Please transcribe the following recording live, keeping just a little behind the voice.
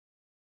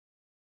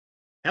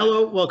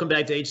Hello, welcome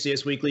back to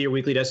HCS Weekly, your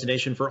weekly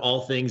destination for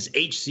all things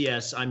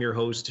HCS. I'm your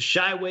host,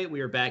 Shyway. We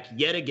are back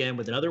yet again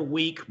with another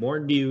week, more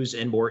news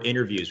and more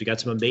interviews. We got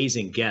some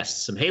amazing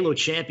guests, some Halo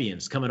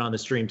champions coming on the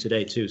stream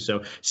today, too.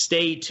 So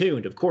stay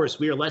tuned. Of course,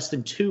 we are less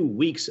than 2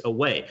 weeks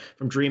away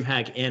from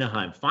DreamHack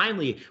Anaheim.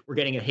 Finally, we're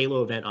getting a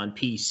Halo event on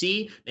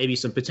PC, maybe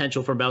some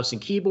potential for mouse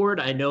and keyboard.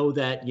 I know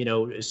that,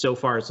 so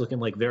far it's looking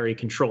like very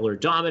controller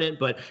dominant,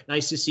 but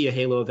nice to see a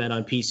Halo event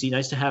on PC.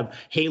 Nice to have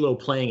Halo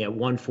playing at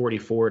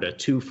 144 to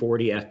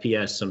 240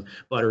 FPS, some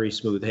buttery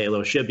smooth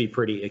Halo. Should be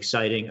pretty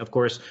exciting. Of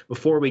course,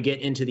 before we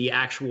get into the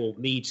actual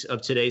meat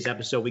of today's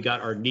episode, we got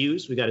our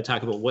news. We got to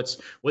talk about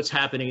what's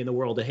happening in the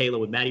world of Halo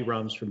with Maddie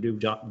Rums from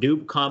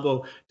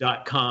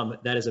DubeCombo.com.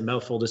 That is a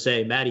mouthful to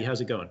say. Maddie,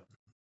 how's it going?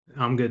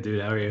 I'm good,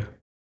 dude. How are you?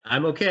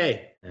 I'm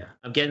okay. Yeah.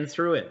 I'm getting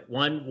through it.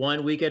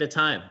 One week at a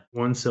time.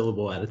 One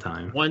syllable at a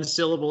time. One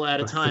syllable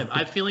at a time.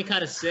 I'm feeling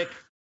kind of sick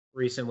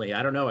recently.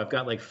 I don't know. I've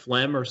got like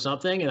phlegm or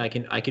something, and I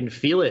can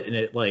feel it, and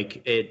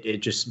it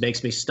just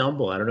makes me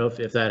stumble. I don't know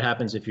if that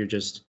happens if you're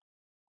just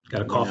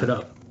gotta cough it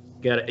up.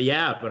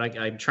 Yeah, but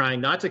I'm trying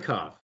not to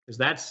cough because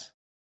that's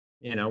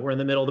we're in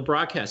the middle of the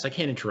broadcast. I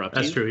can't interrupt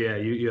you. That's true. Yeah,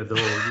 you have the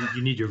little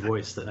you need your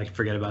voice. I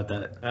forget about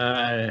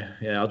that.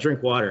 Yeah, I'll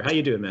drink water. How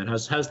you doing, man?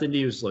 How's the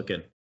news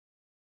looking?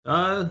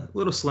 A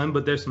little slim,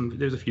 but there's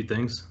a few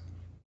things.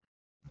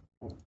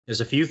 There's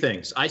a few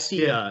things. I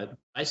see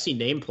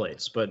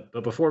nameplates,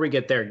 but before we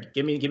get there,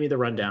 give me the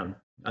rundown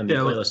on the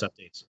playlist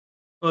updates.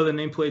 Well, the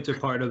nameplates are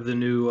part of the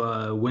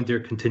new winter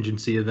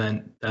contingency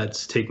event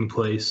that's taking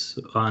place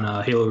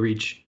on Halo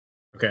Reach.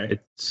 Okay. It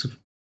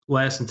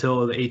lasts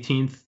until the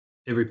 18th.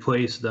 It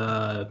replaced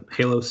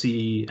Halo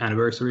CE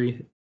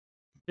Anniversary.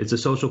 It's a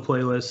social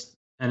playlist,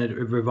 and it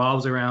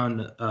revolves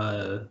around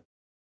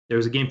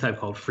there's a game type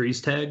called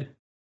Freeze Tag.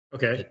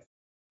 Okay.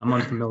 I'm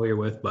unfamiliar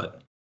with,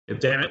 but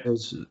damn it.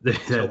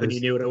 You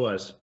knew what it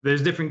was.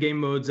 There's different game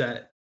modes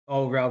that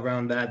all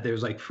around that.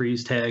 There's like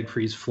freeze tag,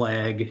 freeze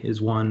flag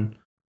is one.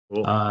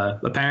 Cool.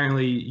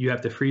 Apparently, you have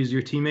to freeze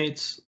your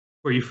teammates,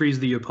 or you freeze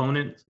the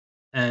opponent,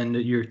 and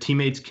your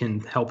teammates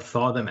can help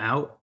thaw them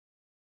out.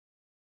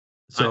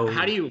 So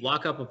how do you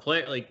lock up a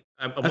player? Like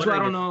that's what I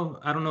don't know.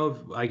 I don't know if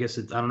I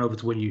don't know if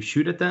it's when you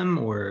shoot at them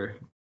or.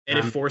 And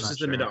it forces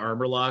them into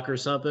armor lock or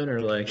something,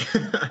 or like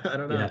I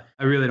don't know. Yeah,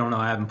 I really don't know.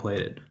 I haven't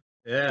played it.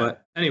 Yeah.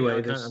 But anyway,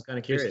 I'm kind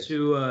of curious.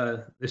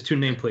 There's two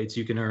nameplates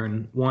you can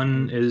earn.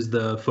 One is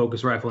the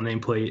focus rifle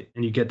nameplate,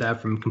 and you get that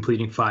from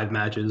completing 5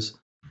 matches.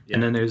 Yeah.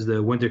 And then there's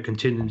the winter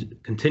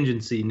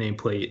contingency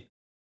nameplate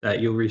that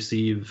you'll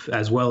receive,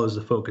 as well as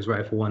the focus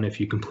rifle one if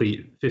you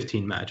complete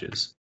 15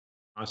 matches.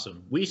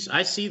 Awesome.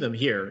 I see them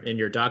here in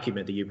your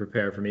document that you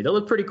prepared for me. They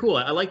look pretty cool.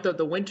 I like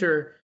the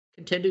winter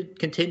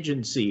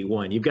contingency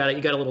one. You got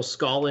a little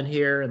skull in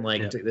here and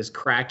this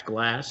cracked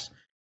glass.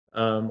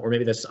 Or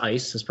maybe that's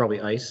ice. That's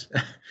probably ice.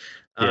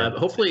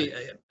 Hopefully,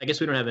 I guess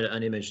we don't have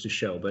an image to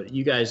show, but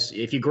you guys,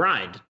 if you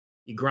grind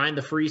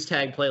the freeze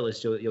tag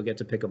playlist, you'll get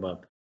to pick them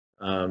up.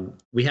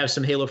 We have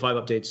some Halo 5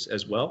 updates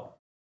as well.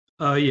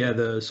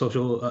 The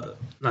social,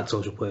 not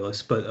social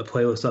playlist, but a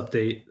playlist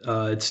update.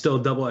 It's still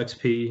double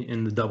XP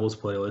in the doubles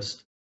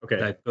playlist. Okay.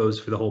 That goes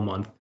for the whole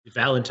month.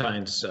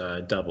 Valentine's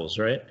doubles,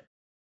 right?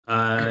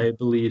 I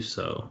believe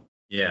so.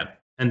 Yeah.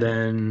 And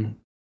then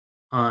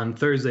on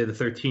Thursday, the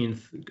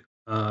 13th,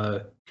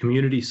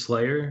 Community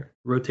Slayer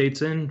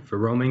rotates in for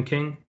Roman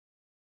King,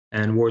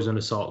 and Warzone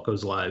Assault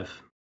goes live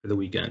for the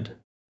weekend.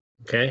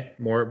 Okay,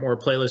 more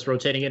playlists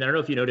rotating in. I don't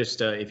know if you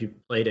noticed, if you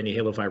played any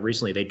Halo 5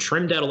 recently, they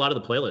trimmed out a lot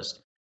of the playlist.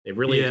 They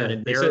really kind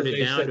of narrowed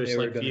it down to a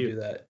select few.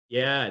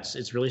 Yeah,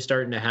 it's really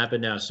starting to happen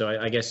now. So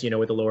I guess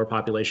with the lower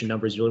population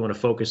numbers, you really want to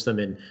focus them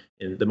in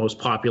the most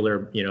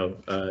popular,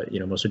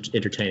 most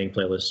entertaining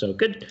playlists. So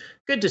good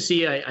to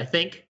see. I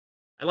think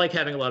I like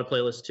having a lot of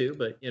playlists too,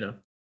 but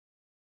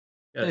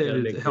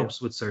it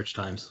helps with search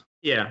times.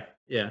 Yeah.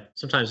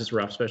 Sometimes it's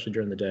rough, especially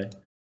during the day.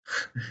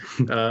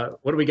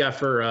 What do we got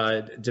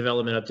for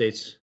development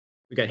updates?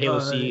 We got Halo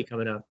CE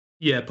coming up.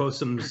 Yeah,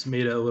 Postum's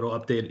made a little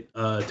update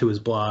to his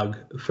blog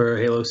for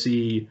Halo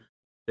CE.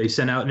 They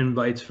sent out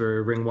invites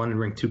for Ring 1 and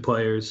Ring 2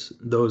 players.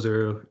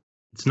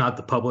 It's not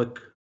the public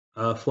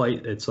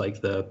flight. It's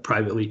like the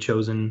privately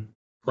chosen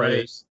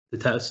players to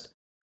test.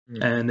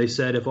 Mm-hmm. And they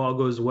said if all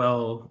goes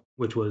well,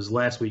 which was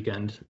last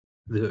weekend,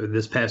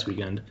 this past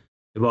weekend,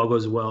 if all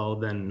goes well,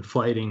 then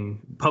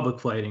public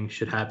flighting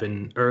should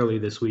happen early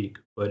this week,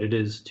 but it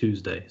is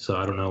Tuesday, so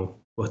I don't know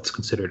what's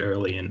considered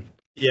early and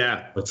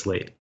what's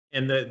late.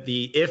 And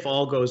the if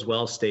all goes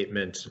well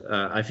statement,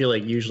 I feel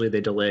like usually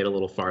they delay it a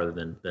little farther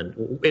than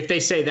if they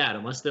say that,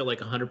 unless they're like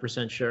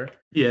 100% sure.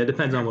 Yeah, it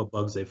depends on what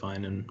bugs they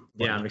find.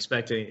 I'm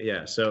expecting,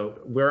 so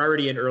we're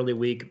already in early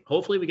week.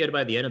 Hopefully we get it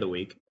by the end of the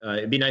week.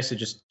 It'd be nice to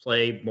just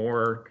play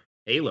more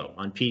Halo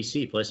on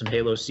PC, play some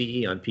Halo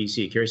CE on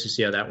PC. Curious to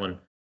see how that one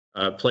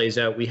plays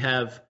out. We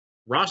have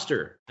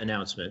roster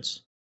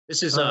announcements.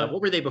 This is what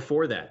were they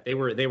before that? They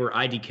were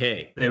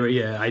IDK. They were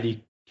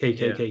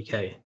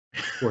IDKKKK,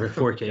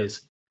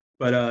 4Ks.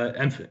 But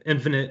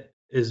Infinite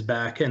is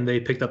back, and they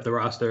picked up the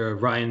roster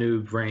of Ryan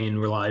Noob, Rain,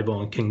 Reliable,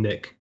 and King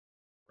Nick.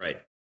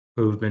 Right.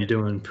 who've been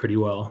doing pretty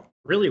well.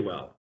 Really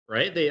well,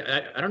 right?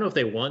 I don't know if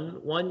they won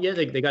one yet.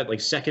 They got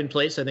like second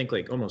place, I think,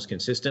 like almost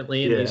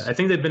consistently in these. I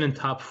think they've been in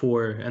top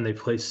 4 and they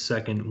placed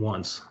second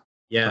once.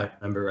 Yeah, if I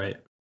remember right.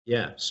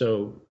 Yeah,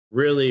 so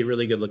really,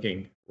 really good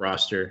looking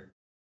roster,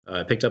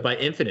 picked up by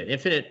Infinite.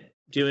 Infinite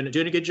doing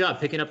a good job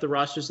picking up the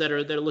rosters that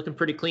are looking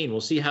pretty clean. We'll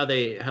see how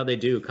they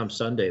do come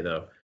Sunday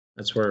though.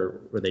 That's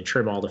where they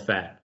trim all the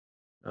fat.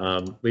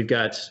 We've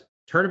got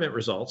tournament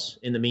results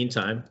in the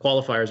meantime.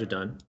 Qualifiers are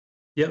done.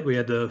 Yep, we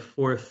had the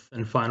 4th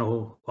and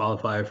final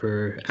qualifier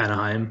for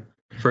Anaheim.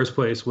 First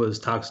place was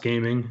Tox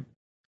Gaming,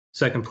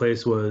 second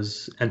place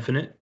was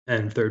Infinite,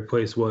 and third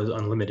place was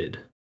Unlimited.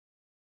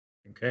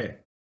 Okay,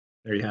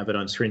 there you have it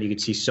on screen. You can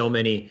see so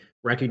many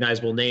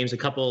recognizable names. A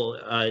couple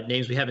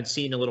names we haven't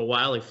seen in a little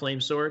while, like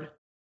Flamesword,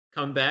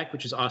 come back,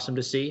 which is awesome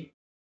to see.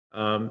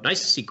 Nice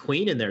to see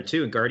Queen in there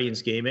too, and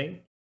Guardians Gaming.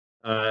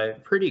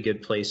 Pretty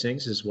good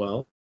placings as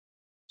well.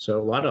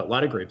 So a lot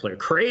of great players.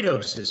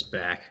 Kratos is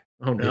back.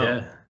 Oh no.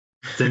 Yeah.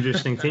 It's an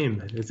interesting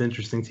team. It's an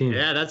interesting team.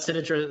 Yeah, that's an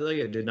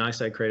interesting. Did not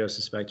say Kratos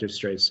to Spectre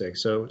straight 6.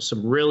 So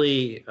some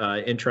really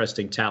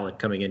interesting talent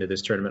coming into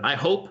this tournament. I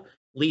hope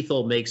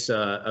Lethal makes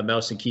a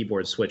mouse and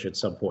keyboard switch at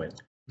some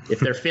point. If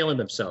they're feeling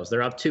themselves,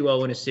 they're up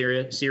 2-0 in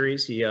a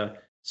series. He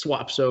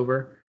swaps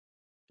over.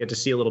 Get to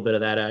see a little bit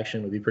of that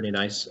action. Would be pretty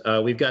nice.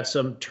 We've got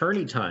some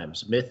tourney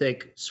times.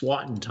 Mythic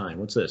Swatton time.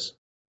 What's this?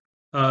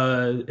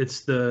 It's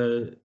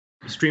the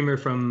streamer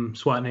from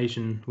SWAT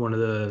Nation, one of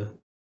the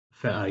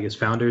I guess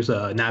founders.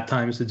 Nap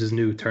Times, it's his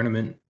new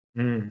tournament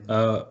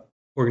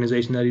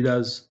organization that he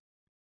does.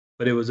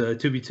 But it was a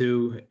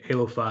 2v2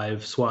 Halo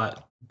 5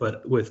 SWAT,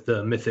 but with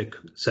the Mythic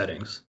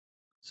settings.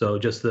 So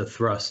just the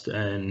thrust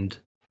and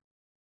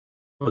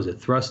what was it?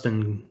 Thrust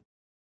and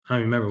I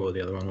don't remember what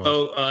the other one was.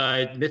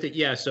 Oh, Mythic.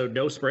 Yeah, so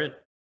no sprint,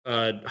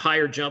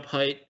 higher jump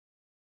height.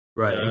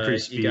 Right,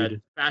 increased speed. You got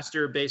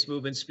faster base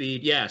movement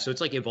speed. Yeah, so it's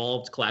like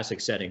evolved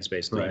classic settings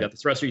basically. Right. You got the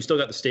thruster. You still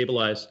got the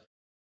stabilize.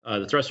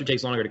 The thruster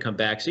takes longer to come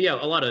back. So yeah,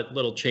 a lot of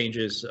little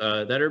changes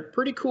that are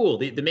pretty cool.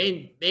 The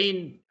main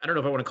I don't know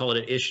if I want to call it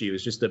an issue.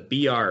 It's just the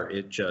BR.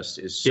 It just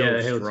is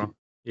so strong.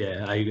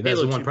 Yeah,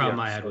 that's the one problem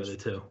I had with it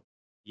too.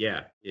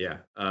 Yeah.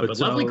 But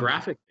lovely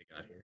graphic they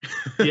got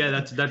here. Yeah,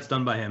 that's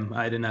done by him.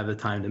 I didn't have the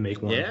time to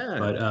make one. Yeah.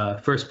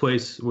 But first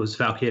place was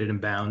Falcated and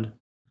Bound.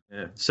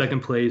 Yeah.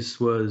 Second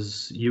place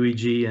was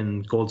UEG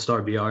and Gold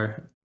Star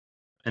BR.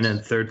 And then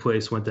third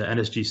place went to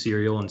NSG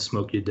Serial and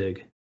Smoke You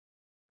Dig.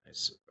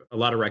 Nice. A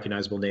lot of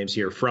recognizable names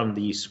here from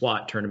the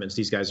SWAT tournaments.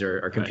 These guys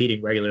are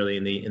competing regularly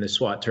in the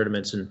SWAT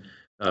tournaments, and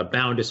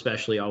Bound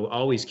especially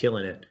always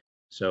killing it.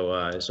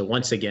 So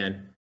once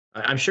again,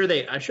 I'm sure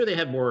they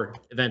have more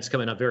events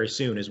coming up very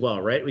soon as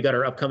well, right? We got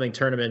our upcoming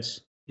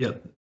tournaments.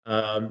 Yep.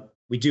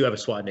 We do have a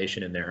SWAT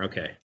Nation in there.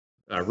 Okay.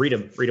 Read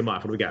them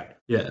off. What do we got?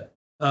 Yeah.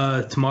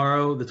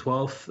 Tomorrow, the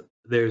 12th,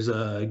 there's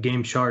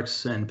Game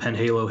Sharks and Pen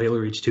Halo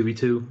Reach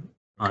 2v2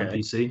 on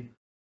PC.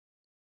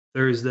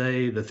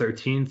 Thursday, the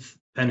 13th,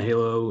 Pen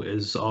Halo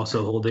is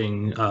also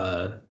holding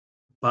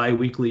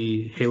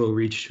bi-weekly Halo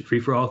Reach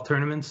free-for-all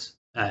tournaments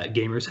at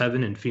Gamers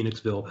Heaven in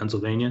Phoenixville,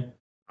 Pennsylvania.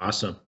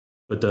 Awesome.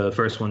 But the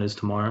first one is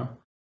tomorrow.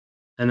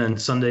 And then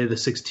Sunday, the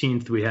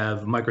 16th, we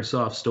have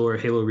Microsoft Store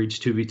Halo Reach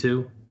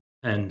 2v2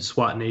 and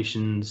SWAT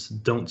Nation's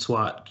Don't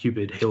SWAT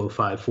Cupid Halo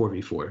 5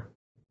 4v4.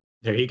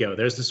 There you go.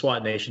 There's the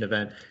SWAT Nation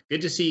event.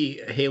 Good to see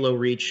Halo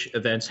Reach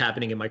events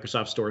happening in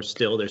Microsoft stores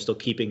still. They're still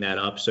keeping that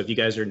up. So if you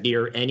guys are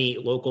near any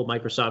local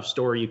Microsoft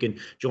store, you can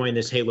join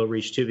this Halo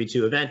Reach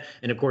 2v2 event.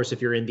 And of course,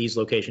 if you're in these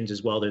locations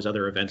as well, there's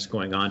other events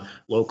going on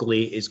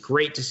locally. It's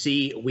great to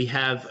see. We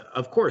have,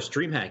 of course,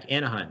 DreamHack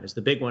Anaheim is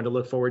the big one to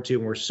look forward to.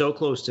 And we're so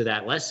close to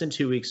that, less than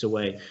 2 weeks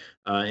away.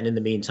 And in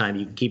the meantime,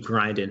 you can keep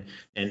grinding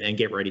and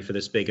get ready for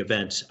this big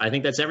event. I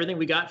think that's everything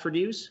we got for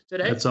news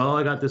today. That's all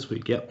I got this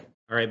week. Yep.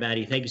 All right,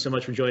 Maddie, thank you so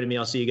much for joining me.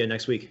 I'll see you again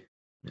next week.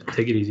 Yeah,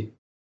 take it easy.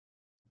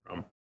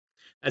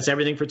 That's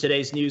everything for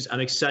today's news. I'm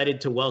excited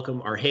to welcome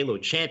our Halo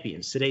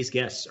champions. Today's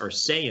guests are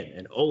Saiyan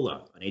and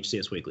Ola on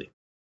HCS Weekly.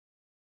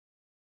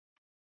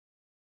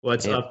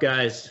 What's up,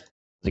 guys?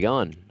 How's it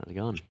going?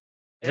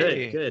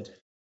 Good.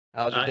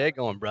 How's your day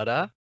going,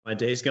 brother? My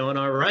day's going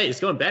all right. It's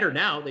going better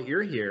now that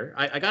you're here.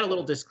 I got a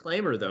little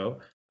disclaimer, though.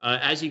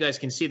 As you guys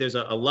can see, there's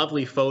a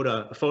lovely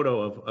photo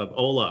of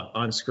Ola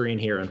on screen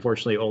here.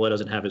 Unfortunately, Ola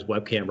doesn't have his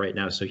webcam right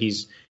now, so he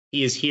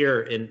is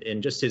here in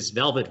just his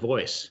velvet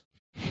voice.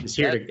 He's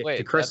here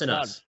to christen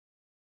us.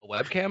 A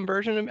webcam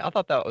version of me? I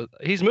thought that was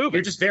he's moving.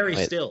 You're just very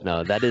still.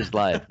 No, that is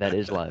live. That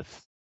is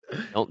live.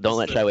 Don't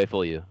let Shyway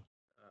fool you.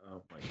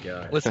 Oh my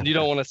god. Listen, you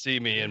don't want to see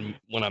me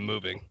when I'm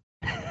moving.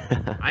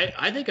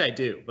 I think I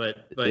do,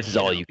 but this is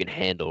all you can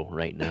handle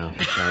right now.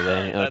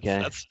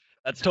 Okay.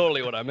 That's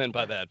totally what I meant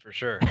by that, for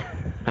sure.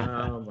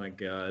 Oh my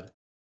god.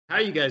 How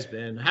you guys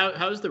been?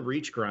 How's the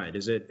Reach grind?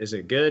 Is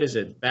it good? Is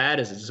it bad?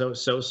 Is it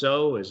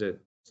so? Is it?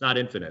 It's not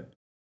infinite.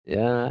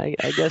 Yeah,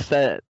 I guess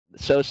that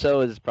so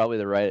is probably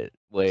the right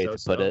way to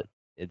put it.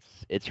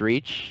 It's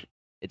Reach.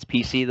 It's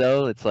PC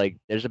though. It's like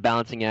there's a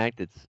balancing act.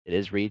 It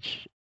is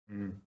Reach,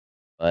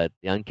 but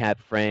the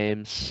uncapped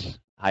frames,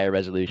 higher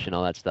resolution,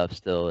 all that stuff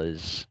still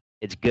is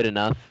it's good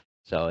enough.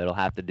 So it'll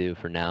have to do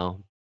for now,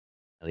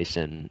 at least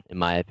in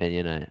my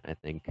opinion. I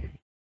think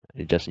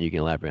Justin, you can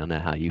elaborate on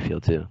that how you feel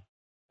too.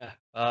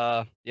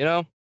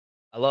 Yeah.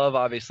 I love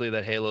obviously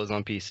that Halo's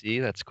on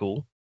PC. That's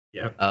cool.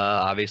 Yeah.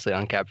 Obviously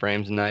uncapped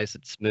frames nice.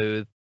 It's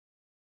smooth.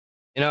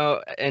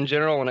 In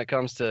general, when it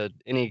comes to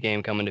any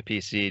game coming to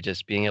PC,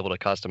 just being able to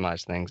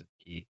customize things is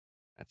key.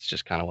 That's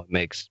just kind of what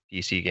makes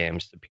PC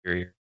games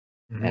superior,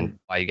 and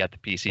why you got the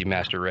PC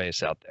Master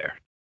Race out there.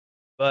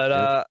 But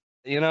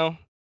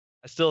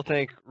I still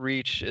think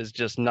Reach is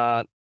just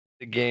not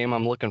the game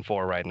I'm looking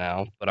for right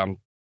now, but I'm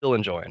still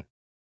enjoying it.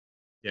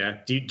 Yeah.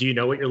 Do you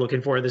know what you're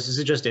looking for? This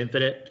is just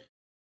Infinite.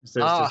 There's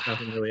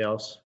nothing really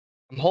else.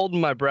 I'm holding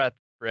my breath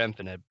for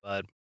Infinite,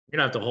 but you're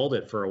gonna have to hold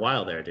it for a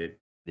while there, dude.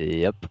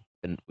 Yep.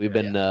 And we've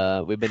been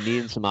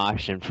needing some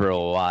oxygen for a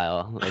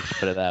while. Let's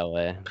put it that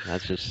way.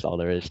 That's just all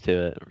there is to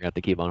it. We're gonna have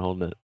to keep on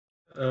holding it.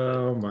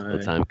 Oh my! Until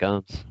the time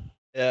comes.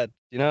 Yeah,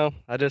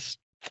 I just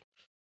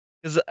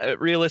because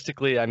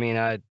realistically, I mean,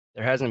 there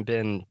hasn't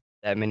been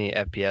that many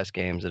FPS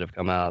games that have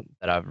come out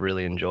that I've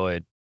really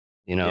enjoyed,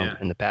 in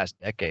the past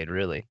decade,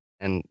 really.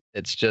 And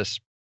it's just,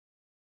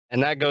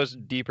 and that goes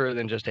deeper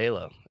than just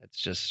Halo. It's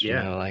just,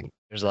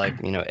 there's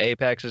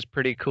Apex is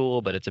pretty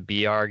cool, but it's a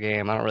BR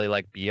game. I don't really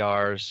like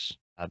BRs.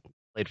 I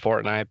played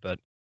Fortnite, but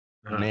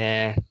not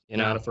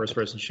a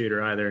first-person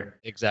shooter either.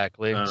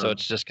 Exactly. So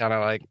it's just kind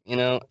of like,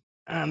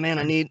 man,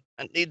 I need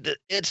the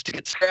itch to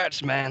get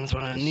scratched, man. That's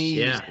what I need.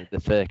 Yeah, the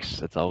fix.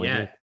 That's all we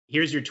need.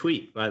 Here's your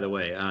tweet, by the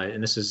way,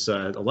 and this is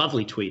a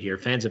lovely tweet here.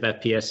 Fans of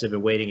FPS have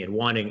been waiting and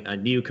wanting a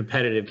new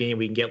competitive game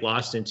we can get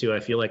lost into. I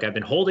feel like I've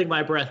been holding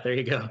my breath. There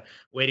you go.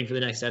 Waiting for the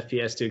next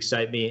FPS to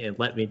excite me. And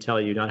let me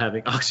tell you, not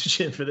having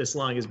oxygen for this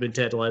long has been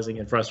tantalizing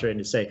and frustrating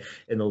to say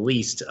in the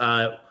least.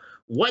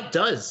 What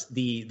does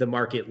the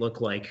market look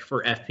like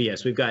for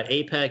FPS? We've got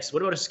Apex.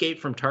 What about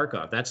Escape from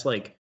Tarkov?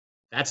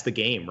 That's the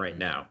game right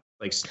now.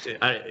 Like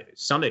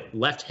Summit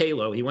left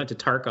Halo. He went to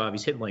Tarkov.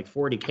 He's hitting like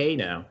 40K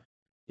now.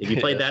 Have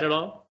you played that at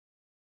all?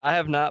 I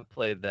have not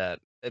played that.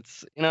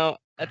 It's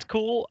that's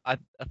cool. I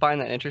find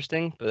that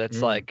interesting, but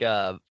it's like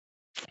I'm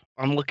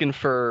looking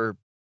for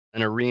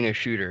an arena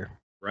shooter,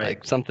 right?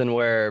 Like something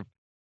where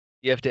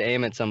you have to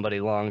aim at somebody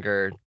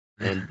longer,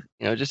 and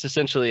just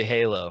essentially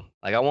Halo.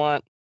 Like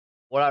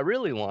what I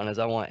really want is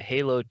I want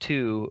Halo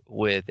 2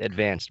 with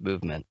advanced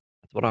movement.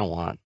 That's what I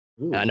want.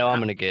 Ooh, I know I'm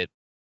gonna get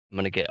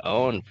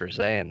owned for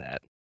saying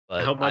that,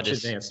 but how much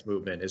advanced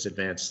movement is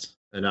advanced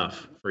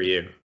enough for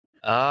you?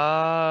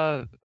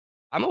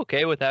 I'm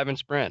okay with having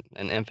sprint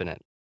and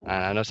infinite.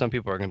 I know some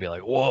people are gonna be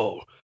like,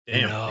 "Whoa,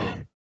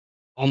 damn!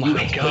 Oh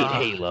my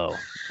God, hate Halo.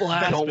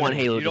 I don't want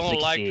Halo. You don't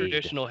succeed. like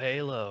traditional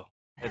Halo."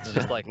 It's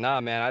just like, nah,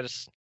 man.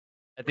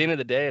 At the end of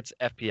the day, it's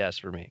FPS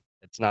for me.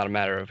 It's not a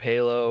matter of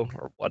Halo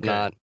or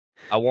whatnot.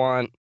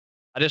 Okay.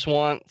 I just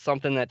want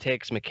something that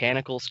takes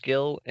mechanical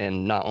skill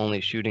and not only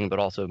shooting but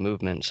also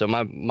movement. So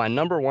my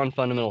number one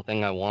fundamental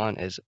thing I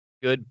want is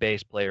good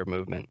base player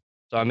movement.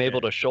 So I'm able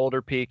to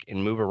shoulder peek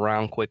and move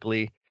around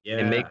quickly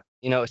and make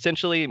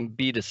essentially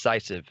be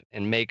decisive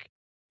and make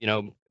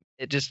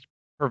it just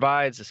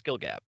provides a skill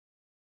gap.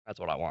 That's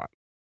what I want.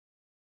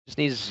 Just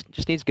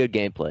needs good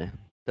gameplay.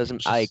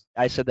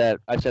 I said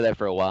that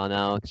for a while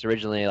now, because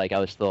originally I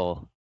was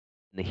still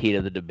in the heat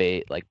of the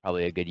debate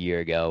probably a good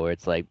year ago, where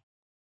it's like,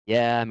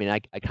 yeah, I mean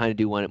I kind of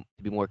do want it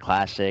to be more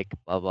classic,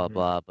 blah blah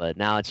blah, but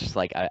now it's just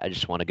I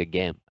just want a good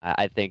game.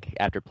 I think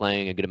after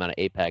playing a good amount of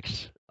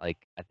Apex, I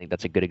think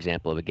that's a good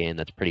example of a game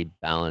that's pretty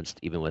balanced,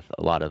 even with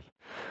a lot of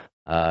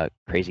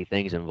crazy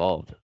things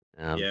involved.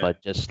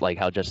 But just like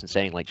how Justin's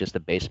saying, just the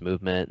base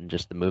movement and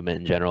just the movement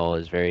in general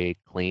is very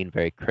clean,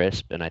 very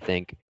crisp. And I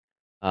think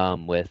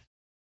with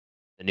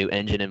the new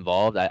engine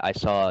involved, I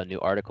saw a new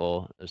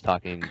article that was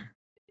talking,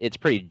 it's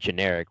pretty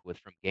generic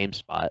from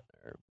GameSpot,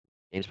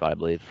 I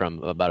believe,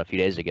 from about a few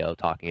days ago,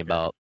 talking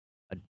about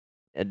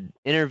an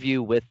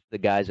interview with the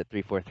guys at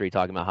 343,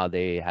 talking about how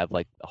they have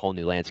a whole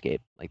new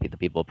landscape. The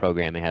people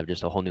programming have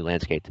just a whole new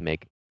landscape to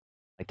make,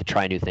 to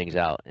try new things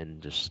out,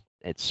 and just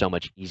it's so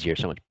much easier,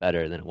 so much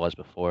better than it was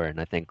before. And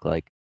I think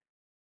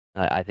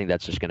I think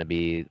that's just going to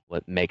be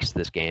what makes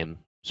this game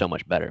so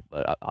much better.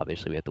 But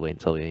obviously we have to wait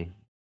until we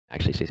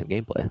actually see some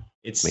gameplay.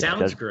 It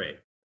sounds great.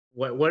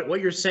 What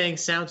you're saying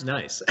sounds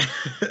nice.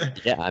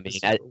 Yeah, I mean,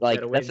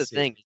 that's the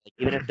thing.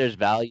 Even if there's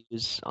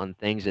values on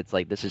things, it's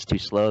this is too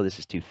slow, this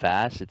is too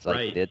fast. It's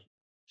it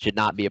should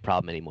not be a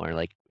problem anymore.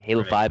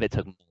 Halo 5, it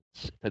took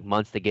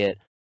months to get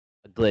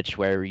a glitch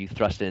where you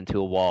thrust it into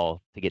a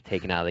wall to get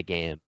taken out of the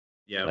game.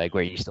 Yeah.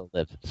 Where you still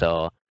live.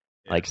 So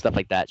stuff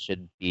like that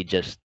should be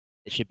just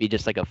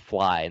a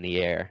fly in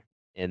the air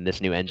in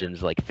this new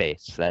engine's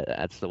face.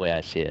 That's the way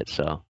I see it.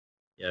 So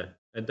yeah,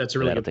 that's a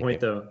really good point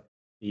though.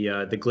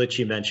 The glitch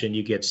you mentioned,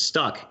 you get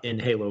stuck in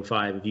Halo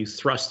 5. If you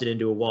thrust it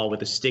into a wall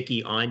with a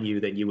sticky on you,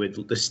 then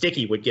the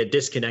sticky would get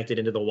disconnected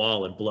into the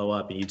wall and blow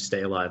up, and you'd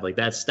stay alive.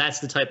 That's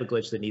the type of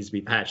glitch that needs to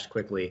be patched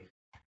quickly.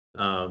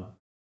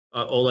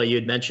 Ola, you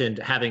had mentioned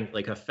having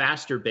like a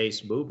faster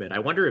base movement. I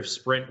wonder if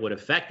sprint would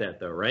affect that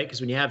though, right?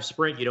 Because when you have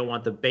sprint, you don't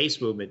want the base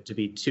movement to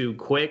be too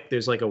quick.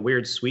 There's like a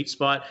weird sweet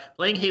spot.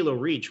 Playing Halo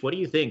Reach, what do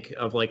you think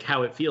of like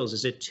how it feels?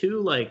 Is it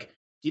too like,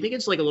 do you think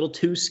it's like a little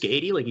too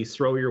skatey? Like you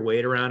throw your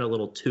weight around a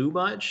little too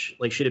much?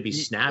 Like should it be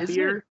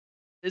snappier?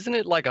 Isn't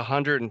it like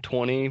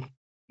 120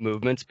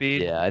 movement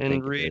speed Yeah, I in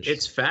think Reach?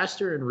 It's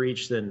faster in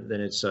Reach than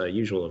it's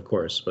usual, of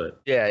course,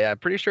 but Yeah, I'm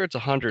pretty sure it's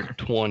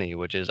 120,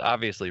 which is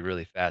obviously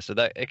really fast. So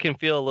that it can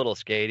feel a little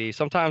skatey.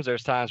 Sometimes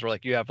there's times where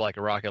like you have like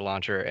a rocket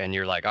launcher and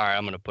you're like, all right,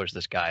 I'm gonna push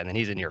this guy, and then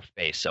he's in your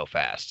face so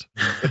fast.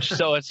 Which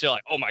so it's still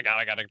like, oh my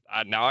god,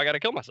 now I gotta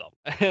kill myself,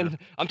 and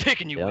I'm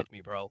taking you Yep. with me,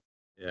 bro.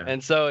 yeah.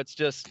 And so it's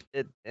just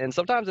it, and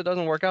sometimes it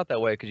doesn't work out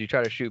that way because you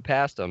try to shoot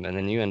past him, and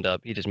then you end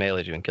up he just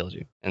melees you and kills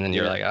you, and then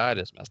you're Yeah. like, I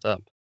just messed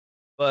up.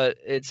 But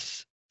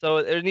it's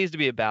so there needs to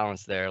be a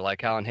balance there.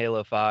 Like how in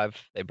Halo 5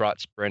 they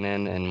brought sprint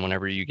in, and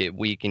whenever you get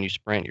weak and you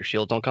sprint, your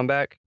shields don't come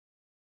back.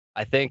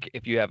 I think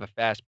if you have a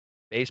fast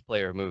base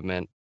player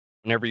movement,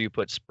 whenever you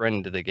put sprint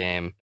into the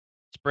game,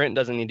 sprint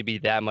doesn't need to be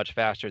that much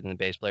faster than the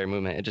base player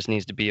movement. It just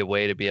needs to be a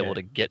way to be able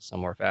Okay. to get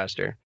somewhere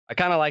faster. I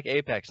kind of like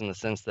Apex in the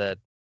sense that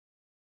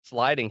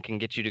sliding can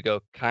get you to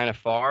go kind of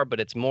far, but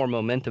it's more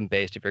momentum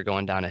based if you're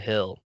going down a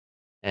hill.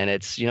 And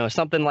it's,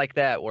 something like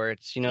that where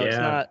it's,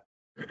 Yeah.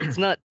 it's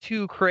not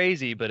too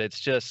crazy, but it's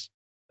just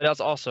but that's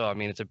also, I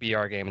mean, it's a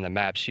BR game and the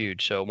map's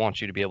huge, so it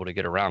wants you to be able to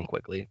get around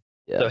quickly.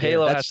 Yeah. So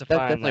Halo has that's to that's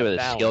find definitely that where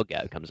the skill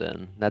balance. gap comes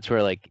in. That's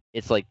where like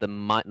it's like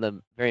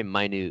the very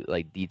minute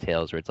like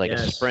details where it's like a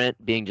Yes.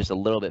 sprint being just a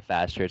little bit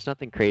faster. It's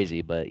nothing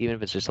crazy, but even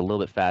if it's just a little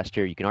bit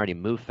faster, you can already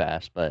move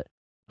fast. But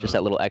just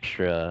that little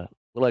extra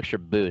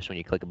boost when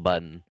you click a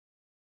button.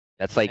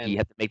 That's like And you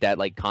have to make that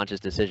like conscious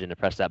decision to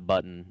press that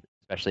button,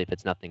 especially if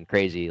it's nothing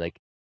crazy. Like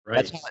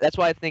Right. that's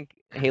why I think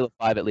Halo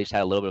 5 at least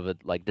had a little bit of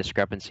a like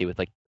discrepancy with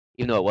like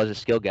even though it was a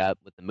skill gap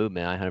with the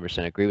movement, I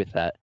 100% agree with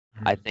that.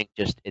 I think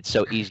just it's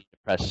so easy to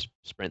press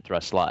sprint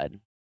thrust slide.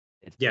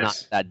 It's not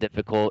Yes. that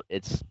difficult.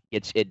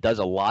 It does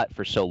a lot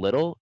for so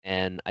little,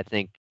 and I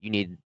think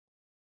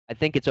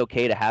it's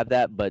okay to have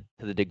that, but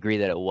to the degree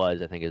that it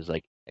was, I think is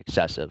like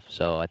excessive.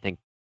 So I think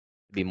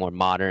to be more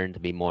modern, to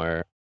be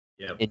more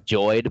Yep.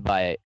 enjoyed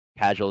by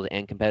casuals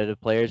and competitive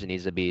players, it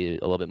needs to be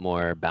a little bit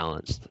more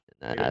balanced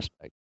in that Yeah.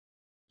 aspect.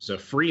 It's a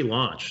free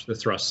launch, the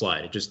thrust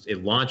slide.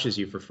 It launches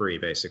you for free,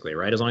 basically,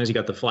 right? As long as you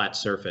got the flat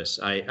surface.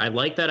 I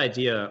like that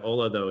idea,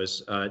 Ola, though,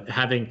 is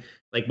having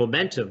like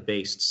momentum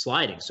based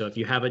sliding. So if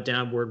you have a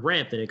downward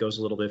ramp, then it goes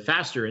a little bit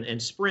faster.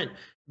 And sprint,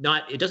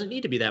 it doesn't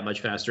need to be that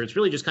much faster. It's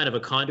really just kind of a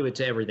conduit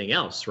to everything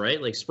else,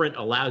 right? Like sprint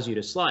allows you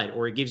to slide,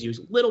 or it gives you a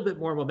little bit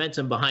more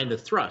momentum behind the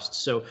thrust.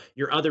 So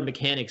your other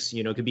mechanics,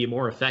 could be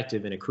more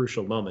effective in a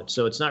crucial moment.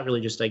 So it's not really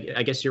just, I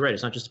guess you're right.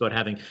 It's not just about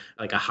having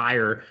like a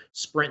higher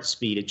sprint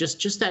speed. It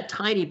just that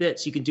tiny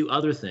bit, so you can do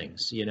other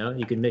things.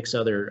 You can mix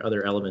other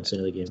elements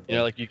into the game.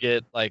 like you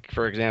get like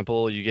for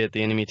example, you get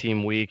the enemy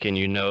team weak and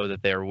you know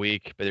that they're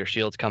weak, but their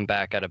shields come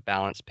back at a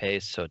balanced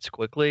pace, so it's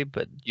quickly,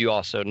 but you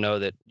also know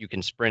that you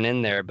can sprint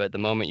in there, but the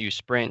moment you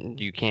sprint,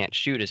 you can't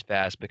shoot as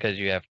fast because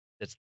you have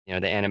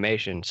the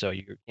animation, so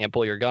you can't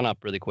pull your gun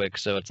up really quick.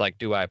 So it's like,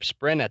 do I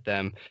sprint at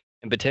them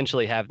and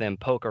potentially have them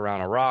poke around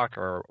a rock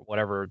or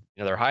whatever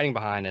they're hiding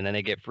behind, and then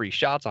they get free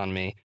shots on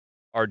me,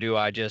 or do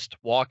I just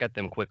walk at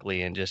them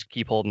quickly and just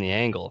keep holding the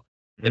angle?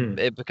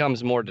 It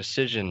becomes more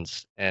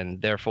decisions,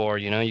 and therefore,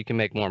 you can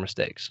make more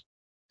mistakes.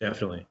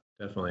 Definitely.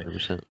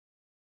 100%.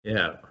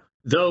 Yeah.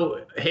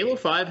 Though Halo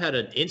 5 had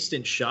an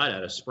instant shot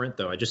at a sprint,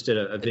 though. I just did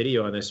a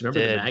video on this. Remember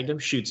the Magnum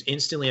shoots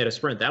instantly at a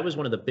sprint? That was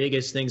one of the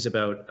biggest things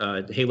about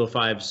Halo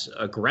 5's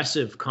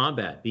aggressive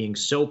combat being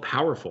so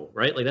powerful,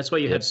 right? Like that's why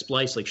you had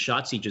Splice, like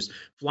Shotzi, just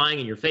flying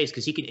in your face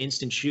because he can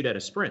instant shoot at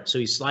a sprint. So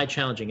he's slide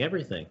challenging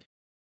everything.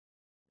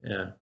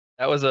 Yeah.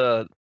 That was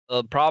a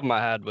problem I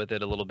had with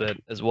it a little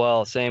bit as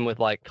well. Same with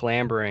like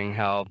clambering,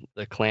 how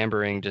the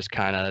clambering just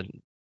kind of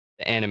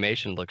the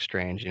animation looks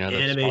strange. The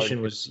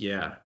animation was,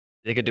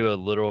 they could do a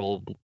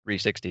literal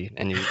 360,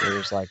 and you're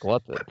just like,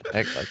 what the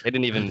heck? Like, they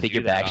didn't even think do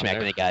you're that back on smacking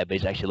there. the guy, but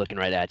he's actually looking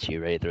right at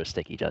you, ready to throw a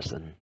sticky,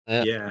 Justin.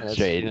 Yeah. He's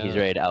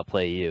ready to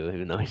outplay you,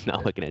 even though he's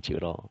not looking at you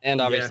at all.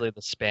 And obviously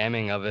the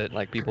spamming of it,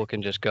 like people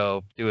can just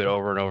go do it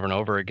over and over and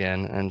over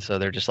again, and so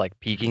they're just like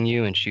peeking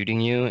you and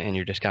shooting you, and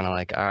you're just kind of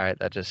like, all right,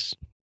 that just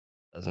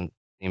doesn't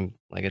seem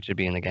like it should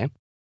be in the game.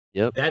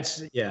 Yep. That's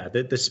the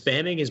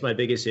spamming is my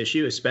biggest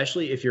issue,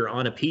 especially if you're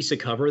on a piece of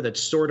cover that's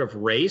sort of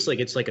raised, like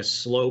it's like a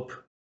slope,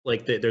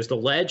 like there's the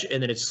ledge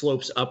and then it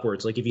slopes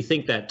upwards. Like if you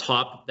think that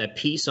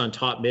piece on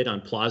top mid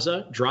on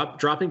Plaza,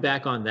 dropping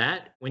back on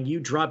that, when you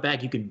drop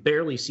back, you can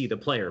barely see the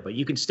player, but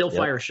you can still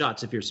fire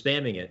shots if you're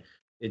spamming it.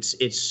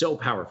 It's so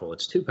powerful.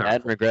 It's too powerful.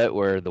 And Regret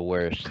were the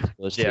worst.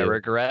 Those two.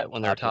 Regret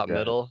when they're top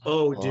middle.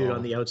 Oh, dude,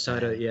 on the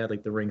outside of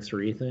like the ring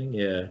 3 thing.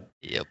 Yeah.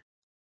 Yep.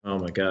 Oh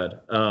my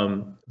God.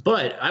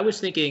 But I was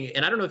thinking,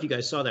 and I don't know if you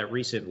guys saw that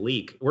recent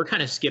leak. We're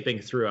kind of skipping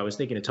through. I was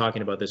thinking of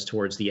talking about this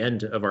towards the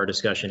end of our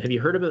discussion. Have you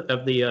heard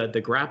of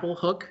the grapple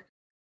hook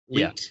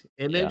leaked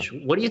image?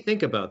 What do you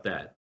think about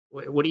that?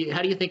 How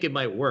do you think it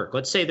might work?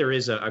 Let's say there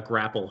is a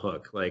grapple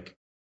hook. Like,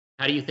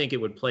 How do you think it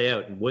would play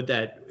out? And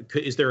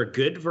is there a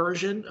good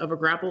version of a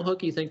grapple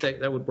hook you think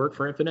that would work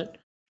for Infinite?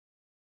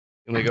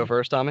 Can we go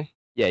first, Tommy?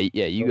 Yeah,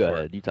 you go for it.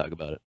 ahead. You talk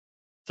about it.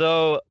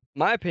 So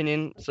my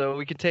opinion, so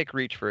we could take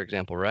Reach, for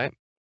example, right?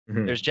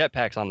 Mhm. There's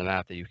jetpacks on the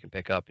map that you can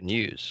pick up and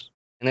use.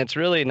 And it's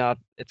really not,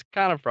 it's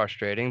kind of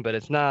frustrating, but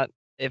it's not,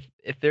 if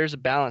there's a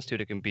balance to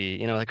it, it can be,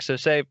 like, so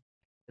say,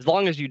 as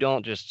long as you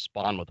don't just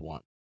spawn with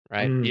one,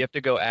 right? Mm. You have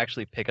to go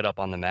actually pick it up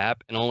on the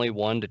map, and only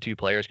 1 to 2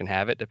 players can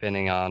have it,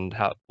 depending on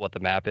what the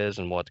map is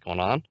and what's going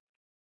on.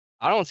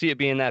 I don't see it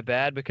being that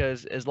bad,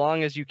 because as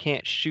long as you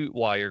can't shoot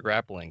while you're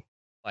grappling,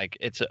 like,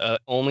 it's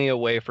only a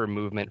way for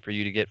movement for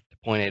you to get to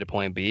point A to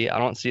point B. I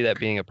don't see that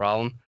being a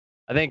problem.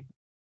 I think,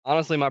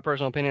 honestly, my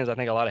personal opinion is I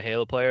think a lot of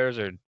Halo players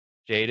are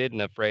jaded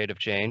and afraid of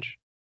change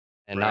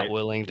and Right. not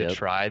willing to Yep.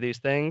 try these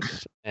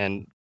things.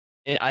 And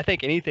I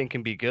think anything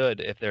can be good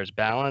if there's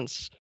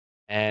balance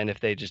and if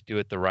they just do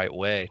it the right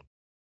way.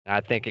 And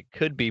I think it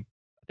could be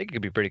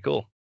pretty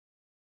cool.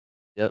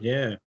 Yep.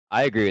 Yeah.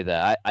 I agree with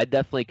that. I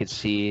definitely could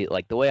see,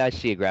 like, the way I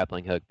see a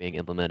grappling hook being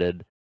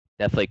implemented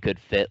definitely could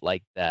fit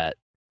like that,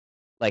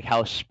 like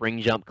how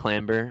spring jump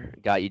clamber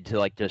got you to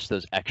like just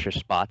those extra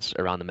spots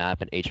around the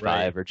map, and H5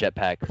 Right. or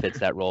jetpack fits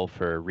that role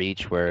for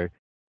Reach, where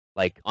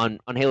like on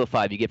Halo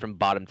 5 you get from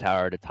bottom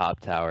tower to top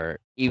tower,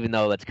 even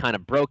though that's kind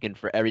of broken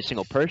for every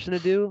single person to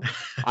do.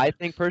 I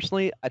think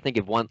personally,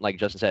 if one, like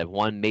Justin said, if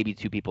one, maybe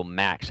 2 people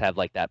max have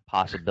like that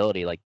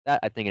possibility, like that,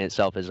 I think in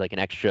itself is like an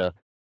extra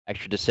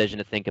decision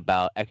to think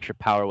about, extra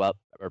power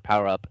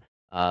up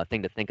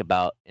thing to think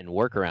about and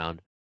work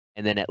around.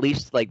 And then at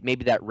least like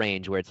maybe that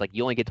range where it's like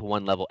you only get to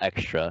 1 level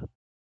extra,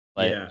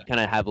 but Yeah. you kind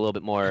of have a little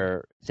bit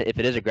more, if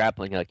it is a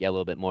grappling, like, yeah, a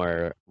little bit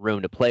more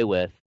room to play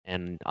with,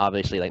 and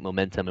obviously like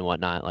momentum and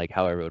whatnot, like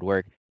however it would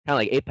work, kind of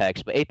like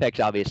Apex. But Apex,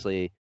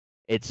 obviously,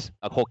 it's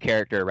a whole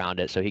character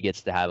around it, so he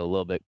gets to have a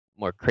little bit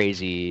more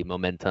crazy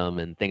momentum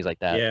and things like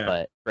that. Yeah.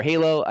 But for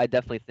Halo, I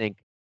definitely think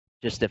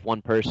just if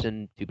 1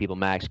 person, 2 people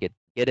max get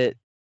it,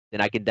 then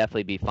I can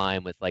definitely be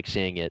fine with like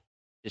seeing it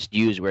just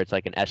used where it's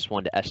like an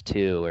S1 to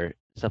S2 or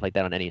stuff like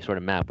that on any sort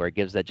of map, where it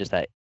gives that just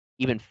that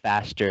even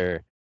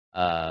faster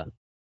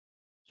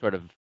sort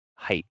of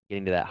height,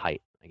 getting to that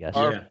height, I guess.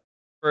 Or- Yeah.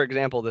 For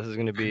example, this is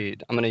going to be,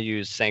 I'm going to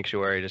use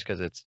Sanctuary just because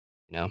it's,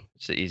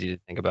 it's easy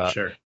to think about.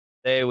 Sure.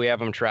 Say we have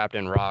them trapped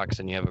in rocks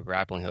and you have a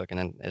grappling hook, and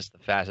then it's the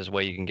fastest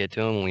way you can get to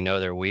them when we know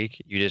they're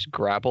weak. You just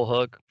grapple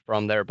hook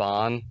from their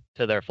bond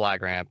to their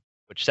flag ramp,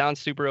 which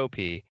sounds super OP,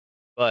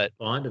 but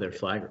Onto their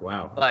flag.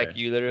 Wow. like Okay.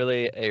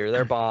 you're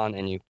their bond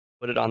and you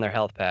put it on their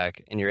health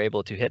pack and you're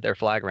able to hit their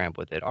flag ramp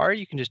with it. Or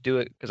you can just do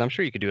it, because I'm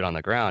sure you could do it on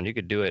the ground. You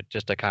could do it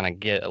just to kind of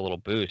get a little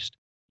boost.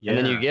 Yeah. And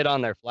then you get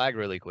on their flag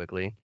really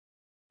quickly.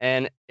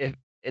 And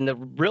the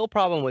real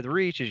problem with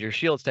Reach is your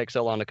shields take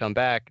so long to come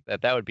back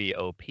that would be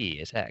OP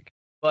as heck.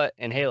 But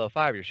in Halo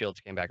 5, your shields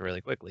came back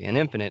really quickly. In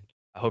Infinite,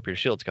 I hope your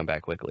shields come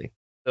back quickly.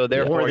 So More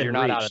therefore, than you're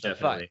not Reach, out of the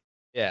definitely. fight.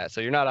 Yeah,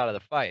 so you're not out of the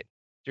fight.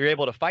 So you're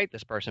able to fight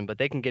this person, but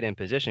they can get in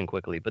position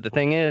quickly. But the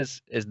thing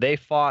is they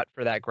fought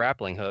for that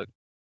grappling hook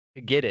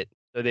to get it,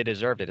 so they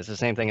deserved it. It's the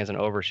same thing as an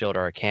overshield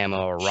or a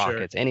camo or Sure.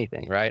 rockets,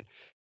 anything, right?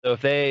 So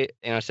if they,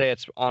 say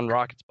it's on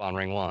rocket spawn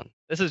ring 1.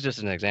 This is just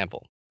an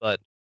example, but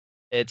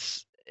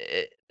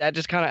that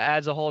just kind of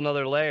adds a whole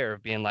nother layer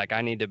of being like,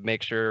 I need to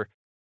make sure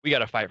we got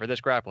to fight for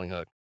this grappling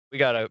hook. We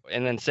got to,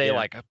 and then say Yeah.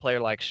 like a player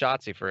like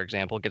Shotzi, for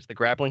example, gets the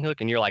grappling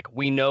hook, and you're like,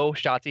 we know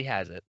Shotzi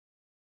has it,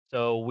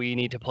 so we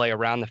need to play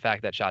around the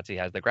fact that Shotzi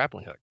has the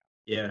grappling hook,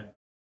 Yeah.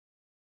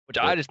 which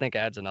I just think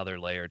adds another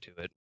layer to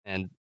it.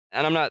 And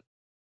I'm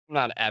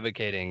not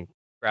advocating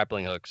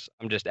grappling hooks.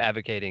 I'm just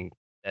advocating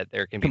that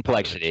there can be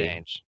Complexity. positive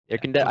change. There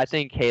Yeah. can I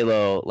think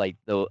Halo, like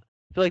I feel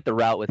like the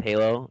route with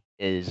Halo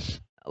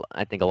is,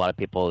 I think a lot of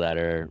people that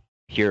are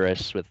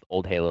purists with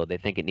old Halo, they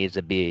think it needs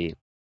to be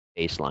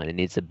baseline. It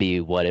needs to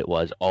be what it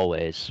was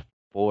always,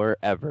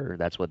 forever.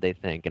 That's what they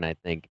think. And I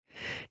think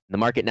in the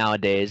market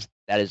nowadays,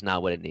 that is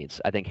not what it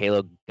needs. I think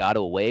Halo got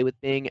away with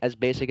being as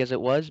basic as it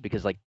was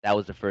because like that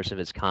was the first of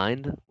its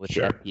kind with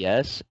Sure. the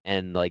FPS,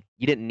 and like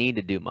you didn't need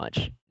to do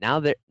much.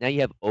 Now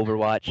you have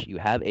Overwatch, you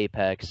have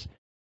Apex.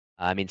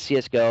 I mean,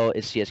 CS:GO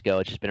is CS:GO.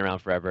 It's just been around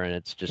forever, and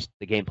it's just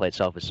the gameplay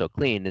itself is so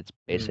clean. It's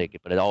basic,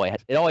 but it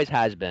always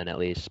has been, at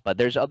least. But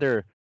there's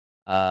other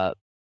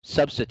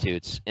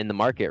substitutes in the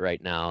market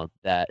right now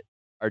that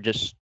are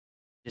just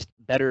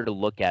better to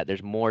look at.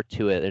 There's more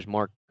to it. There's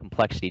more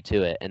complexity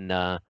to it, and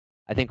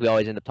I think we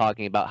always end up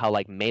talking about how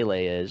like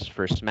Melee is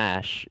for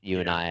Smash. You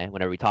and I,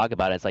 whenever we talk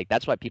about it, it's like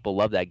that's why people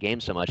love that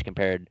game so much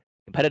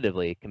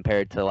competitively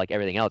compared to like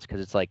everything else,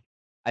 because it's like.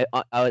 I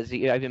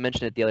even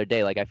mentioned it the other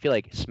day. Like I feel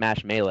like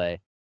Smash Melee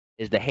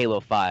is the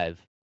Halo 5,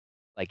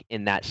 like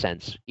in that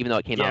sense. Even though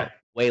it came out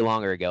way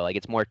longer ago, like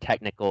it's more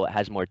technical. It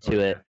has more to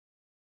it.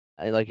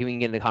 Like we can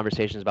get into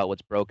conversations about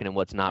what's broken and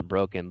what's not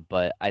broken.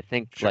 But I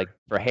think like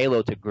for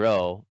Halo to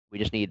grow,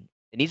 it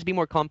needs to be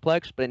more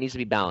complex, but it needs to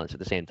be balanced at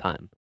the same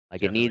time.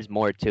 Like it needs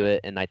more to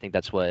it, and I think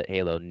that's what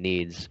Halo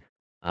needs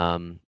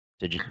to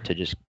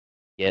just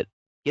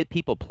get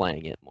people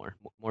playing it more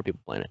people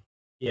playing it.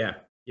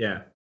 Yeah.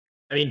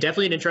 I mean,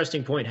 definitely an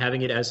interesting point,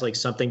 having it as like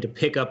something to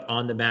pick up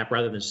on the map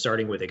rather than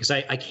starting with it. Because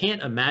I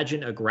can't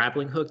imagine a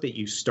grappling hook that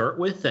you start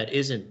with that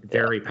isn't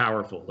very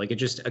powerful. Like, it's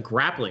just a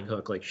grappling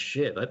hook, like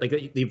shit. Like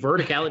the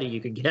verticality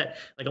you can get,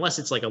 like unless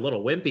it's like a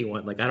little wimpy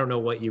one, like I don't know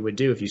what you would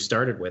do if you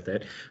started with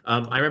it.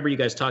 I remember you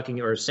guys talking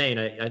or saying,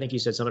 I think you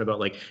said something about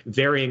like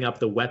varying up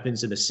the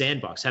weapons in the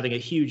sandbox, having a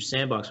huge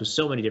sandbox with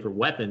so many different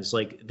weapons.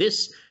 Like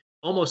this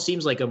almost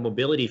seems like a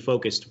mobility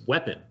focused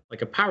weapon,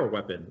 like a power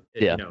weapon,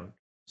 you know,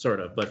 sort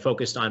of, but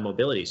focused on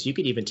mobility. So you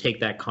could even take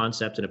that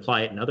concept and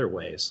apply it in other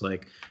ways.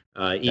 Like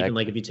even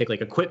like if you take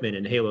like equipment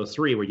in Halo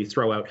 3 where you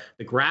throw out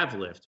the grav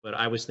lift, but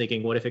I was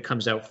thinking, what if it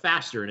comes out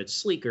faster and it's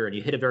sleeker and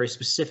you hit a very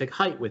specific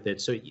height with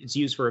it? So it's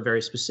used for a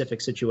very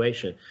specific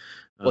situation.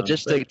 Well,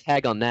 just to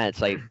tag on that,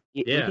 it's like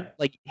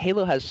like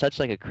Halo has such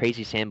like a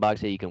crazy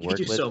sandbox that you can work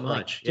with. So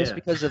much, just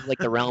because of like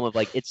the realm of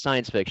like it's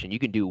science fiction. You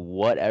can do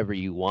whatever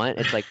you want.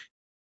 It's like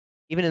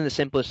even in the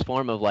simplest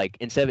form of like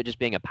instead of it just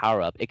being a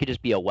power up, it could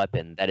just be a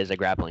weapon that is a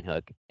grappling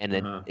hook. And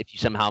then if you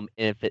somehow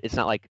if it's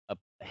not like a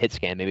hit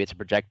scan, maybe it's a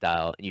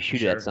projectile and you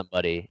shoot it at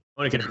somebody.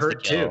 Oh, it can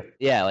hurt too.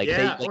 Yeah, like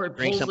say, or it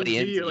bring somebody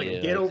into you.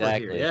 Like, get over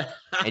here. Yeah.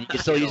 And you can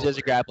still use it as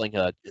a grappling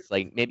hook. It's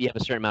like maybe you have a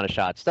certain amount of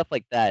shots, stuff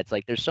like that. It's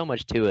like there's so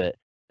much to it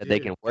that they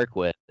can work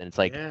with, and it's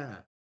like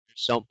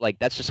so like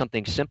that's just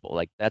something simple.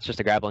 Like that's just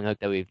a grappling hook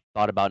that we've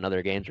thought about in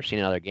other games or seen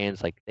in other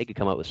games. Like they could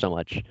come up with so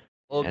much.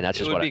 Well, and that's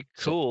just it would be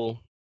cool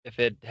if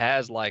it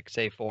has like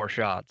say 4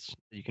 shots.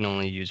 You can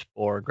only use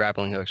 4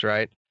 grappling hooks,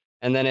 right?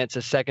 And then it's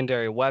a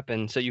secondary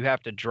weapon, so you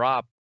have to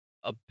drop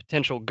a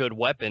potential good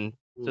weapon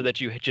so that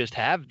you just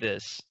have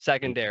this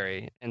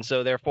secondary, and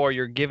so therefore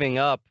you're giving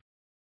up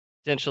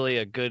potentially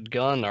a good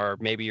gun, or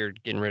maybe you're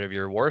getting rid of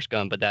your worst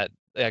gun, but that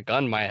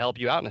gun might help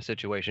you out in a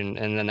situation,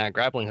 and then that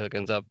grappling hook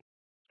ends up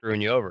screwing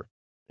you over.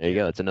 There you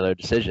go. It's another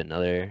decision,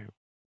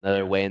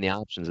 another way in the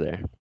options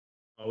there.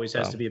 Always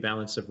has to be a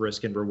balance of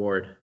risk and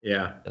reward.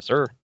 Yeah. Yes,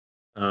 sir.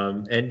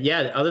 And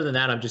yeah, other than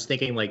that, I'm just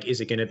thinking like,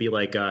 is it going to be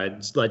like a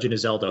Legend of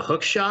Zelda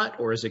hook shot,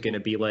 or is it going to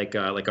be like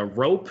a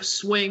rope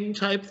swing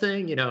type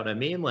thing? You know what I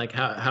mean? Like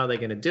how are they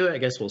going to do it? I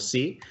guess we'll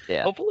see.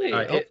 Yeah. Hopefully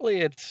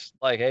it's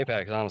like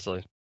Apex,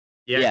 honestly.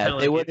 Yeah.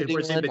 They would in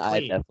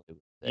between.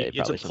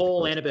 It's a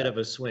pull and a bit of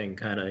a swing,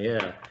 kind of.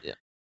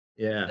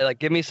 Yeah. Like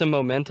give me some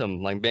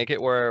momentum. Like make it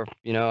where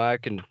I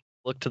can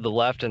look to the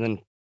left and then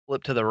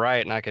flip to the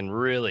right, and I can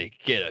really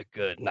get a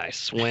good, nice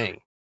swing.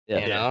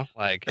 You know,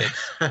 like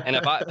it's, and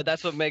but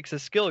that's what makes a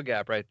skill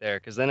gap right there.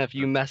 Because then if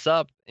you mess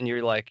up and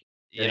you're like,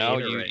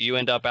 you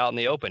end up out in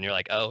the open. You're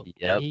like, oh,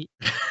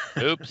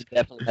 oops.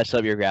 Definitely mess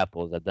up your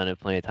grapples. I've done it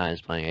plenty of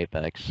times playing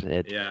Apex.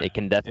 It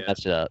can definitely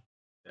mess it up.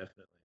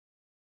 Definitely.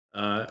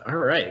 All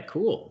right,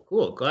 cool.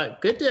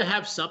 Good to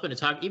have something to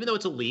talk. Even though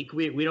it's a leak,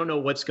 we don't know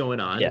what's going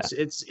on. Yeah.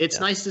 It's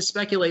nice to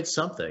speculate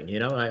something. You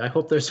know, I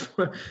hope there's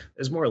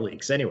more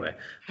leaks. Anyway,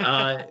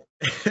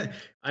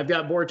 I've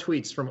got more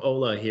tweets from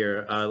Ola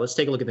here. Let's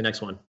take a look at the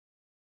next one.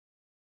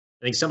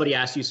 I think somebody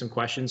asked you some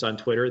questions on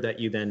Twitter that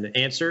you then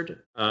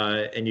answered,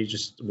 and you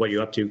just what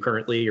you're up to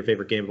currently, your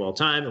favorite game of all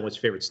time, and what's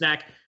your favorite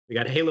snack. We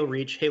got Halo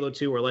Reach, Halo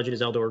 2, or Legend of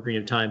Zelda, or Ocarina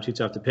of Time. Too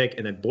tough to pick,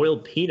 and then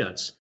boiled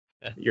peanuts.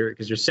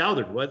 Because you're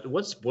southern.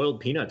 What's boiled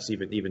peanuts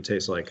even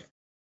taste like?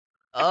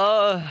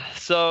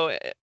 So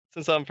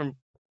since I'm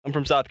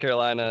from South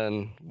Carolina,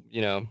 and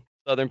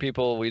Southern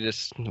people, we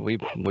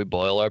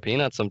boil our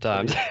peanuts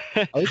sometimes.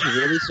 I was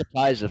really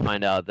surprised to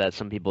find out that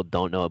some people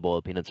don't know what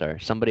boiled peanuts are.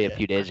 Somebody a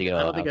few days ago.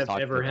 I don't think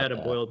I've ever had a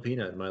boiled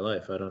peanut in my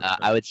life. I don't.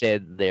 I would say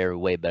they're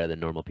way better than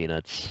normal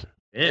peanuts.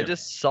 Yeah. They're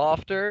just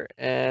softer,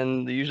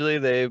 and usually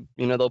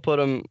they'll put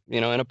them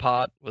in a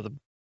pot with a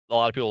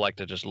lot of people like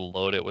to just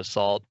load it with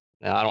salt.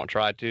 Now, I don't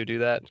try to do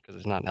that because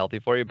it's not healthy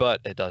for you, but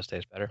it does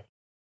taste better.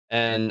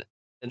 And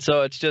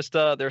so it's just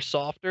they're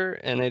softer,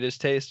 and they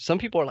just taste. Some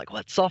people are like,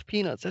 "What, soft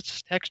peanuts? That's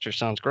just texture.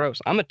 Sounds gross."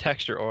 I'm a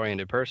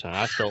texture-oriented person, and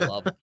I still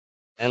love it.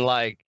 And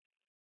like,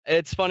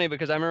 it's funny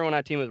because I remember when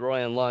I teamed with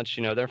Roy and Lunch.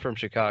 They're from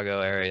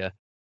Chicago area,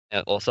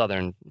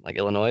 southern like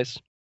Illinois,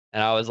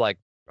 and I was like,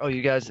 "Oh,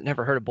 you guys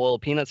never heard of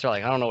boiled peanuts?" They're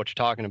like, "I don't know what you're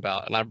talking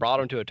about." And I brought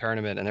them to a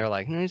tournament, and they're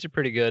like, "These are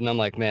pretty good." And I'm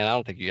like, "Man, I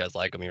don't think you guys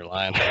like them. You're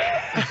lying."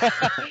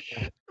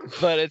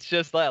 But it's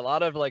just like a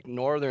lot of like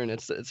northern.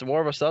 It's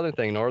more of a southern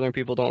thing. Northern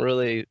people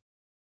they're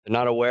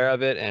not aware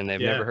of it, and they've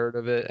never heard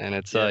of it. And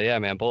it's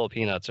man, boiled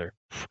peanuts they're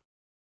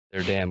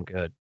damn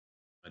good.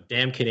 A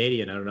damn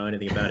Canadian. I don't know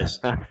anything about it.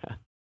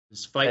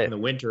 It's fighting the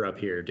winter up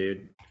here,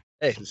 dude.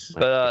 Hey,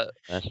 but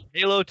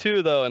Halo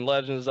 2 though, and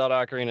Legend of Zelda: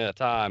 Ocarina of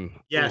Time.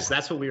 Yes,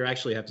 that's what we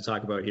actually have to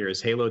talk about here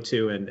is Halo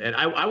 2, and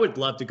I would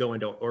love to go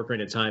into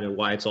Ocarina of Time and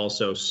why it's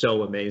also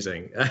so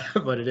amazing,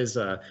 but it is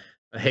a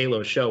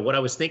Halo show. What I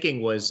was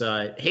thinking was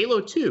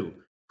Halo 2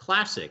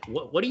 Classic.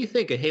 What do you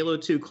think of Halo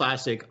 2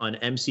 Classic on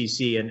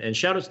MCC? And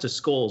shout outs to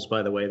Skulls,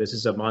 by the way. This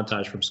is a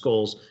montage from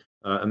Skulls,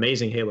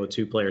 amazing Halo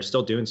 2 player,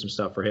 still doing some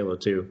stuff for Halo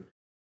 2.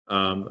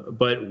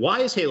 But why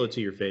is Halo 2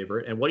 your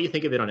favorite? And what do you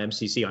think of it on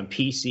MCC, on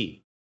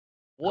PC?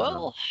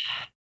 Well,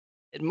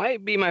 it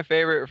might be my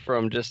favorite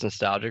from just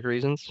nostalgic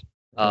reasons.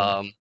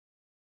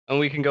 and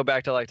we can go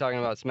back to like talking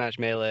about Smash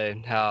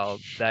Melee, how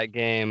that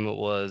game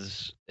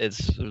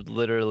it's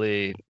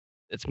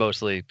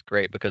mostly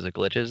great because of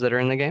glitches that are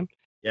in the game.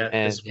 Yeah,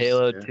 And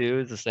Halo 2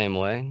 is the same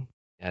way.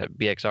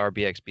 BXR,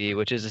 BXB,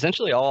 which is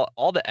essentially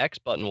all the X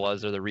button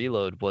was, or the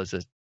reload was,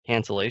 a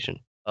cancellation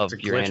of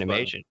It's a your glitch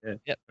animation. button.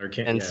 Yep. Or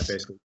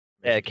basically.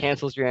 Yeah, it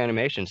cancels your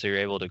animation, so you're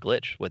able to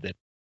glitch with it.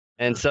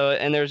 And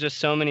there's just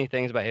so many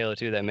things about Halo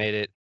 2 that made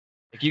it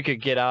like you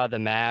could get out of the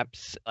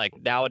maps. Like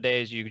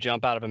nowadays, you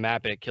jump out of a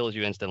map and it kills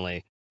you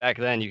instantly. Back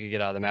then, you could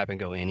get out of the map and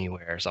go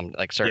anywhere, some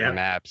like certain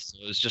maps.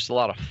 So it was just a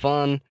lot of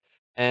fun,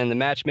 and the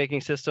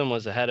matchmaking system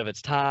was ahead of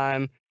its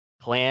time.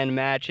 Clan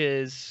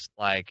matches,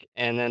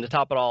 and then to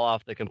top it all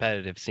off, the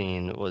competitive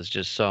scene was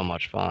just so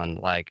much fun.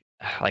 Like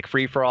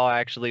free for all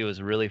actually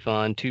was really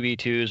fun.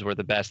 2v2s were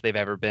the best they've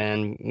ever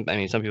been. I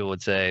mean, some people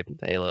would say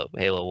Halo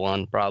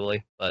 1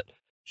 probably, but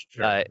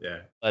Sure,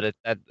 but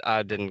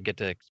I didn't get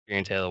to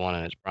experience Halo 1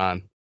 in its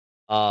prime.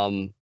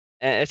 And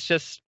it's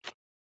just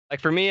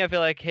like for me, I feel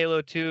like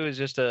Halo 2 is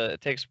just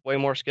it takes way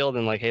more skill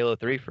than like Halo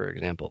 3, for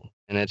example.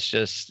 And it's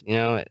just,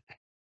 the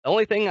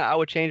only thing I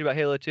would change about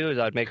Halo 2 is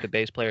I'd make the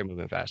base player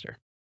movement faster.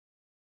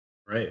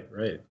 Right.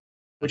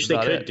 Which they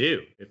could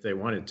do if they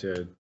wanted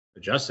to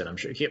adjust it. I'm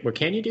sure.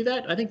 Can you do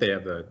that? I think they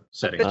have the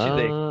settings.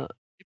 They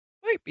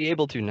might be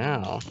able to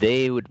now.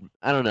 They would.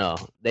 I don't know.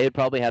 They would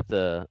probably have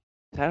to.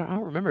 I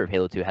don't remember if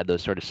Halo 2 had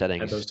those sort of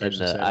settings.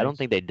 I don't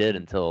think they did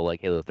until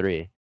like Halo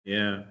 3.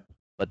 Yeah.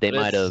 But they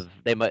might have.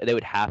 They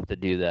would have to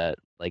do that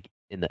like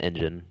in the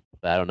engine.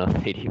 But I don't know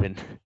if they'd even.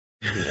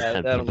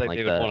 I don't think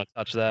they would want to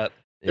touch that.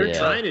 They're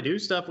trying to do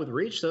stuff with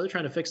Reach, so they're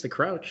trying to fix the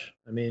crouch.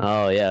 I mean.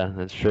 Oh yeah,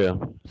 that's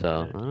true.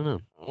 So I don't know.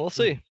 We'll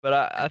see, but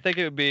I think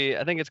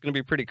it's going to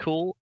be pretty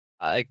cool.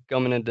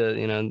 Coming into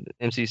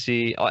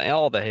MCC,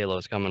 all the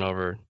Halos coming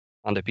over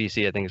onto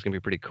PC, I think it's going to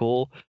be pretty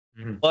cool.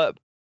 Mm-hmm. But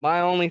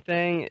my only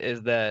thing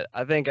is that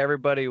I think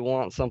everybody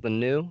wants something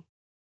new,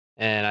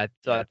 and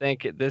I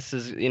think this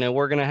is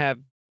we're going to have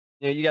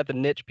you got the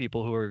niche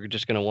people who are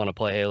just going to want to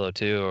play Halo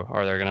 2,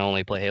 or they're going to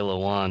only play Halo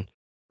 1.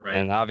 Right.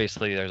 And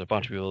obviously, there's a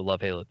bunch of people who love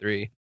Halo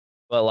 3.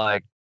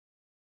 But,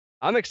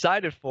 I'm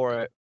excited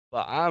for it,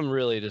 but I'm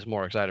really just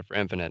more excited for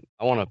Infinite.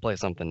 I want to play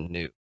something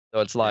new.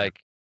 So it's I'm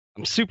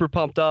super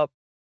pumped up.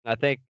 I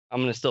think I'm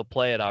going to still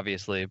play it,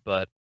 obviously.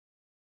 But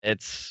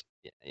it's,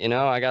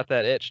 I got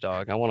that itch,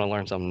 dog. I want to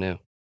learn something new.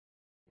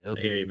 I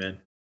hear you, man.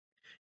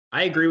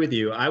 I agree with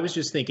you. I was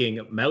just thinking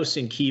mouse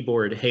and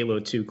keyboard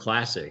Halo 2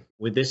 Classic.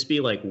 Would this be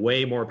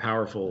way more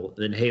powerful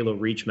than Halo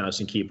Reach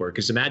mouse and keyboard?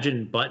 Because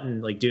imagine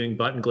doing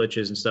button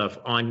glitches and stuff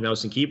on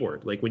mouse and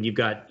keyboard. Like when you've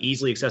got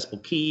easily accessible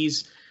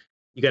keys,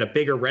 you got a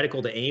bigger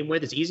reticle to aim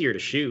with. It's easier to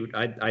shoot,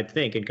 I'd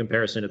think, in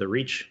comparison to the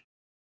Reach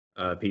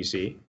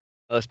PC.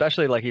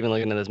 Especially even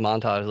looking at this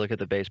montage, look at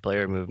the base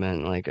player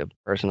movement. Like a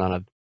person on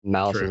a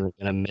mouse isn't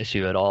going to miss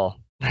you at all.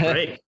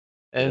 Right.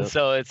 And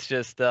so it's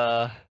just.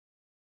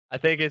 I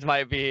think it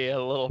might be a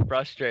little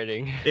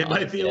frustrating. It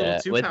might be a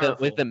little too powerful.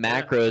 With the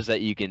macros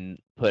that you can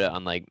put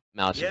on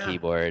mouse and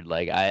keyboard.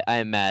 I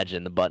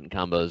imagine the button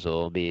combos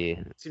will be.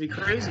 It's gonna be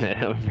crazy.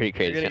 Pretty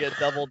crazy. You're gonna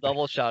get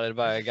double shotted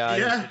by a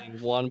guy who's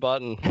hitting one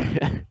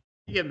button.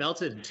 You get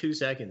melted in 2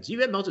 seconds. You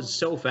get melted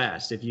so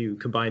fast if you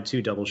combine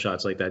 2 double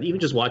shots like that. Even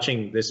just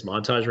watching this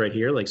montage right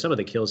here, some of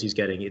the kills he's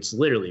getting, it's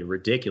literally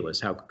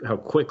ridiculous how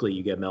quickly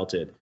you get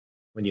melted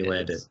when you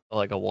land it.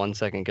 Like a 1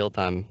 second kill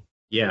time.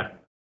 Yeah.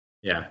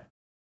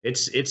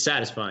 It's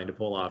satisfying to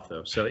pull off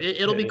though, so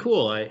it'll be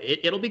cool.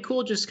 It'll be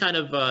cool just kind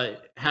of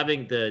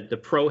having the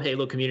pro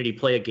Halo community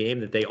play a game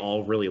that they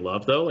all really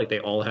love though.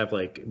 They all have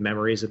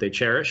memories that they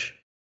cherish.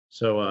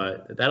 So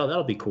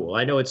that'll be cool.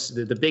 I know it's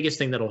the biggest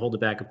thing that'll hold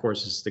it back, of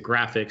course, is the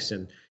graphics,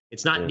 and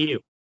it's not new.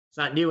 It's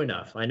not new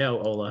enough. I know,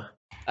 Ola.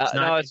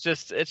 No, it's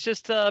just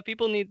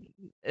people need.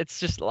 It's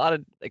just a lot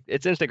of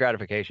it's instant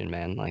gratification,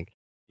 man.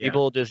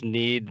 People just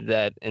need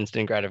that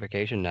instant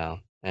gratification now.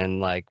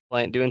 And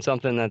doing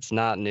something that's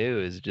not new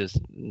is just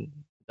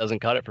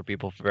doesn't cut it for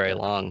people for very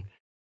long.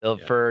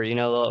 For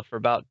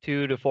about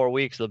 2 to 4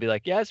 weeks, they'll be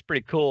like, yeah, it's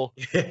pretty cool.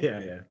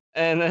 Yeah.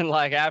 And then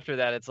after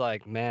that, it's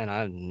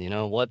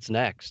man, what's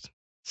next?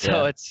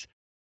 So it's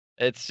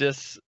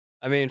just,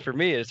 I mean, for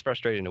me, it's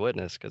frustrating to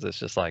witness because it's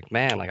just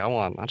man,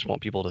 I just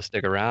want people to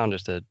stick around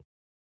just to,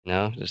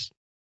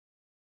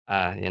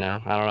 I don't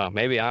know.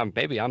 Maybe I'm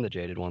the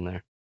jaded one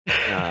there.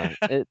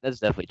 That's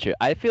definitely true.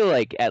 I feel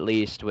like at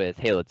least with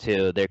Halo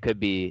 2,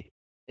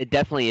 it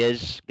definitely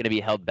is going to be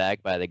held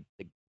back by the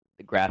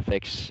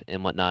graphics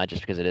and whatnot,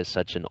 just because it is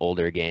such an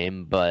older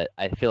game. But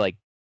I feel like,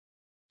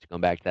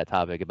 going back to that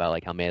topic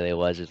about how Melee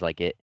was, is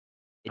it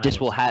just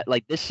will have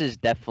this is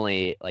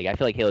definitely I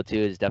feel like Halo 2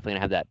 is definitely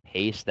gonna have that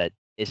pace that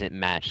isn't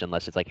matched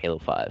unless it's Halo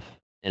 5,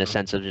 in a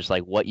sense of just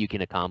what you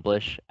can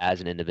accomplish as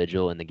an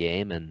individual in the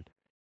game, and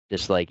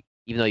just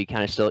even though you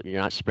kind of you're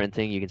not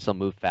sprinting, you can still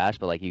move fast,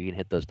 but you can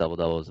hit those double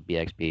doubles,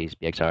 BXBs,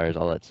 BXRs,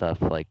 all that stuff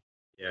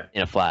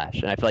in a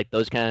flash. And I feel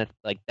those kind of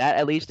that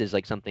at least is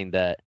something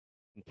that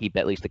can keep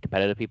at least the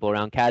competitive people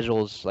around.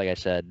 Casuals, like I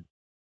said,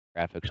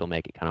 graphics will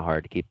make it kind of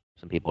hard to keep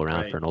some people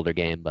around for an older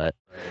game, but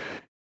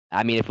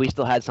I mean, if we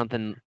still had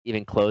something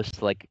even close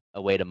to like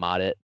a way to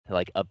mod it to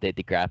like update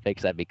the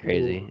graphics, that'd be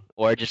crazy. Ooh.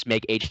 Or just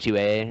make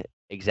H2A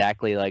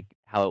exactly like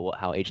how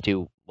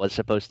H2 was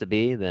supposed to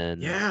be,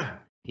 then Yeah.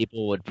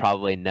 people would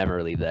probably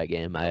never leave that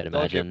game, I'd Don't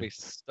imagine. get me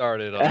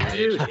started on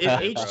Dude, H2A,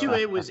 if bro.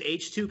 H2A was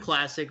H2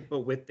 Classic, but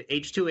with the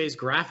H2A's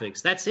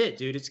graphics, that's it,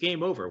 dude. It's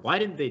game over. Why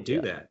didn't they do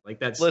that? Like,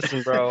 that's.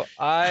 Listen, bro,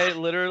 I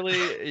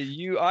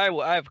literally,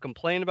 I've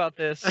complained about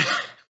this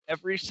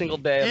every single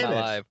day of Damn my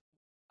it. life.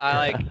 I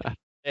like,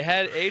 they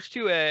had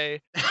H2A,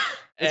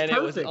 and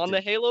it was perfect, on the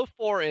dude. Halo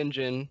 4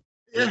 engine.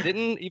 And Yeah. It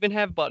didn't even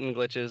have button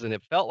glitches, and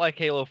it felt like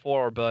Halo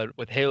 4, but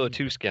with Halo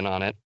 2 skin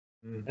on it.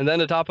 Mm. And then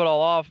to top it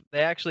all off, they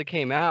actually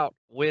came out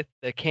with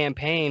the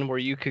campaign where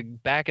you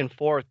could back and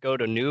forth go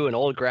to new and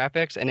old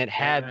graphics, and it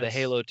had the Yes.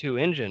 Halo 2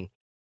 engine.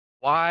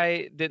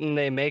 Why didn't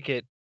they make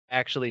it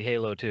actually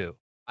Halo 2?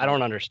 I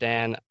don't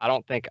understand. I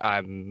don't think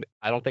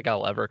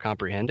I'll ever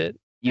comprehend it.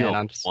 You and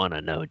don't want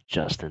to know,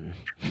 Justin.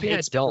 Maybe I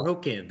It's don't.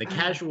 broken. The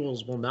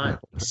casuals will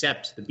not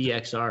accept the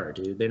BXR,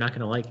 dude. They're not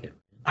going to like it.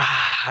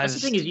 I That's the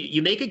thing is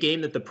you make a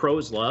game that the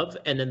pros love,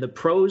 and then the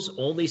pros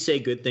only say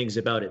good things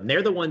about it. And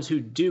they're the ones who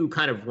do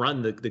kind of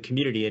run the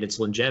community and its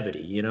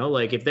longevity. You know,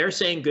 like if they're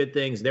saying good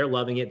things, they're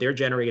loving it. They're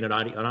generating an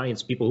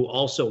audience of people who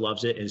also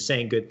loves it and is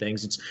saying good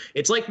things.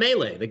 It's like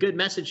Melee. The good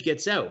message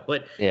gets out.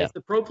 But Yeah. if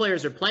the pro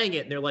players are playing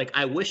it and they're like,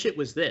 I wish it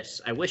was this.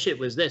 I wish it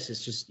was this.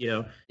 It's just,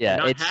 Yeah,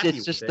 not happy it's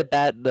with just it.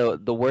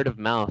 the word of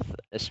mouth,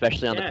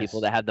 especially on the people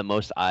Yes. that have the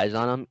most eyes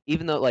on them.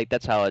 Even though like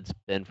that's how it's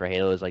been for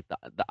Halo, is like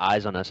the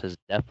eyes on us has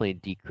definitely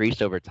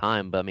decreased over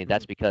time. But I mean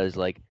that's because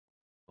like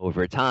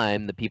over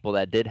time the people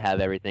that did have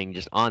everything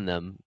just on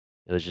them,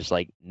 it was just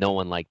like no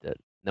one liked it.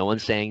 No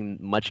one's saying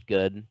much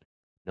good.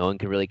 No one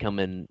could really come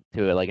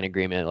into like an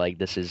agreement like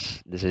this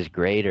is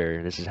great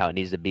or this is how it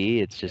needs to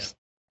be. It's just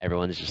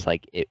everyone's just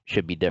like it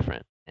should be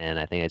different, and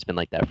I think it's been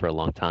like that for a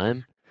long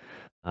time.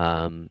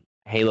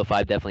 Halo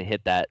 5 definitely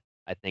hit that,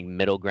 I think,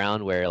 middle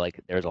ground where like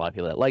there's a lot of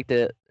people that liked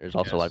it. There's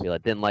also a lot of people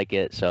that didn't like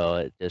it, so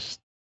it was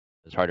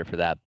harder for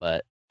that.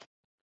 But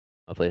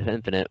hopefully with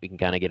Infinite, we can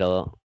kind of get a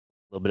little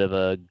bit of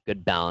a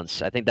good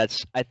balance. I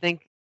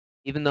think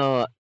even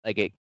though like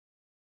it,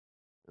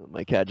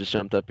 my cat just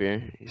jumped up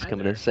here. He's Hi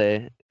coming there.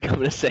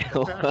 to say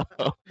hello.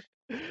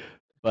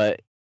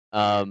 But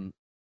I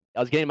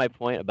was getting my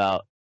point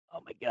about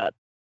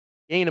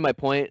getting to my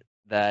point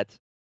that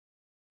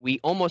we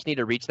almost need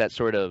to reach that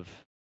sort of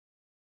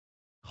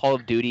Call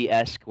of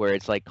Duty-esque where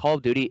it's like Call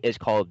of Duty is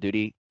Call of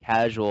Duty,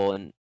 casual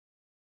and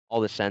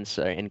all the sense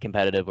and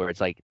competitive, where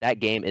it's like that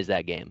game is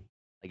that game.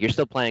 Like you're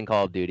still playing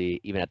Call of Duty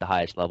even at the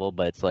highest level,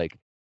 but it's like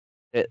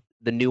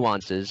the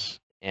nuances,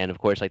 and of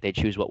course like they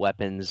choose what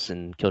weapons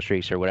and kill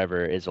streaks or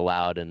whatever is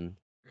allowed and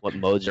what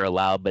modes are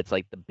allowed, but it's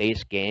like the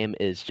base game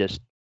is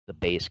just the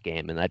base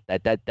game, and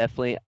that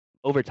definitely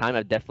over time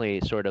I've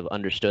definitely sort of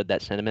understood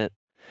that sentiment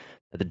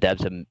that the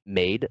devs have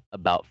made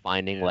about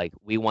finding like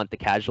we want the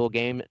casual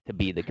game to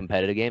be the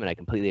competitive game, and I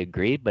completely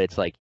agree, but it's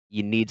like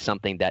you need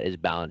something that is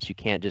balanced. You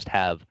can't just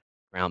have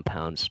ground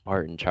pound,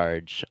 Spartan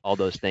charge, all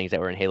those things that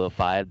were in Halo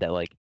 5 that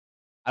like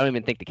I don't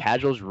even think the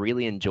casuals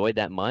really enjoyed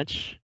that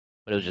much,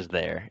 but it was just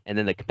there, and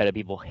then the competitive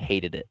people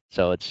hated it.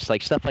 So it's just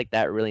like stuff like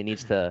that really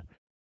needs to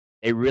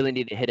they really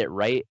need to hit it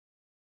right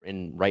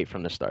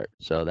from the start.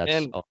 So that's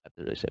all I have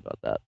to really say about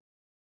that.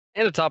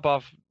 And to top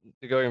off,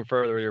 to go even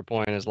further with your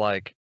point, is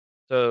like,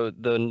 so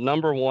the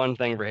number one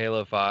thing for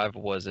Halo 5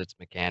 was its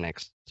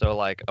mechanics. So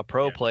like a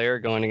pro player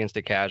going against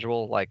a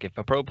casual, like if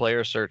a pro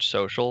player search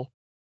social,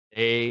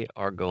 they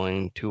are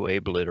going to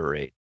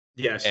obliterate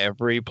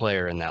every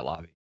player in that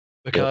lobby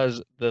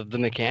because the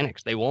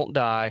mechanics. They won't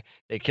die,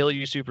 they kill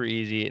you super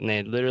easy, and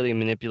they literally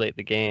manipulate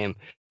the game.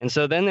 And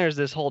so then there's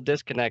this whole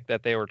disconnect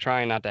that they were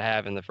trying not to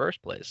have in the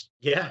first place.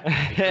 Yeah.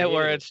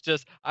 Where it's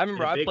just, I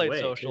remember I big played way,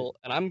 social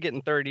and I'm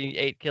getting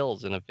 38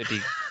 kills in a 50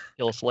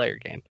 kill Slayer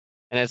game.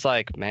 And it's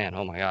like, man,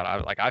 oh my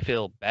God, I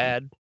feel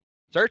bad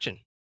searching.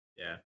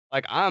 Yeah.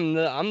 Like I'm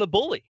the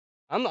bully.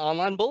 I'm the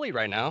online bully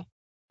right now.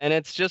 And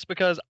it's just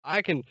because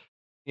I can,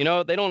 they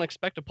don't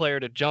expect a player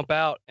to jump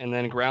out and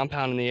then ground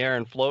pound in the air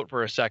and float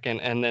for a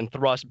second and then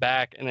thrust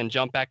back and then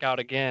jump back out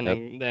again.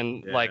 And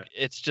then like,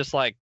 it's just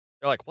like,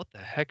 they're like, what the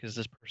heck is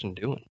this person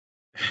doing?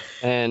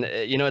 And,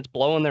 it's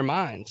blowing their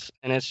minds.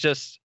 And it's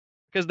just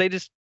because they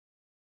just,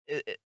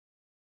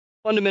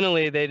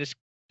 fundamentally, they just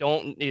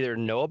don't either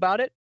know about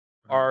it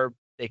or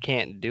they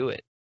can't do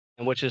it,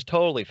 and which is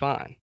totally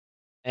fine.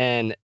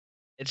 And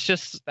it's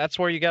just, that's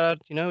where you gotta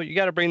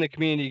bring the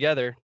community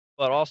together,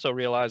 but also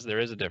realize there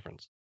is a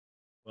difference.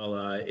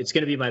 Well, it's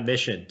going to be my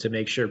mission to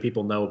make sure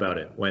people know about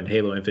it when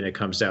Halo Infinite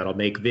comes out. I'll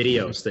make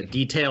videos that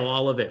detail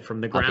all of it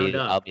from the ground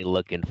up. I'll be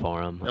looking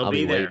for them. They'll I'll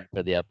be waiting there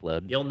for the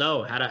upload. You'll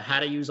know how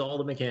to use all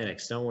the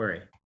mechanics. Don't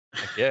worry.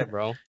 Yeah,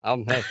 bro.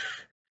 Hey, that's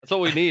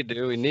what we need,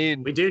 dude.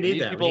 We do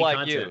need that. We People need like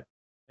content. you,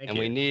 Thank and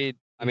you. we need.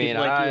 I People mean,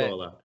 like you,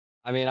 Ola.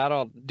 I mean, I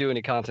don't do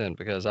any content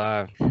because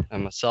I'm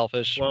a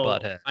selfish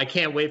butthead. I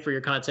can't wait for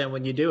your content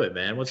when you do it,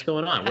 man. What's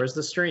going on? Where's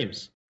the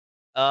streams?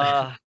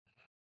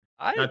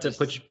 Not to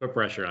put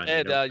pressure on you.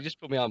 You just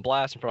put me on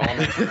blast in front of all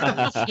my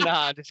friends.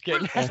 Nah, I'm just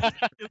kidding.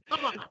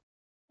 Come on.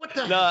 What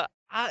the No,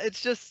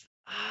 it's just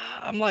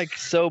I'm like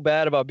so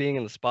bad about being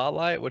in the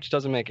spotlight, which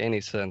doesn't make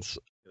any sense.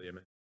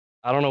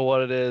 I don't know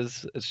what it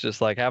is. It's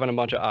just like having a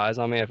bunch of eyes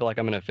on me. I feel like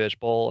I'm in a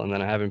fishbowl, and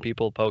then having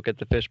people poke at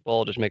the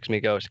fishbowl just makes me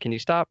go, "Can you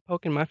stop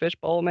poking my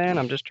fishbowl, man?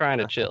 I'm just trying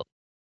to chill."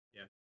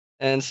 Yeah.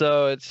 And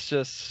so it's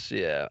just,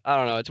 yeah, I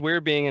don't know. It's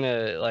weird being in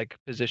a like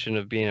position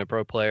of being a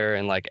pro player,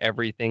 and like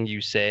everything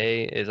you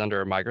say is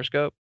under a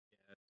microscope.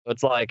 So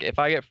it's like if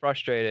I get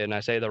frustrated and I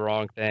say the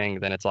wrong thing,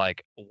 then it's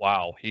like,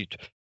 wow, he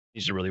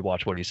needs to really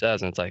watch what he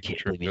says, and it's like,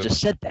 Can't believe you just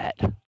said that.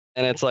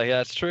 and it's like,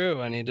 that's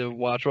true. I need to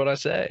watch what I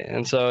say.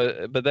 And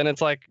so, but then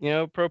it's like,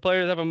 pro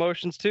players have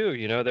emotions too.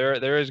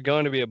 There is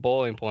going to be a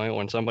boiling point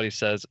when somebody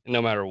says,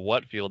 no matter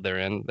what field they're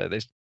in, that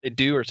they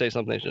do or say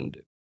something they shouldn't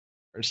do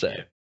or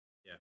say.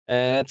 Yeah.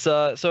 And it's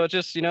so it's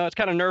just, it's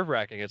kind of nerve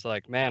wracking. It's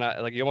like, man,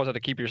 you almost have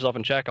to keep yourself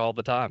in check all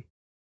the time.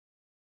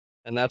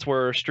 And that's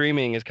where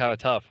streaming is kind of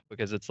tough,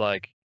 because it's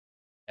like,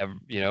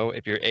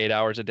 if you're 8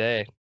 hours a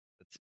day,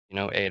 it's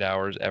 8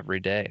 hours every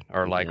day,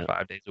 or like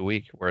 5 days a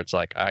week, where it's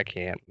like I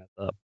can't mess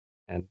up.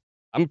 And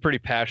I'm a pretty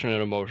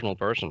passionate, emotional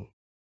person,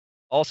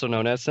 also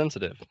known as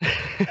sensitive.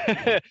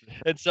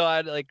 And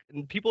so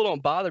people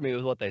don't bother me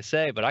with what they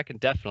say, but I can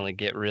definitely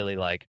get really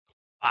like,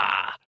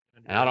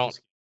 and I don't.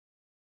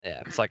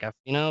 Yeah, it's like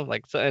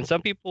and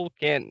some people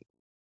can't,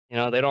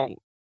 they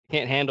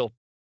can't handle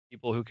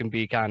people who can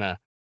be kind of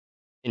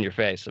in your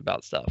face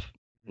about stuff.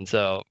 And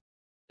so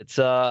it's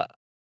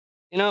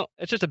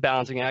it's just a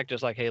balancing act,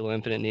 just like Halo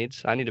Infinite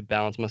needs. I need to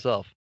balance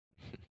myself.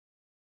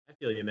 I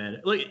feel you, man.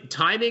 Look,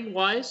 timing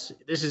wise,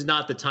 this is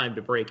not the time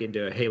to break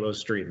into Halo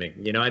streaming.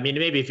 I mean,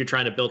 maybe if you're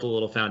trying to build a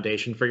little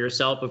foundation for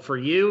yourself, but for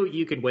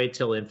you could wait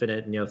till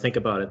Infinite and think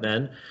about it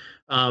then.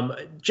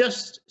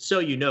 Just so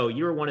you know,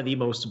 you're one of the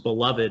most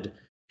beloved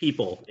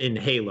people in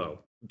Halo,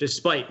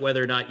 despite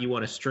whether or not you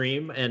want to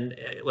stream. And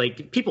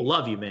like, people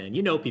love you, man.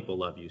 People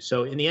love you.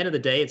 So in the end of the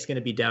day, it's going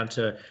to be down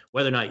to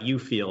whether or not you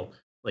feel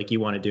like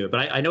you want to do it.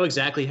 But I know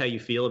exactly how you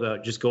feel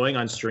about just going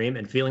on stream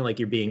and feeling like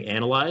you're being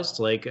analyzed.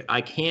 Like I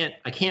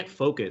can't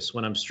focus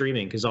when I'm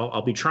streaming, because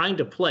I'll be trying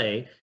to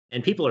play,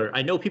 and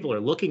I know people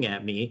are looking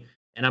at me,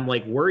 and I'm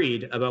like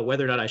worried about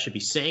whether or not I should be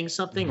saying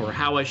something or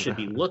how I should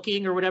be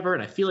looking or whatever.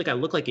 And I feel like I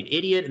look like an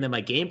idiot, and then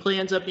my gameplay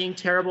ends up being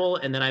terrible,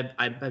 and then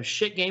I have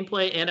shit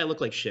gameplay, and I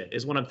look like shit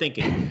is what I'm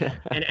thinking.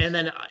 and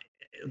then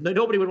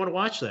nobody would want to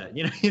watch that.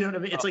 You know what I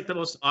mean? It's like the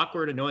most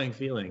awkward, annoying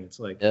feeling. It's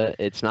like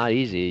it's not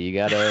easy. You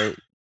gotta.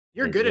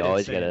 You're good at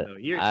it,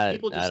 though.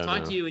 People just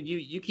talk to you, and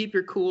you keep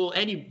your cool,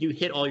 and you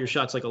hit all your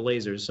shots like a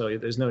laser. So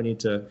there's no need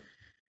to.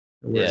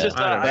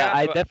 Yeah,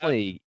 I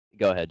definitely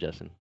go ahead,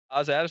 Justin.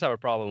 I just have a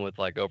problem with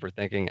like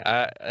overthinking.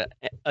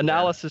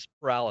 Analysis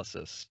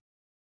paralysis,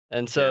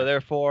 and so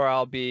therefore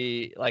I'll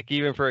be like,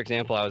 even for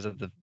example, I was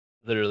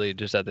literally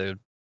just at the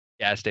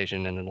gas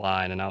station in the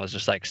line, and I was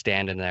just like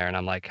standing there, and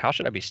I'm like, how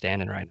should I be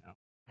standing right now?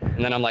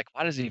 And then I'm like,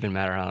 why does it even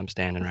matter how I'm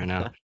standing right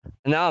now?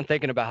 And now I'm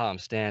thinking about how I'm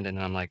standing,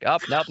 and I'm like,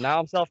 nope, now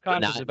I'm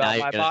self-conscious about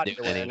my body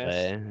awareness.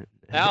 Anyway.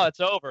 Now it's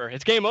over.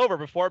 It's game over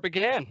before it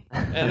began.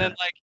 And then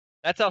like,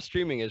 that's how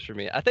streaming is for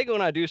me. I think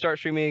when I do start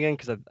streaming again,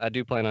 because I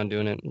do plan on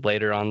doing it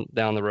later on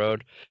down the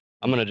road,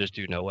 I'm going to just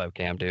do no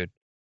webcam, dude.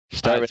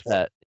 Start with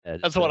that. Yeah,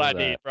 that's what I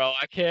need, bro.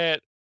 I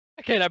can't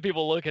have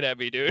people looking at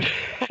me, dude.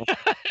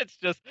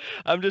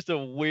 I'm just a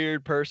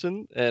weird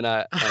person, and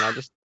I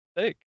just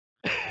think.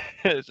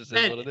 It's just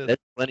what it is.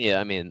 That's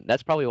plenty.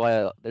 That's probably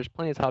why there's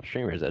plenty of top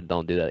streamers that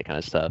don't do that kind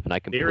of stuff, and I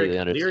completely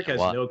understand. Lyric has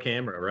no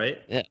camera, right?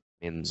 Yeah,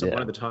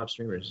 one of the top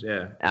streamers.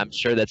 Yeah, I'm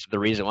sure that's the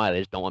reason why they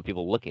just don't want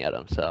people looking at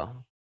them. So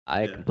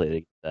I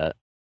completely get that.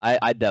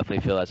 I definitely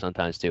feel that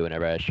sometimes too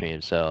whenever I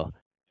stream. So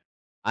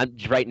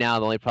right now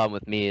the only problem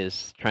with me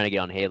is trying to get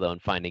on Halo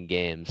and finding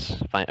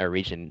games,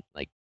 reaching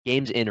like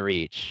games in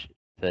reach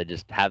to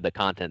just have the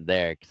content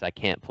there, because I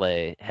can't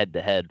play head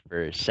to head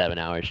for 7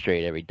 hours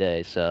straight every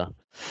day. So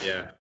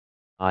yeah.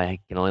 I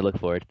can only look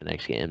forward to the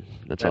next game.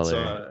 That's all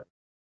there.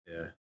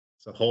 Yeah,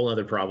 it's a whole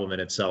other problem in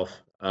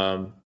itself.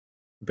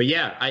 But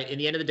yeah, in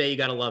the end of the day, you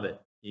got to love it.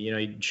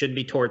 You shouldn't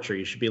be torture.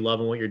 You should be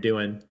loving what you're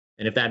doing.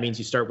 And if that means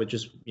you start with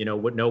just,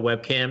 with no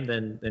webcam,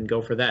 then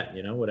go for that.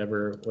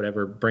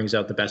 Whatever brings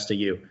out the best of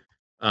you.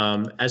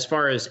 As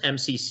far as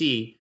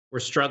MCC, we're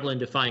struggling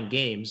to find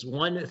games.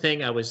 One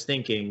thing I was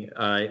thinking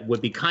would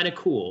be kind of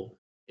cool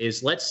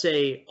is, let's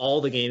say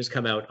all the games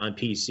come out on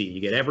PC.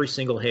 You get every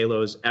single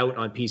Halo's out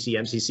on PC.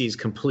 MCC is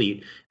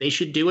complete. They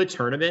should do a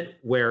tournament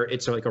where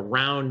it's like a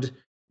round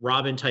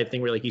robin type thing,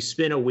 where like you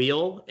spin a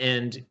wheel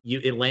and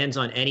it lands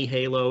on any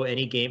Halo,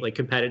 any game, like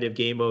competitive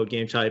game mode,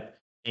 game type,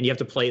 and you have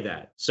to play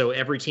that. So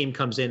every team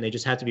comes in, they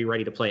just have to be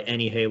ready to play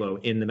any Halo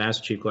in the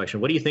Master Chief Collection.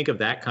 What do you think of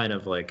that kind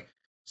of like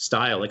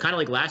style? Like kind of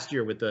like last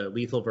year with the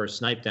Lethal versus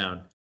Snipe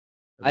Down.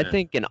 I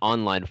think an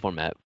online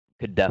format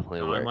could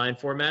definitely work. Online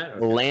format?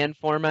 Okay. LAN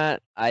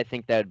format, I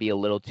think that would be a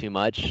little too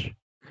much.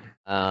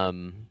 I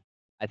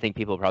think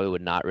people probably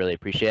would not really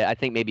appreciate it. I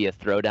think maybe a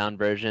throwdown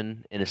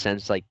version, in a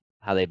sense, like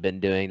how they've been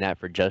doing that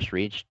for Just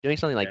Reach. Doing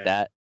something like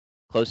that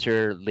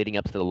closer leading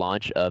up to the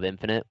launch of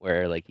Infinite,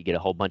 where like you get a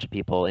whole bunch of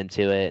people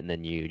into it, and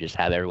then you just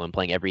have everyone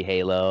playing every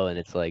Halo, and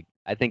it's like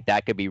I think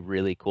that could be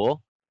really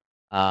cool.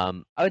 I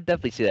would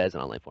definitely see that as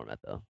an online format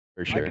though,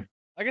 for sure.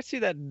 I could see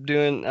that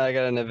doing like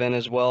at an event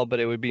as well, but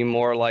it would be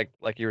more like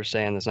you were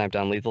saying, the Snipe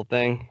Down Lethal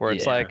thing, where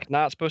it's like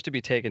not supposed to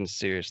be taken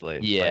seriously.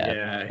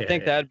 Yeah. I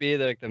think that'd be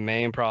the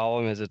main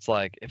problem. Is it's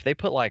like if they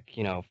put like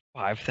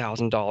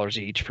 $5,000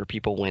 each for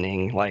people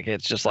winning, like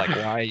it's just like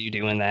why are you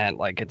doing that?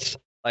 Like it's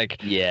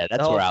like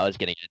that's where I was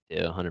getting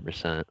into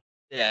 100%.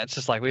 Yeah, it's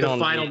just like we the don't.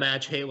 Final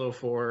match, Halo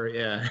 4.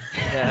 Yeah.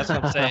 Yeah, that's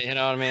what I'm saying. You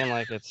know what I mean?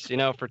 Like it's for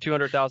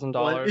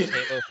 $200,000,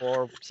 Halo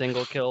 4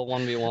 single kill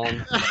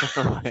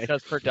 1v1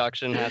 because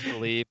production has to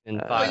leap in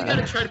 5 Well, you gotta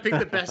minutes. try to pick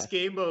the best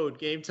game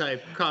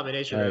type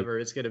combination ever.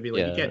 It's gonna be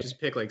like you can't just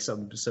pick like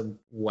some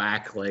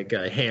whack like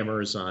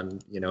hammers on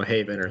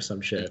Haven or some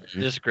shit.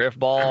 Just Griff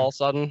Ball all of a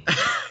sudden.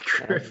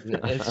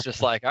 It's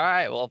just like, all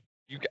right, well.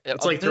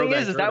 It's like the thing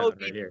is that would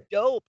be right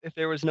dope if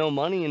there was no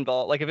money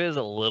involved. Like if it was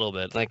a little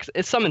bit, like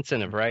it's some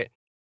incentive, right?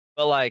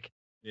 But like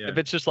if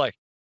it's just like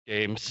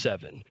Game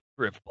 7,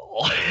 Griff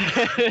Ball,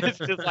 it's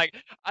just like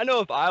I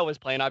know if I was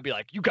playing, I'd be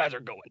like, you guys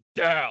are going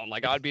down.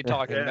 Like I'd be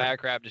talking mad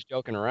crap, just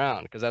joking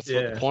around, because that's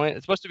what the point.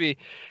 It's supposed to be.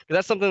 Because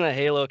that's something that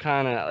Halo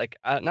kind of like,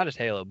 not just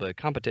Halo, but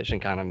competition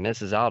kind of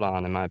misses out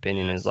on, in my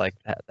opinion, is like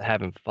the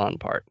having fun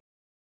part.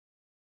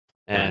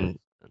 And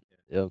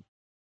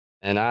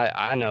and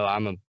I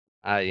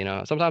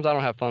know sometimes I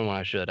don't have fun when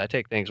I should. I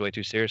take things way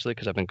too seriously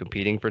because I've been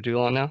competing for too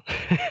long now.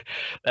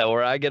 That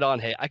where I get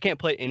on, I can't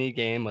play any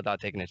game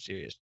without taking it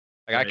serious.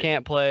 Like I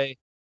can't play,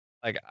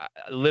 like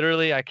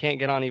literally I can't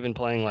get on even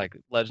playing like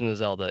Legend of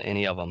Zelda,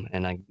 any of them,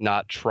 and like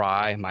not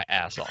try my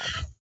ass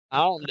off.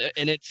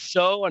 And it's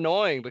so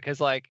annoying because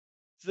my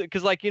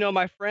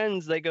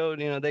friends, they go,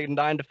 they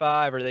 9 to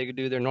 5 or they could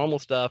do their normal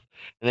stuff,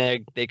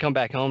 and they come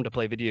back home to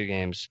play video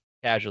games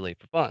casually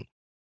for fun,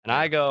 and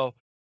I go,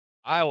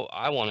 I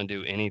want to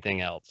do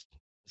anything else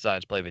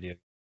besides play video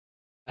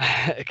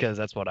games because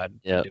that's what I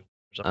do.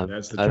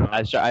 That's the job.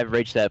 I've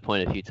reached that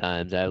point a few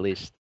times. I at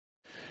least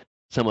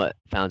somewhat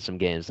found some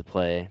games to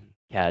play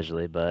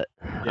casually, but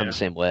I'm the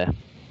same way.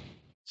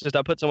 It's just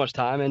I put so much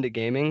time into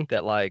gaming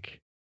that like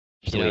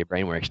just the way your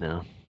brain works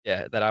now.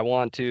 Yeah, that I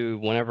want to,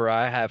 whenever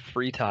I have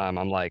free time,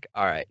 I'm like,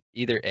 all right,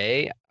 either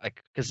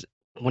because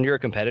when you're a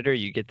competitor,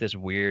 you get this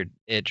weird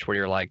itch where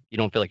you're like, you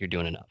don't feel like you're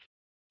doing enough.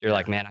 You're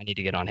like, man, I need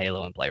to get on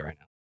Halo and play right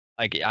now.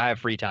 Like I have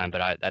free time,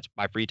 but that's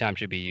my free time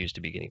should be used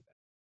to be getting better.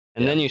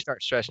 And then you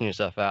start stressing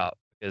yourself out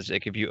because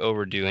like if you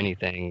overdo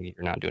anything,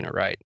 you're not doing it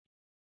right.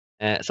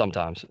 And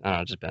sometimes, I don't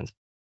know, it just depends.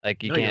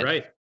 Like you can't, you're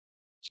right.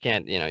 Just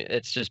can't,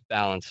 it's just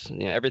balance,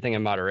 everything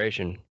in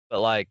moderation.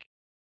 But like,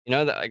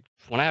 that like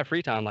when I have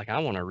free time, like I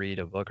want to read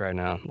a book right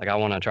now. Like I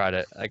want to try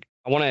to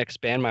I want to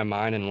expand my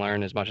mind and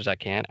learn as much as I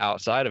can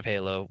outside of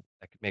Halo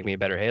that could make me a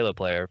better Halo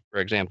player. For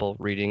example,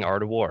 reading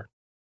Art of War.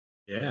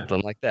 Yeah.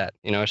 Something like that.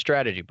 A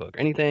strategy book.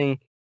 Anything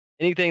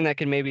that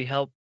can maybe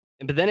help.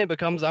 But then it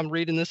becomes I'm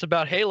reading this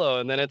about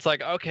Halo, and then it's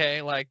like,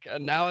 okay, like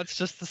now it's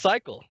just the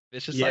cycle.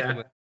 It's just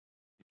cycle.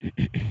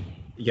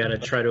 You got to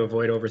try to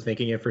avoid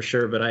overthinking it for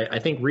sure. But I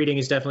think reading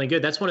is definitely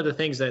good. That's one of the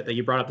things that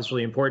you brought up that's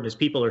really important is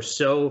people are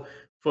so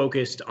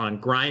focused on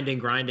grinding,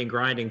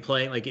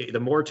 playing. Like the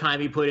more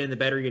time you put in, the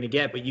better you're going to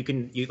get. But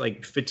you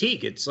like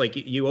fatigue. It's like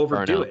you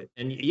overdo it.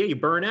 And you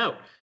burn out.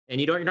 And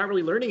you're not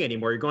really learning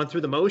anymore. You're going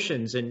through the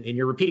motions and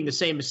you're repeating the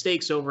same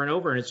mistakes over and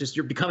over. And it's just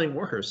you're becoming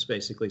worse,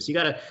 basically. So you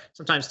got to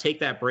sometimes take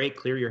that break,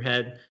 clear your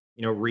head,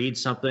 read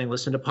something,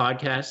 listen to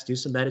podcasts, do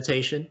some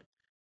meditation,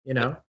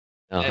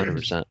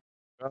 100%.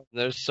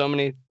 There's so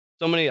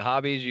many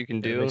hobbies you can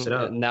do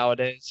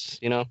nowadays,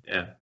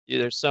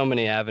 there's so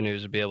many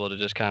avenues to be able to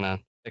just kind of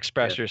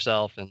express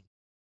yourself and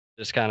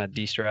just kind of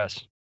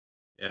de-stress.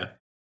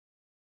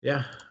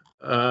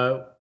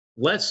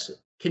 Let's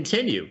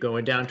continue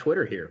going down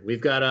Twitter here. We've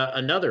got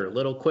another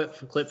little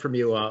clip from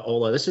you,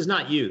 Ola. This is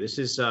not you. This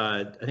is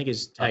I think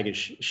his tag is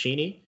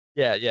Sheeny.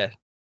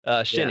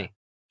 Shinny.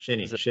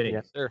 Shinny.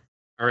 Yes, sir.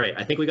 All right,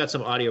 I think we got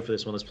some audio for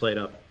this one. Let's play it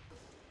up.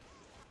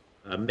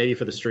 Maybe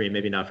for the stream,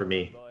 maybe not for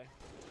me.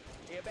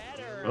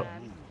 Oh.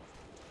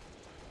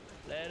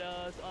 Let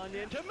us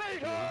onion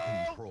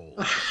tomato.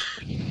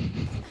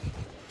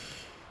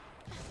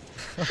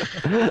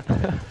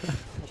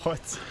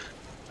 What?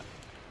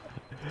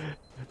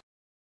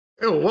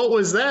 Oh, what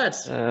was that?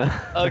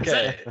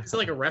 Okay. Is it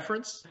like a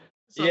reference?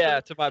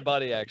 Yeah, to my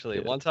buddy actually.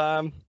 One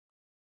time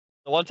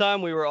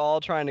we were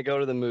all trying to go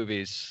to the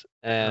movies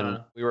and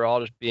we were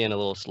all just being a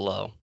little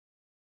slow.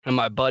 And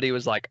my buddy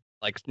was like,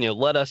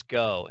 let us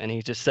go. And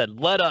he just said,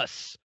 let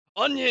us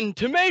onion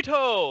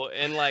tomato.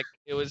 And like,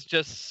 it was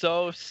just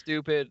so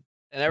stupid.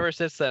 And ever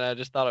since then, I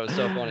just thought it was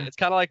so funny. It's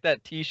kind of like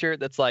that t-shirt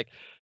that's like,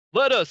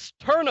 let us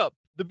turn up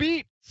the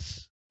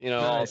beats,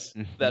 Nice.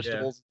 all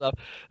vegetables and stuff.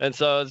 And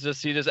so it's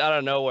just, he just out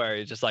of nowhere,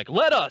 he's just like,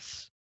 let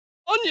us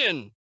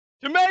onion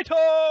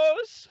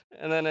tomatoes.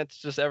 And then it's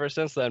just ever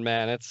since then,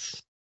 man,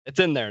 it's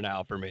in there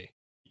now for me.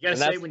 You got to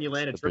say when you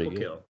land a triple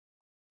kill.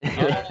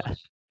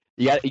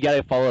 You got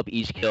to follow up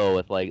each kill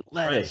with like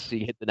lettuce. Right.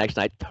 You hit the next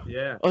night.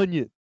 Yeah.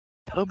 Onion,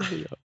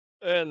 tomato.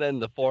 And then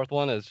the fourth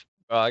one is,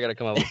 oh, I gotta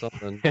come up with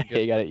something.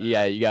 You got it.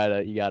 Yeah, you got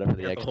it for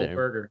the Got the whole extra.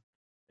 burger.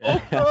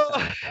 Oh,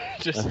 Yeah.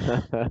 just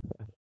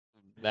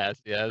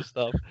nasty ass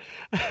stuff.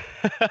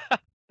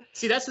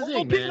 See, that's the Oh,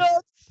 thing, man.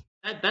 peanuts!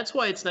 That's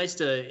why it's nice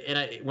to,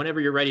 and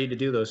whenever you're ready to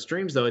do those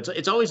streams, though,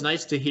 it's always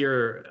nice to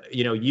hear,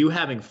 you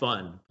having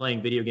fun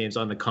playing video games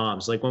on the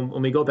comms. Like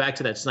when we go back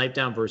to that Snipe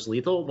Down versus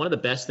Lethal, one of the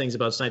best things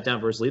about Snipe Down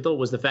versus Lethal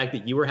was the fact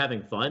that you were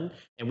having fun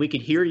and we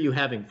could hear you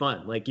having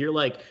fun. Like you're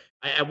like,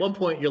 at one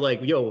point you're like,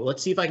 yo,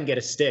 let's see if I can get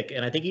a stick.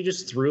 And I think you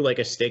just threw like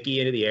a sticky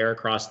into the air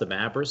across the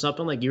map or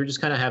something. Like you were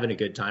just kind of having a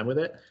good time with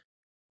it.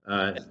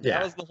 That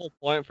Yeah. was the whole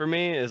point for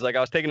me. Is like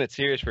I was taking it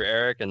serious for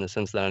Eric in the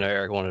sense that I know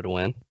Eric wanted to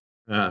win,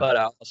 Uh, but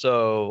I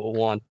also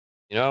want,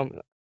 I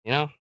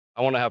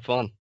want to have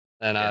fun,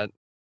 and Yeah.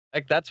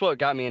 like that's what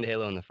got me into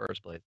Halo in the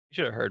first place. You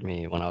should have heard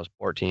me when I was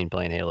 14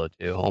 playing Halo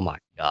 2. Oh my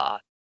god,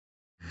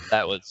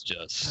 that was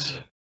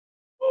just.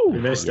 we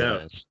missed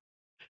out. Yes.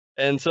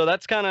 And so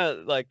that's kind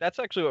of like that's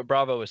actually what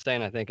Bravo was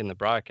saying, I think, in the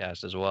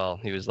broadcast as well.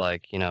 He was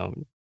like, a lot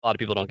of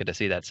people don't get to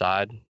see that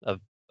side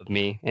of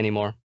me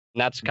anymore.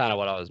 And that's kind of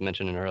what I was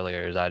mentioning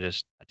earlier, is I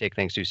take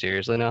things too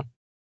seriously now.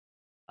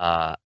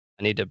 I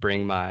need to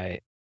bring my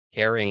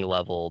caring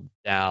level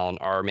down,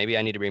 or maybe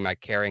I need to bring my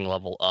caring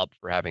level up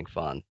for having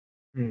fun.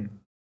 Hmm.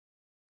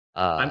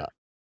 Uh,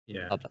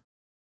 Yeah. Nothing.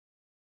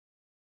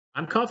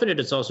 I'm confident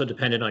it's also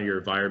dependent on your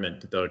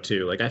environment, though,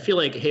 too. Like I feel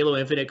like Halo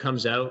Infinite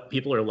comes out,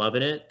 people are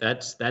loving it.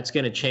 That's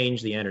going to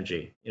change the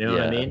energy. You know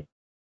what I Yeah. mean?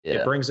 Yeah.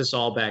 It brings us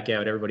all back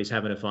out. Everybody's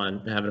having a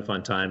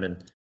fun time,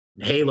 and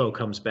Halo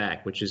comes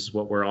back, which is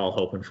what we're all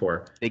hoping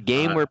for. The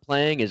game Uh, we're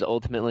playing is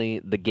ultimately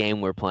the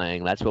game we're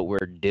playing. That's what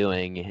we're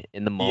doing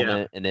in the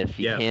moment. And if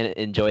you Yeah. can't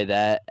enjoy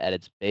that at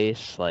its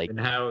base, like And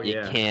how, you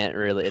yeah, can't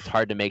really. It's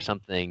hard to make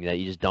something that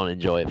you just don't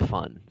enjoy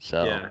fun.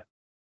 So yeah.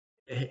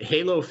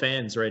 Halo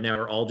fans right now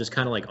are all just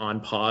kind of like on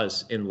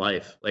pause in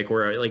life, like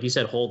we're, like you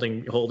said,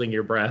 holding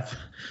your breath,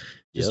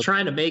 just Yep.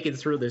 trying to make it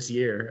through this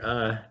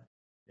year.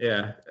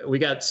 Yeah, we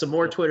got some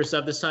more Twitter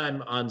stuff this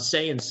time on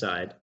Saiyans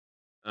side.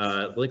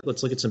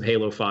 Let's look at some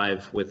Halo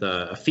 5 with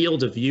a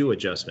field of view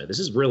adjustment. This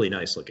is really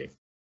nice looking,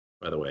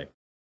 by the way.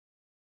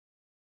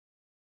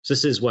 So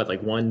this is what,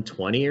 like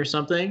 120 or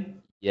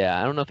something? yeah,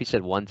 I don't know if he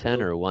said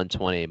 110 or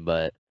 120,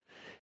 but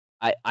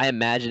I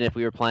imagine if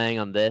we were playing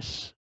on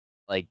this,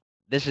 like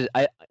this is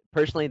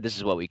personally this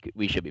is what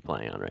we should be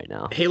playing on right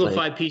now. Halo Like,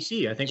 5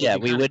 PC, I think. Yeah,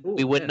 would be kinda cool.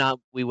 we would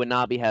Yeah.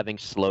 not be having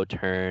slow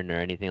turn or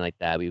anything like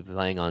that. We'd be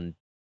playing on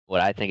what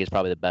I think is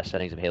probably the best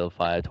settings of Halo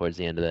 5 towards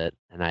the end of it,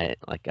 and I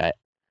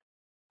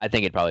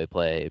think it'd probably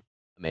play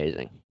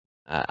amazing.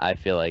 I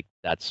feel like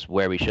that's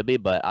where we should be,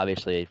 but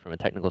obviously from a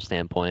technical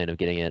standpoint of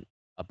getting it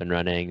up and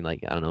running,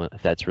 like I don't know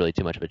if that's really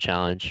too much of a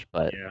challenge,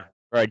 but Yeah.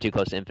 we're already too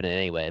close to Infinite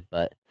anyway.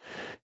 But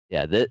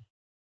yeah,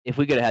 if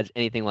we could have had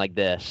anything like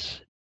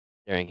this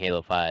during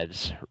Halo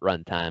 5's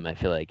runtime, I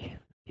feel like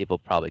people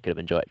probably could have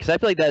enjoyed it. Because I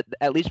feel like that,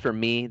 at least for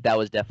me, that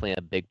was definitely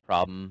a big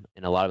problem,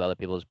 and a lot of other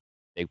people's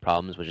big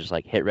problems, which is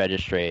like hit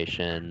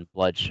registration,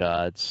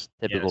 bloodshots,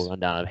 typical Yes.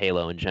 rundown of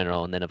Halo in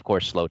general, and then of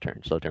course slow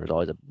turn. Slow turn was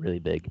always a really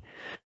big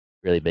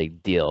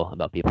deal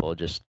about people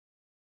just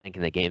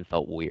thinking the game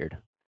felt weird.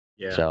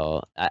 Yeah.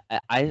 So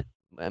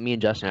me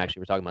and Justin actually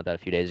were talking about that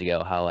a few days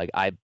ago. How like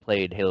I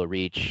played Halo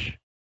Reach.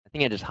 I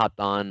think I just hopped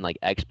on like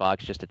Xbox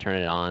just to turn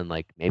it on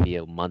like maybe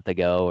a month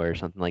ago or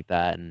something like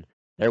that, and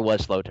there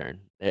was slow turn.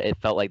 It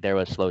felt like there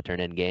was slow turn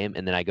in game,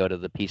 and then I go to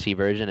the PC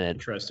version and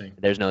Interesting.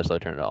 there's no slow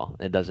turn at all.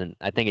 It doesn't.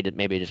 I think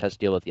maybe it just has to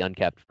deal with the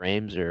uncapped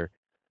frames or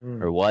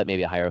Hmm. what.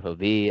 Maybe a higher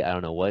FOV. I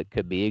don't know what it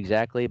could be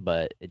exactly,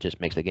 but it just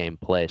makes the game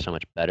play so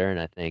much better. And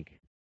I think,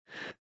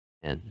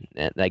 and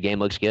that game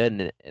looks good,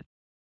 and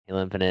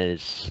Halo Infinite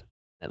is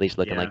at least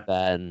looking Yeah. like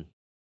that, and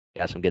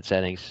got some good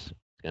settings.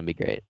 It's gonna be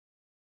great.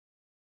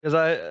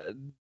 Because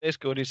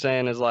basically what he's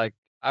saying is like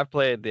I've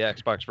played the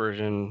Xbox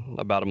version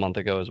about a month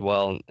ago as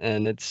well,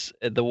 and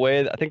the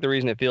way I think the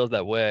reason it feels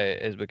that way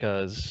is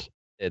because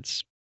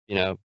it's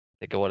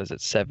think of what is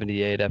it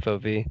 78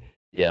 FOV,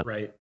 Yeah.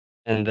 Right.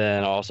 and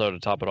then also to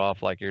top it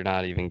off, like you're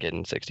not even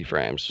getting 60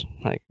 frames.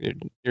 Like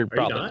you're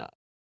probably not? not.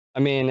 I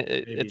mean,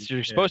 Maybe, you're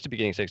yeah. supposed to be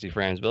getting 60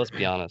 frames, but let's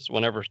be honest.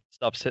 Whenever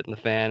stuff's hitting the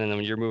fan and then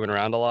when you're moving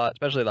around a lot,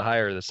 especially the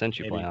higher the sense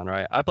you play Maybe. on,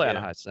 right? I play on a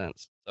Yeah. high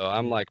sense, so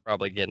I'm like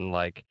probably getting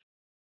like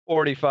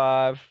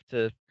 45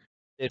 to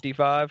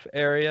 55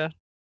 area,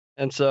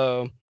 and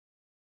so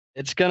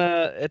it's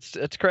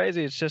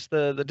crazy. It's just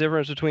the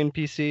difference between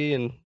PC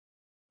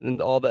and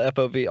all the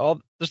FOV,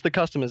 all just the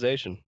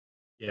customization.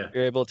 Yeah.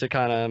 You're able to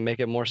kind of make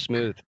it more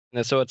smooth,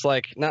 and so it's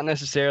like not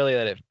necessarily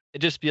that it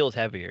just feels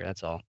heavier.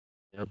 That's all.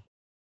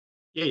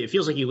 Yeah, it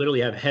feels like you literally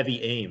have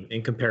heavy aim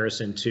in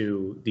comparison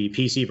to the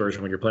PC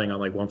version when you're playing on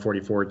like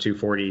 144,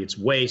 240. It's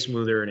way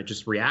smoother and it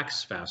just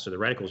reacts faster. The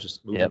reticle's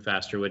just moving Yep.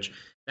 faster, which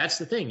that's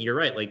the thing. You're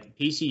right. Like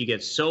PC, you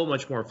get so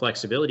much more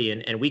flexibility,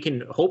 and we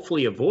can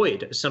hopefully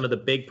avoid some of the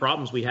big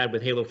problems we had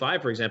with Halo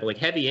 5, for example. Like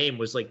heavy aim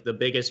was like the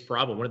biggest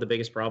problem, one of the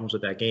biggest problems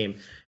with that game.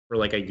 for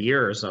like a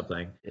year or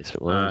something. Yes,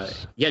 it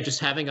was. Yeah, just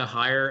having a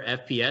higher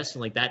FPS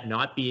and like that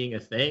not being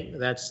a thing,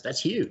 that's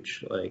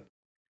huge. Like,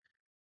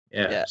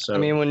 yeah. So I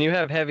mean, when you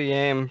have heavy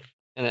aim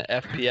in an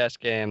FPS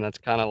game, that's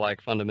kind of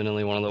like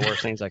fundamentally one of the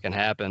worst things that can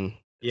happen.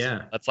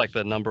 yeah, That's like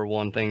the number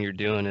one thing you're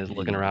doing is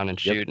looking around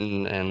and Yep.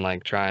 shooting and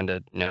like trying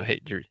to,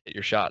 hit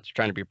your shots,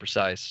 trying to be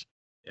precise.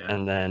 yeah,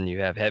 And then you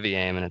have heavy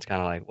aim and it's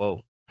kind of like,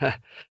 whoa,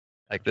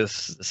 like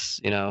this,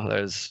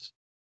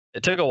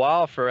 it took a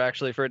while for it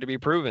to be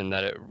proven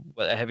that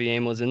heavy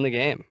aim was in the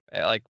game.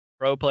 Like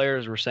pro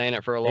players were saying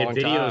it for a they had long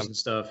videos time. and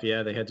stuff.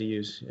 Yeah, they had to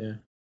use. Yeah,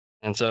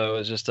 And so it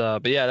was just,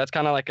 but yeah, that's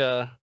kind of like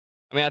I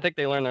mean, I think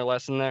they learned their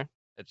lesson there.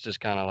 It's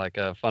just kind of like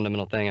a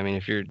fundamental thing. I mean,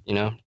 if you're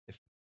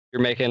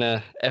making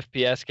a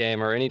FPS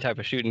game or any type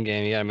of shooting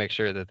game, you got to make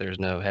sure that there's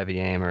no heavy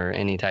aim or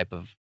any type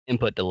of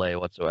input delay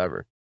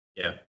whatsoever.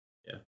 yeah,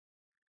 yeah.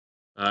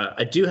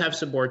 I do have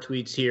some more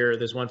tweets here.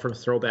 There's one from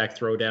Throwback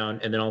Throwdown,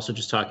 and then also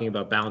just talking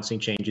about balancing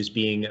changes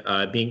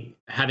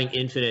having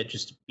Infinite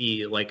just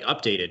be like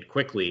updated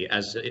quickly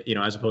as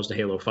opposed to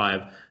Halo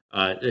 5.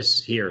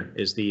 This here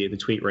is the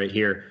tweet right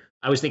here.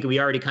 I was thinking we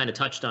already kind of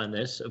touched on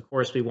this. Of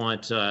course, we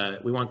want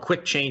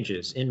quick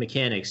changes in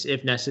mechanics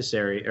if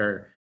necessary,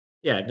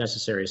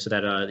 so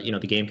that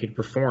the game could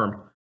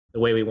perform the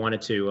way we want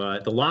it to.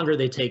 The longer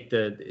they take,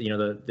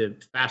 the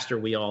faster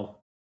we all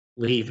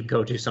leave and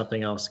go do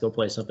something else, go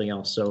play something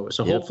else. So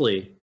Yep.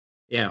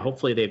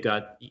 hopefully they've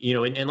got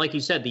and like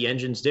you said, the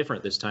engine's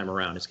different this time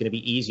around. It's going to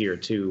be easier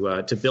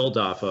to build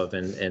off of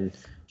and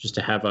just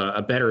to have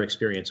a better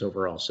experience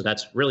overall. So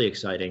that's really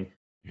exciting.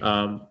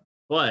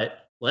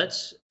 But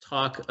let's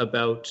talk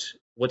about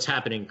what's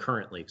happening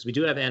currently, because we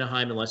do have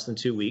Anaheim in less than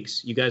 2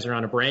 weeks. You guys are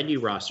on a brand new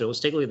roster. Let's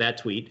take a look at that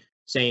tweet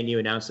saying you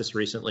announced this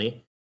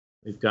recently.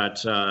 We've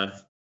got our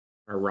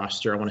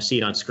roster. I want to see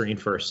it on screen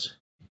first.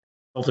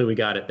 Hopefully we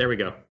got it. There we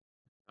go.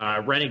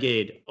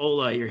 Renegade,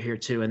 Ola, you're here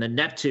too, and then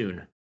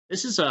Neptune.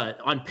 This is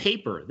on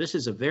paper, this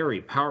is a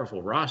very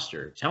powerful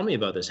roster. Tell me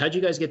about this. How'd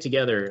you guys get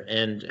together,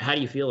 and how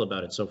do you feel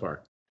about it so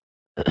far?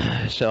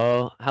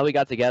 So how we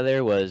got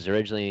together was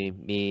originally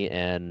me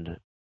and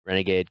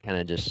Renegade kind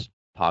of just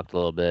talked a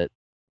little bit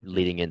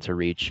leading into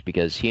Reach,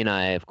 because he and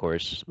I, of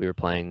course, we were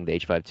playing the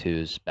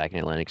H52s back in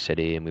Atlantic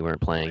City, and we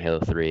weren't playing Halo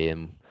 3,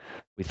 and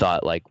we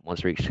thought like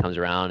once Reach comes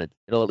around,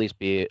 it'll at least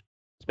be,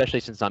 especially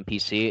since on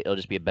PC, it'll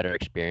just be a better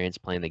experience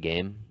playing the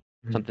game.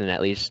 Mhm. Something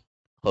at least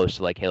close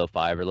to like Halo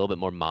 5 or a little bit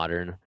more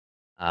modern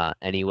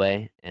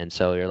anyway. And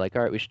so we were like,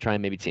 all right, we should try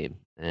and maybe team.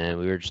 And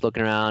we were just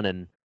looking around,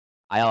 and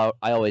I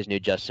always knew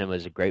Justin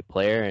was a great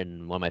player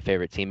and one of my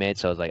favorite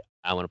teammates. So I was like,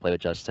 I want to play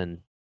with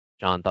Justin.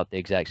 John thought the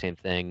exact same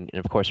thing.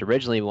 And of course,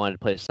 originally we wanted to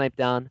play Snipe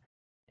Down.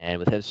 And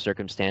with his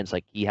circumstance,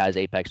 like he has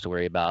Apex to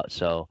worry about.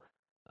 So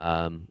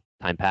time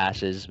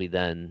passes, we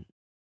then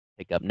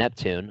pick up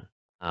Neptune.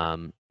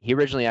 He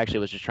originally actually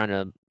was just trying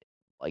to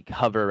like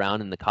hover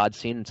around in the COD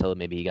scene until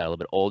maybe he got a little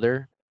bit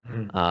older.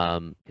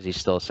 Because he's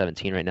still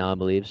 17 right now, I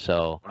believe.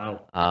 So,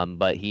 Wow.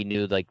 but he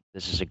knew like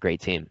this is a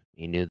great team.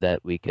 He knew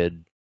that we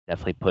could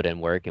definitely put in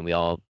work, and we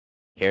all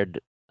cared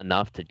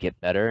enough to get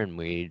better. And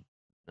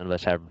none of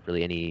us have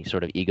really any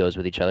sort of egos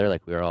with each other.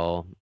 Like we were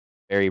all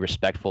very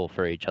respectful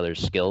for each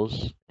other's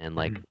skills and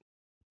like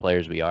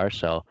players we are.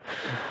 So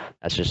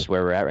that's just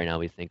where we're at right now.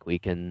 We think we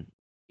can,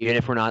 even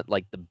if we're not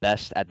like the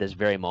best at this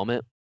very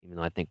moment, even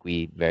though I think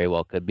we very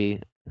well could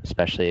be,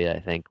 especially I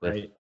think with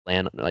Right.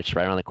 land like just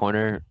right around the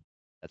corner.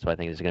 That's what I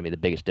think is going to be the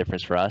biggest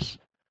difference for us.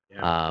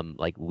 Yeah.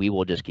 Like we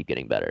will just keep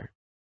getting better.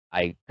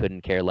 I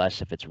couldn't care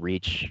less if it's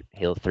Reach,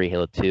 Halo 3,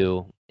 Halo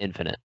 2,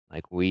 Infinite.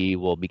 Like we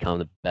will become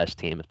the best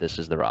team if this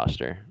is the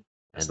roster.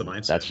 That's And the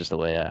mindset. that's just the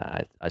way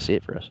I see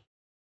it for us.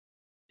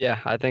 Yeah,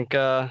 I think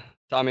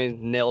Tommy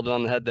nailed it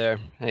on the head there.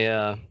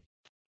 Hey,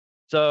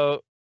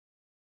 so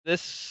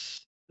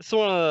this is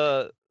one of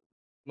the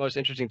most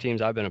interesting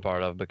teams I've been a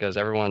part of because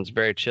everyone's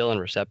very chill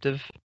and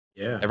receptive.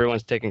 Yeah.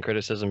 Everyone's taking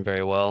criticism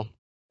very well.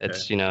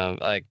 It's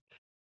like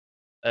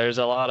there's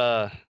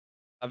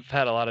I've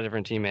had a lot of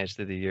different teammates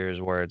through the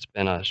years where it's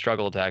been a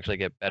struggle to actually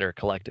get better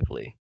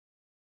collectively.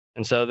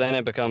 And so then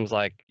it becomes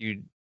like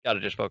you got to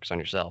just focus on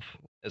yourself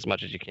as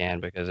much as you can,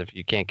 because if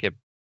you can't get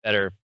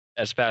better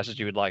as fast as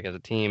you would like as a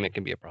team, it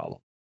can be a problem.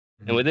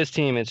 And with this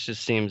team, it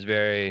just seems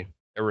very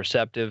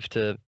receptive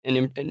to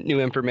new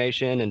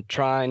information and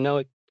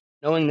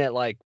knowing that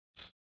like,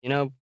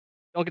 don't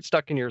get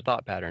stuck in your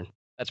thought pattern.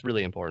 That's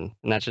really important.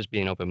 And that's just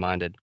being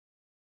open-minded.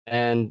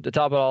 And to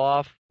top it all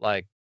off,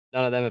 like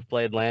none of them have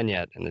played LAN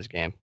yet in this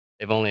game.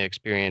 They've only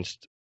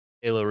experienced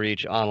Halo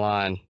Reach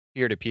online,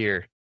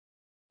 peer-to-peer,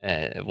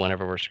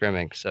 whenever we're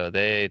scrimming. So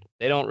they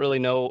don't really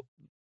know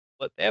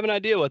they have an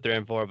idea what they're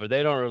in for, but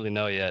they don't really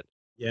know yet.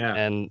 Yeah.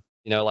 And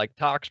like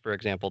Tox, for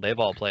example, they've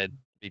all played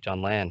Reach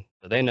on LAN,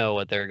 so they know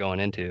what they're going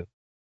into.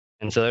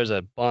 And so there's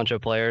a bunch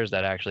of players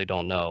that actually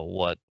don't know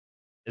what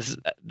this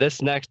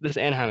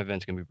Anaheim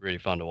event's gonna be pretty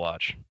fun to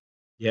watch.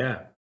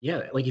 Yeah.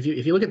 Yeah, like if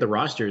you look at the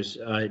rosters,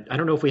 I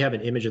don't know if we have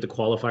an image of the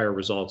qualifier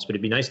results, but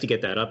it'd be nice to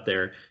get that up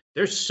there.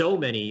 There's so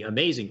many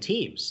amazing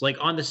teams, like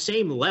on the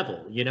same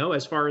level,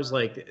 as far as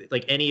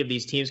like any of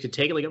these teams could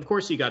take it. Like, of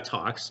course, you got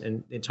Talks,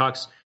 and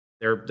Talks,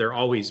 they're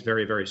always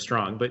very, very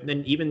strong. But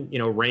then even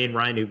Rain,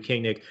 Rhino,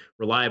 Kingnick,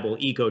 Reliable,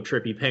 Eco,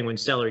 Trippy, Penguin,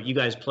 Stellar, you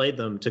guys played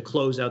them to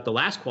close out the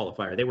last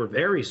qualifier. They were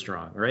very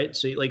strong, right?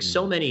 So like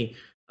so many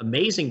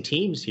amazing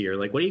teams here.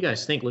 Like, what do you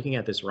guys think looking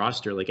at this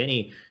roster? Like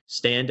any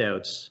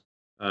standouts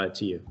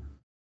to you?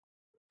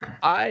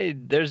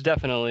 There's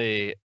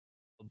definitely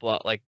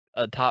like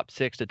a top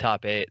 6 to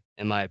top 8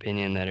 in my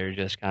opinion that are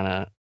just kind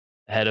of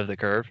ahead of the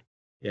curve.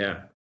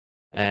 Yeah.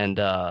 And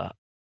I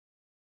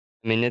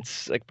mean,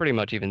 it's like pretty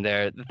much even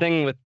there. The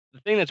thing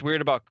that's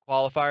weird about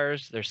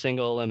qualifiers, they're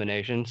single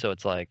elimination, so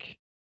it's like,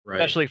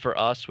 especially for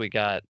us, we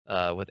got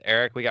with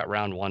Eric, we got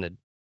round 1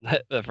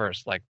 the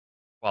first like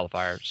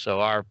qualifier.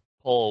 So our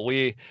poll,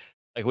 we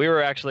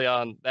were actually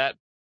on that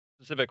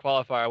specific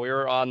qualifier. We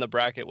were on the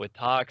bracket with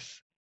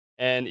Tox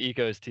and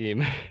Eco's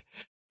team.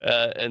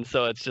 And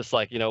so it's just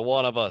like,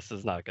 one of us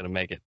is not going to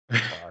make it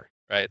far,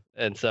 right?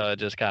 And so it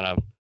just kind of,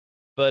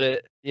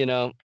 but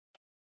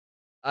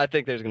I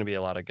think there's going to be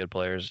a lot of good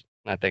players.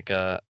 I think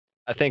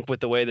with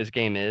the way this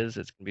game is,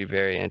 it's going to be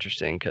very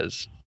interesting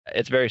because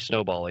it's very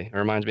snowbally. It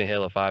reminds me of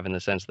Halo 5 in the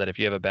sense that if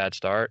you have a bad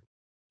start,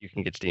 you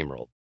can get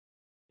steamrolled.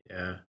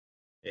 Yeah.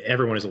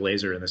 Everyone is a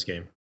laser in this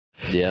game.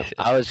 Yeah.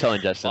 I was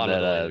telling Justin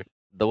that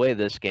the way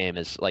this game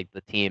is, like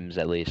the teams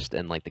at least,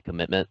 and like the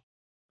commitment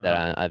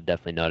that I've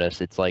definitely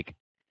noticed, it's like,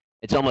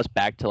 it's almost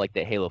back to like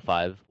the Halo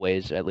 5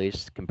 ways, at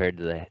least compared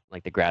to the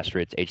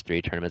grassroots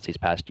H3 tournaments these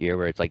past year,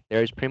 where it's like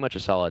there's pretty much a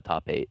solid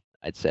top 8,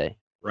 I'd say.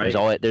 Right.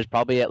 There's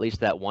probably at least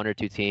that 1 or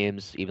 2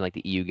 teams, even like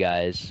the EU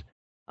guys,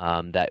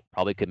 that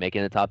probably could make it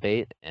in the top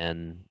 8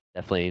 and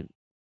definitely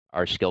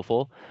are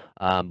skillful.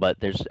 But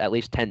there's at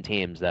least 10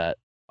 teams that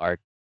are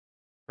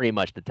pretty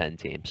much the 10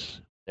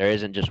 teams. There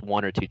isn't just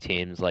 1 or 2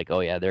 teams like,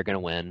 oh yeah, they're gonna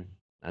win.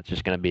 That's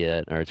just going to be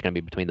it, or it's going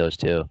to be between those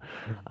two.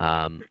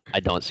 I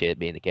don't see it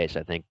being the case.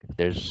 I think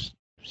there's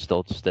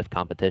still stiff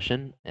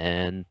competition,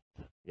 and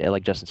yeah,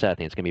 like Justin said, I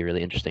think it's going to be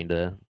really interesting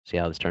to see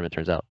how this tournament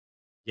turns out.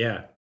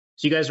 Yeah.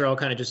 So you guys are all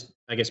kind of just,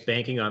 I guess,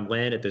 banking on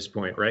LAN at this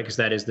point, right? Because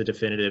that is the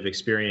definitive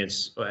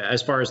experience.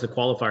 As far as the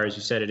qualifiers,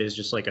 you said it is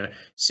just like a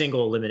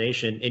single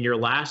elimination. In your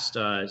last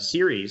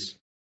series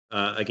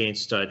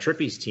against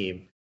Trippy's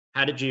team,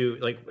 how did you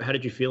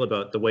feel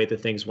about the way that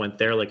things went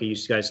there? Like, are you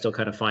guys still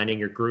kind of finding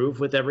your groove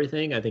with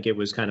everything? I think it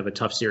was kind of a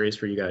tough series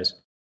for you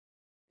guys.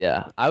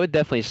 Yeah, I would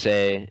definitely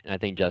say, and I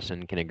think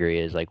Justin can agree,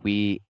 is like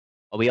we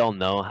all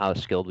know how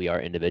skilled we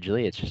are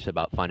individually. It's just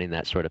about finding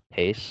that sort of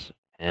pace.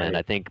 And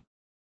I think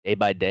day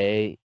by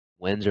day,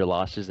 wins or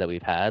losses that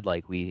we've had,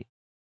 like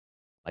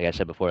I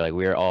said before, like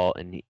we're all,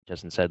 and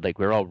Justin said, like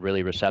we're all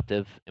really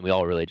receptive and we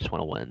all really just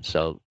want to win.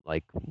 So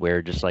like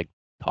we're just like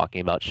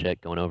talking about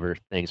shit, going over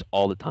things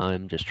all the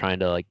time, just trying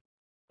to like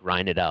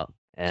grind it out.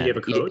 And do you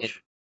have a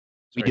coach?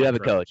 We do have a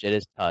coach. It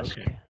is Tusk.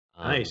 Okay.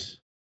 Nice.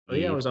 Oh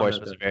yeah,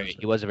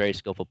 he was a very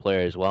skillful player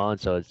as well, and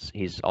so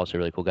he's also a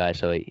really cool guy.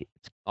 So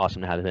it's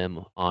awesome to have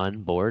him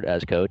on board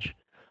as coach,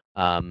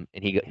 and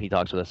he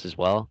talks with us as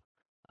well.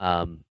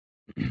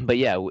 But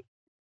yeah,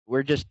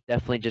 we're just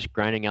definitely just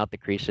grinding out the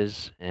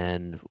creases,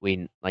 and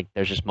we like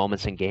there's just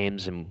moments in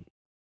games, and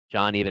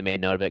John even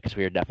made note of it because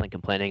we were definitely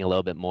complaining a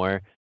little bit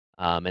more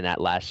in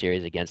that last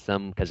series against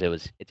them because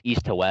it's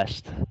east to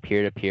west,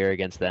 peer to peer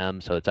against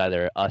them. So it's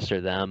either us or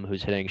them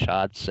who's hitting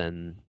shots,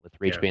 and with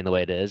reach being the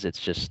way it is, it's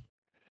just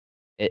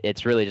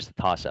it's really just a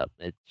toss up.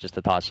 It's just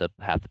a toss up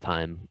half the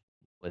time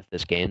with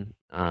this game.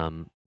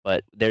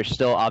 But there's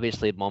still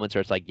obviously moments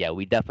where it's like, yeah,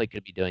 we definitely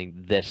could be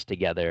doing this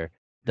together.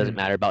 Doesn't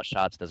matter about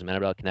shots, doesn't matter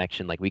about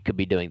connection. Like we could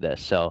be doing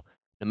this. So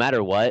no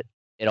matter what,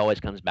 it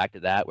always comes back to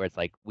that where it's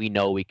like we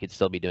know we could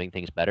still be doing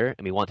things better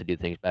and we want to do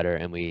things better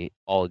and we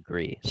all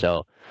agree.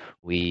 So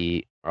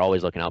we are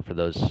always looking out for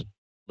those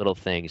little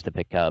things to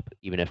pick up,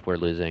 even if we're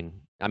losing.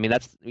 I mean,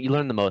 you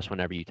learn the most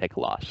whenever you take a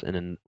loss, and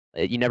then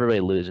you never really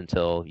lose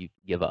until you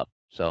give up.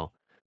 So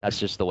that's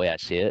just the way I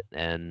see it,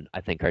 and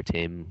I think our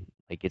team,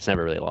 like, it's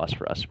never really lost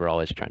for us. We're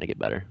always trying to get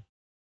better.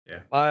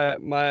 Yeah.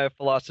 My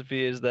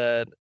philosophy is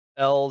that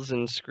L's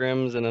and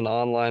scrims in an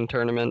online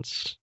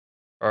tournaments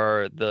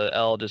are the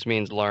L just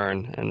means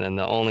learn, and then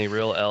the only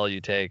real L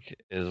you take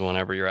is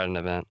whenever you're at an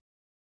event.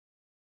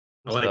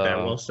 I like that.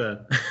 Well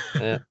said.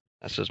 Yeah,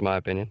 that's just my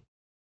opinion.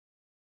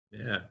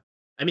 Yeah.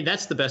 I mean,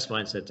 that's the best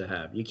mindset to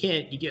have. You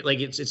get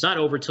like, it's not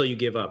over till you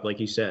give up, like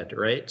you said,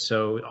 right?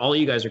 So all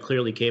you guys are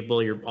clearly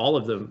capable. All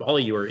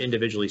of you are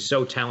individually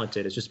so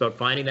talented. It's just about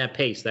finding that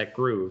pace, that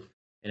groove,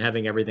 and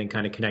having everything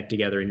kind of connect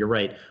together. And you're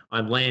right,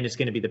 on LAN, it's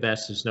going to be the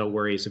best. There's no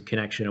worries of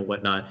connection and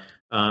whatnot.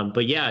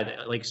 But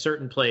yeah, like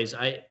certain plays,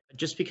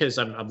 just because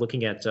I'm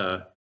looking at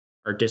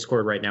our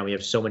Discord right now, we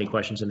have so many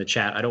questions in the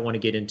chat. I don't want to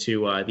get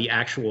into the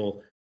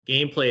actual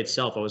gameplay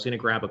itself. I was going to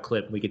grab a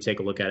clip and we could take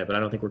a look at it, but I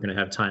don't think we're going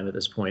to have time at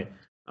this point.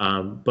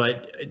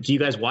 But do you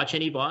guys watch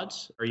any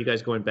VODs? Are you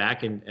guys going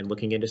back and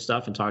looking into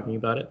stuff and talking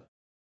about it?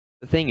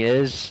 The thing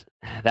is,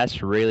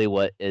 That's really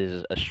what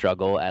is a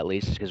struggle, at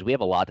least, because we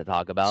have a lot to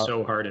talk about,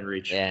 So hard in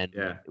reach. and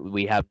Yeah.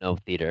 we have no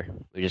theater.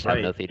 We just have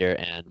no Right. theater,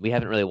 and we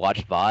haven't really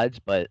watched VODs,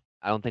 but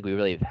I don't think we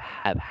really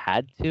have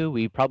had to.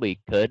 We probably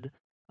could,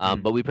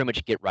 but we pretty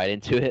much get right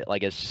into it,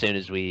 like, as soon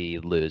as we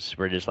lose.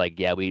 We're just like,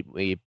 yeah, we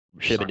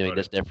should have been doing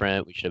this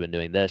different. We should have been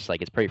doing this.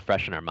 Like, it's pretty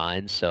fresh in our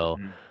minds, so.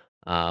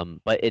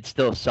 But it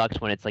still sucks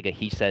when it's like a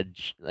he said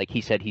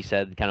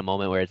kind of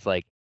moment where it's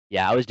like,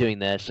 yeah, I was doing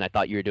this and I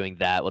thought you were doing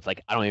that. Well, it's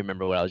like I don't even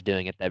remember what I was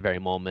doing at that very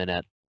moment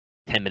at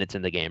 10 minutes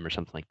in the game or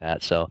something like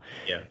that. So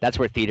Yeah. that's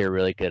where theater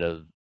really could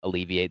have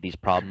alleviate these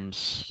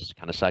problems. It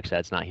kind of sucks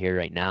that it's not here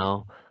right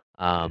now.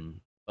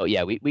 But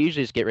yeah, we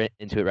usually just get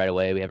into it right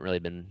away. We haven't really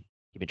been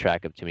keeping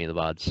track of too many of the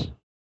VODs.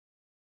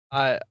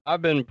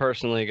 I've been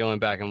personally going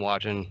back and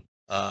watching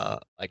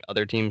like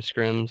other team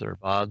scrims or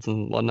VODs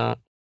and whatnot.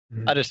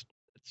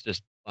 It's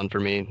just fun for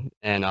me,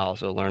 and I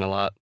also learn a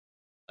lot.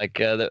 Like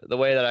the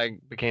way that I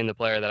became the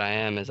player that I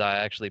am is I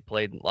actually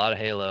played a lot of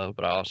Halo,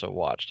 but I also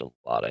watched a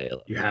lot of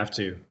Halo. You have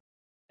to.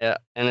 Yeah,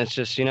 and it's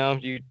just, you know,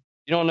 you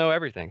don't know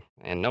everything,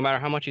 and no matter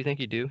how much you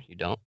think you do, you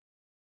don't.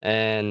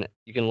 And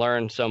you can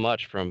learn so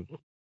much from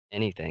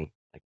anything,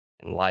 like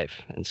in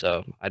life. And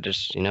so I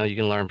just, you know, you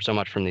can learn so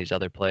much from these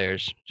other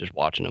players just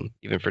watching them,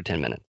 even for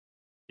 10 minutes.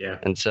 Yeah.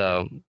 And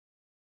so,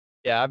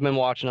 yeah, I've been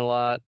watching a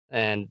lot,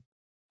 and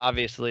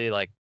obviously,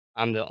 like,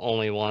 I'm the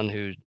only one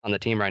who's on the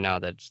team right now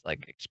that's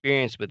like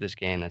experienced with this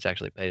game that's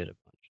actually played it a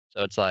bunch.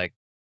 So it's like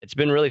it's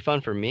been really fun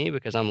for me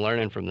because I'm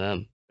learning from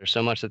them. There's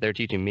so much that they're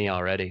teaching me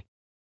already,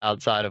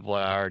 outside of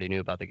what I already knew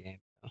about the game.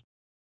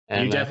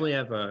 And you definitely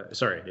have a.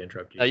 Sorry to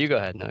interrupt you. No, you go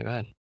ahead. No, go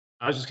ahead.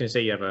 I was just going to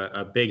say you have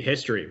a big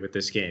history with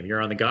this game. You're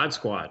on the God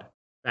Squad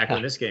back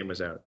when this game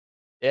was out.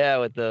 Yeah,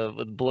 with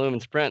Bloom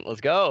and Sprint.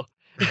 Let's go.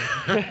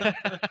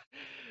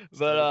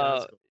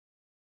 But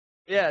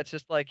yeah, it's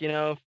just like, you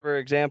know, for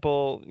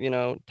example, you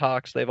know,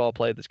 Tox, they've all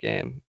played this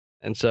game.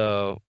 And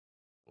so,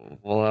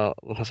 well,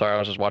 sorry, I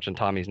was just watching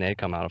Tommy's nade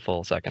come out a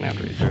full second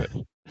after he threw it.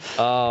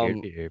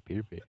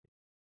 Peter.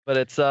 But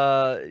it's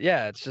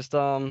yeah, it's just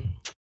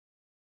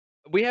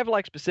we have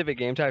like specific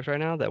game types right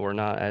now that we're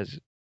not as,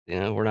 you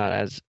know, we're not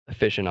as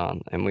efficient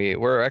on, and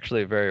we're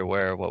actually very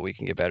aware of what we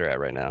can get better at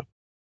right now.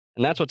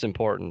 And that's what's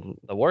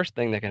important. The worst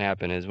thing that can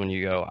happen is when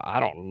you go,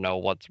 I don't know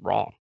what's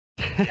wrong.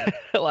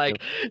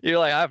 Like, you're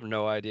like, I have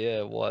no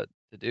idea what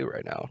to do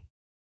right now.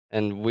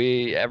 And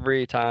we,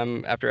 every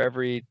time, after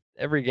every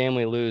game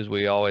we lose,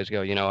 we always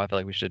go, you know, I feel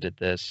like we should have did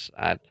this.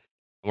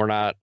 We're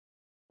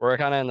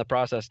kind of in the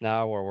process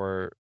now where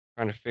we're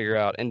trying to figure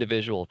out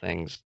individual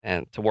things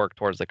and to work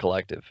towards the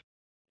collective.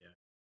 Yeah.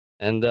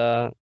 And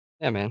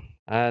yeah, man,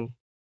 I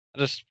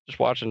just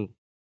watching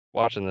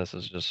this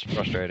is just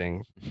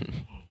frustrating.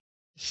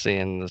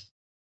 Seeing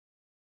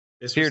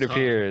this peer to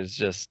peer is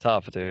just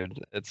tough, dude.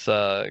 It's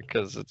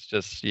because it's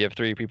just you have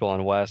 3 people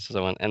on West,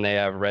 so and they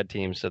have red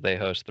teams, so they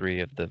host 3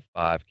 of the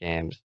 5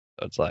 games.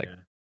 So it's like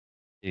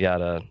you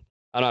gotta.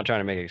 I'm not trying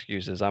to make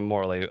excuses. I'm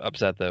morally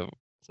upset that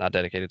it's not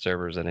dedicated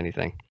servers and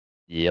anything.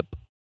 Yep.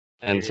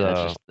 And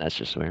so that's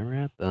just where we're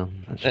at, though.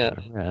 That's where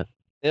we're at.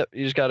 Yep.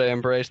 You just gotta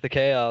embrace the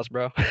chaos,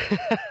 bro.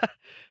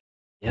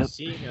 Yep.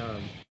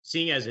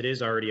 Seeing as it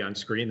is already on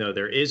screen, though,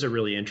 there is a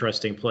really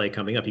interesting play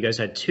coming up. You guys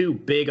had 2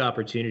 big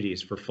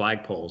opportunities for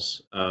flagpoles,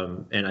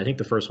 and I think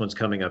the first one's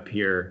coming up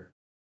here.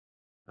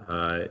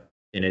 And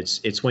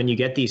it's when you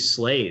get these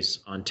slays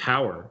on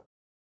tower.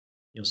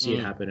 You'll see it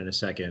happen in a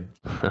second.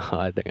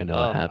 I think I know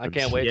what happens. I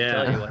can't wait to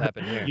tell you what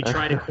happened here. You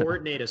try to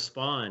coordinate a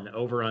spawn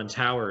over on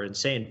tower, and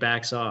Saiyan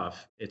backs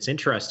off. It's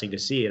interesting to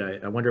see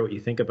it. I wonder what you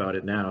think about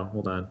it now.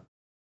 Hold on.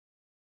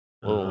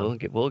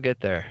 We'll get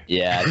there.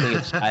 Yeah,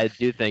 I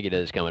do think it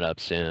is coming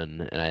up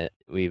soon, and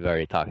we've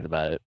already talked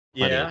about it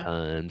plenty of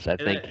times. I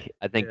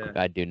think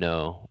I do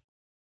know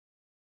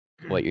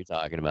what you're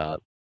talking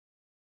about.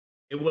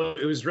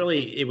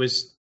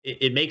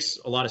 It makes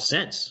a lot of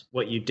sense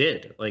what you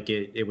did. Like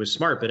it was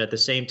smart, but at the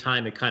same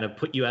time, it kind of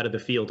put you out of the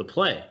field to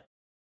play.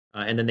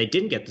 And then they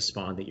didn't get the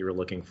spawn that you were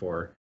looking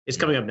for. It's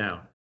coming up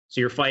now.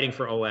 So you're fighting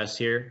for OS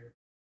here.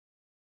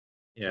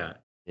 Yeah.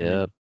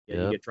 Yep.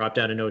 You get dropped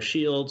down to no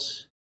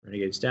shields.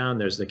 Renegade's down.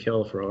 There's the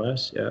kill for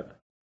OS. Yep.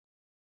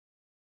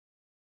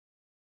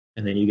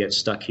 And then you get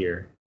stuck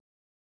here.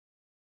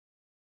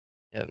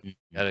 Yep.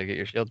 Gotta get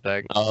your shields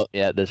back. Oh,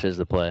 yeah. This is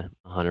the play.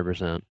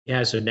 100%.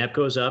 Yeah. So Nep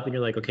goes up, and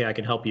you're like, okay, I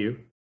can help you.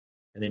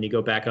 And then you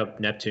go back up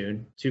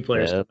Neptune. 2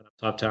 players coming up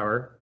top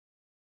tower.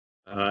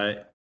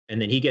 And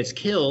then he gets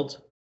killed.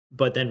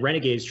 But then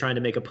Renegade's trying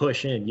to make a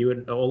push in. You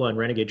and Ola and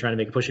Renegade trying to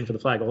make a push in for the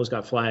flag. Ola's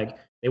got flag.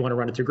 They want to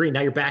run it through green.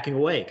 Now you're backing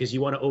away because you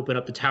want to open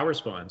up the tower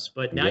spawns.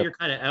 But now you're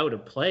kind of out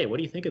of play. What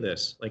do you think of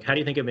this? Like, how do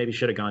you think it maybe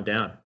should have gone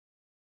down?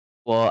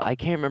 Well, I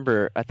can't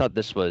remember. I thought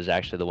this was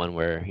actually the one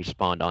where he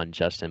spawned on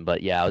Justin.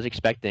 But yeah, I was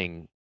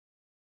expecting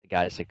the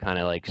guys to kind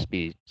of like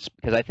speed.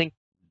 Because I think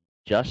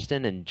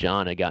Justin and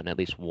John had gotten at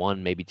least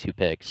 1, maybe 2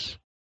 picks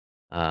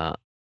on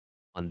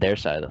their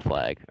side of the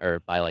flag.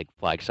 Or by like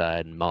flag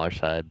side and Mahler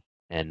side.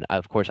 And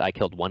of course, I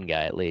killed 1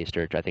 guy at least,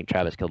 or I think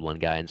Travis killed 1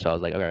 guy, and so I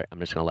was like, all right, I'm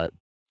just gonna let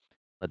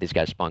these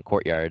guys spawn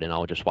courtyard, and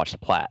I'll just watch the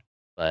plat.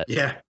 But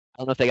Yeah. I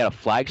don't know if they got a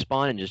flag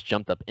spawn and just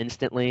jumped up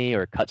instantly,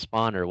 or cut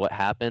spawn, or what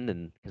happened,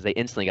 and because they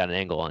instantly got an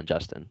angle on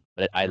Justin.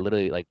 But I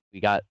literally we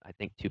got I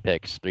think 3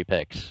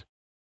 picks,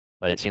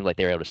 but it seemed like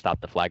they were able to stop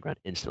the flag run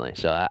instantly.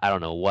 So I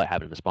don't know what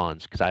happened to the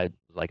spawns, because I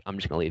was like, I'm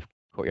just gonna leave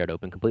courtyard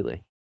open completely.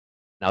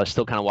 And I was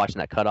still kind of watching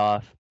that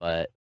cutoff,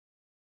 but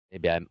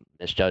maybe I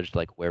misjudged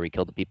like where we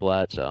killed the people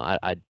at. So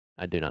I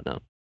do not know.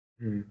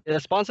 Hmm. Yeah,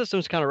 the spawn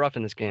system's kind of rough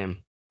in this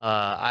game.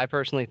 I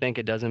personally think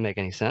it doesn't make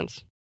any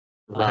sense.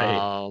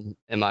 Right.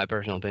 In my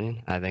personal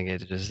opinion, I think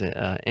it's just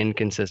an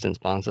inconsistent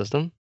spawn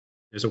system.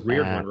 There's a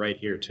weird one right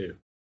here too.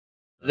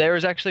 There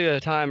was actually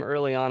a time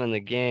early on in the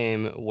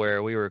game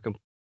where we were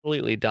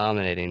completely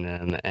dominating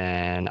them,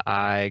 and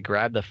I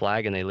grabbed the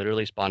flag, and they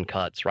literally spawned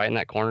cuts right in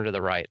that corner to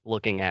the right,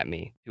 looking at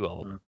me, 2 of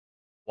them,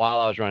 while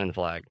I was running the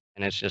flag.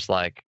 And it's just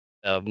like,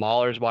 the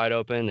Mauler's wide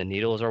open, the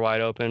Needles are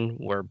wide open.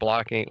 We're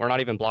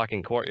not even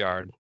blocking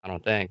courtyard, I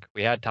don't think.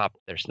 We had topped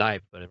their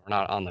snipe, but we're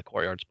not on the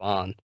courtyard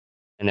spawn,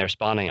 and they're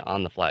spawning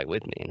on the flag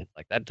with me. And it's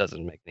like, that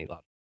doesn't make any lot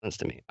of sense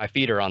to me. My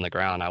feet are on the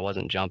ground. I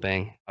wasn't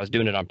jumping. I was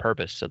doing it on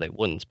purpose so they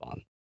wouldn't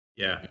spawn.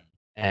 Yeah.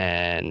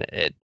 And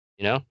it,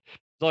 there's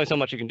only so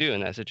much you can do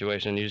in that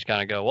situation. You just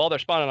kind of go, well, they're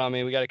spawning on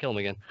me. We got to kill them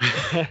again.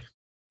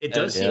 It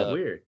does And, seem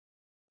weird.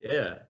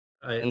 Yeah.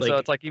 And so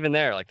it's like, even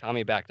there, like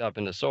Tommy backed up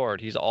into sword.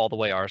 He's all the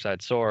way our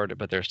side sword,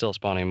 but they're still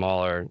spawning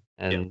Mauler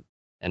and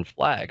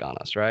flag on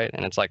us, right?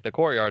 And it's like, the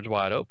courtyard's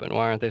wide open.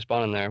 Why aren't they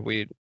spawning there?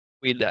 We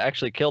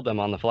actually killed them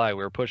on the flag.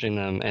 We were pushing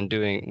them and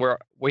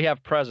we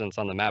have presence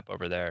on the map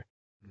over there.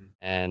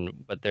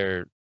 But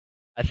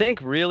I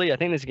think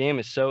this game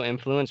is so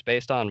influenced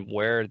based on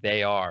where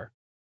they are.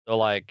 So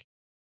like,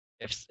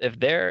 if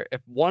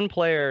one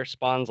player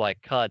spawns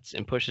like cuts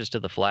and pushes to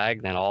the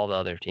flag, then all the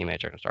other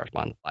teammates are gonna start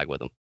spawning the flag with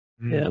them.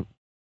 Yeah.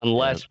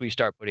 Unless we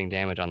start putting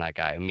damage on that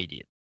guy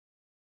immediately.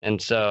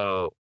 And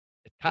so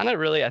it kind of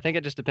really, I think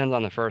it just depends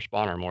on the first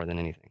spawner more than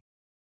anything.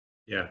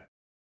 Yeah.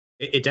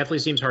 It definitely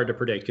seems hard to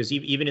predict, because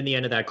even in the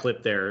end of that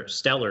clip there,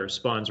 Stellar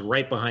spawns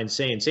right behind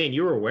Sane. Sane,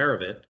 you were aware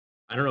of it.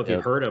 I don't know if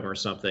you heard him or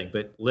something,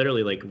 but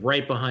literally like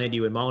right behind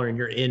you in Mauler, and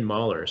you're in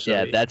Mauler. So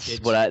yeah,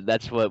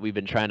 that's what we've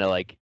been trying to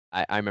like.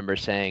 I remember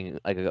saying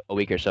like a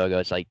week or so ago,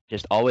 it's like,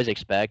 just always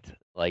expect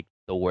like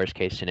the worst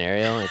case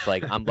scenario. It's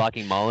like, I'm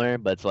blocking Mauler,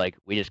 but it's like,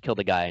 we just killed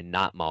a guy,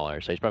 not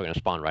Mauler, so he's probably gonna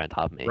spawn right on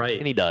top of me. Right.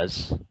 And he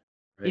does.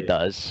 Right. He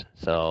does.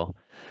 So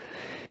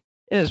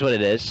it is what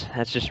it is.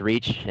 That's just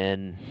reach,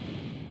 and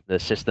the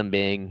system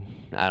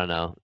being, I don't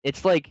know.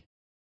 It's like,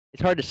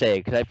 it's hard to say,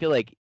 because I feel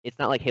like it's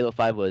not like Halo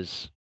 5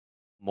 was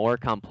more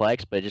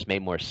complex, but it just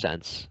made more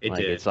sense. It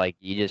did. It's like,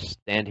 you just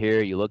stand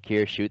here, you look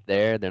here, shoot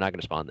there, they're not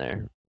gonna spawn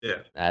there.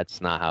 Yeah.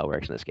 That's not how it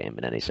works in this game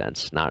in any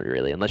sense. Not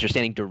really. Unless you're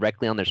standing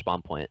directly on their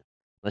spawn point.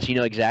 Unless you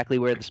know exactly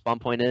where the spawn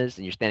point is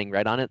and you're standing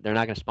right on it, they're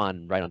not going to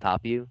spawn right on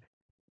top of you.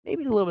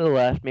 Maybe a little bit to the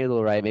left, maybe a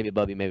little right, maybe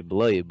above you, maybe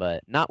below you,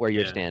 but not where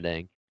you're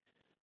standing.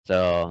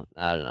 So,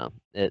 I don't know.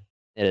 It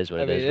is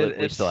what it is.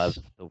 We still have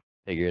to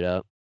figure it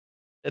out.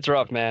 It's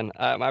rough, man.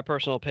 My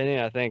personal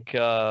opinion, I think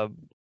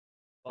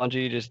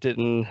Bungie just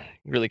didn't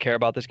really care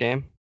about this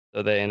game.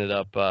 So they ended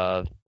up,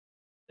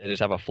 they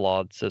just have a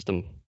flawed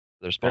system.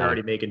 They're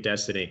already making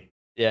Destiny.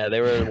 Yeah,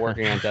 they were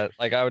working on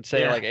like, I would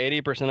say like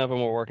 80% of them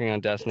were working on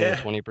Destiny, and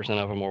 20%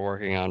 of them were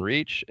working on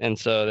Reach. And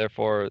so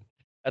therefore,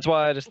 that's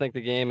why I just think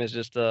the game is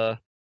just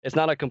it's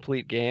not a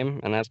complete game,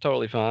 and that's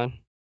totally fine.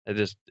 It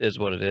just is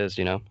what it is,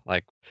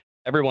 like,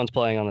 everyone's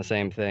playing on the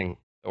same thing.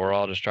 So we're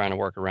all just trying to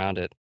work around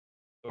it.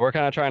 But we're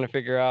kind of trying to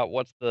figure out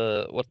what's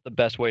the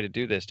best way to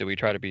do this. Do we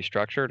try to be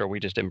structured, or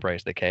we just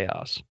embrace the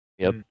chaos?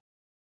 Yep.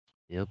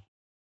 You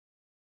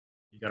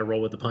got to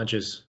roll with the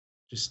punches.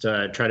 Just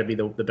try to be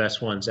the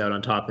best ones out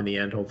on top in the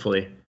end,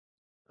 hopefully.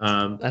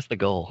 That's the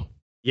goal.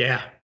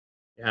 Yeah.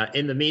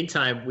 In the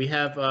meantime, we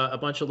have a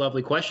bunch of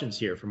lovely questions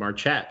here from our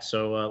chat.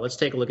 So let's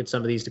take a look at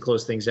some of these to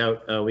close things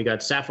out. We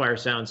got Sapphire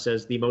Sound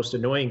says, the most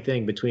annoying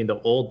thing between the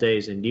old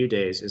days and new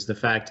days is the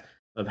fact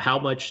of how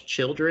much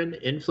children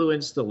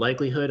influence the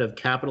likelihood of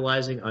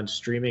capitalizing on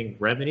streaming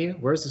revenue.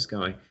 Where's this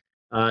going?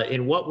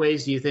 In what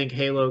ways do you think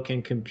Halo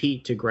can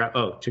compete to grab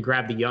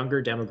the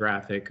younger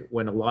demographic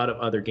when a lot of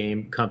other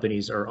game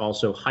companies are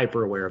also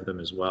hyper aware of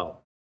them as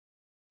well?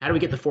 How do we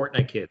get the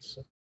Fortnite kids?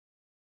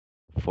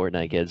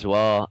 Fortnite kids.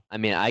 Well, I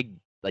mean, I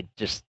like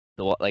just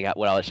like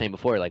what I was saying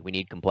before. Like, we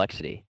need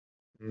complexity.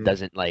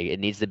 Doesn't like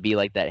it needs to be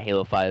like that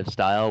Halo 5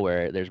 style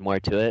where there's more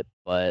to it,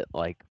 but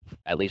like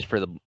at least for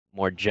the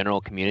more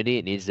general community,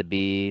 it needs to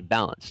be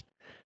balanced.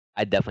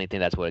 I definitely think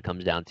that's what it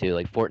comes down to.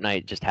 Like,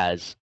 Fortnite just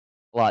has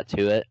a lot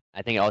to it.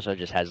 I think it also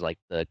just has like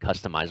the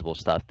customizable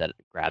stuff that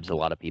grabs a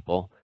lot of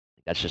people.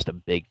 That's just a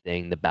big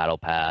thing. The battle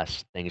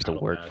pass, things to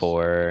work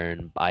for,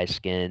 and buy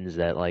skins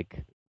that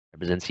like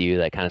represents you,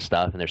 that kind of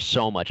stuff. And there's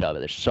so much of it.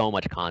 There's so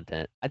much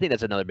content. I think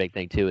that's another big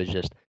thing too, is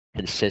just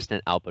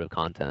consistent output of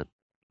content.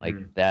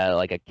 Like that,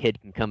 like a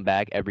kid can come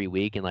back every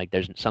week and like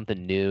there's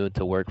something new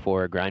to work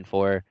for, grind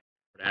for.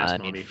 I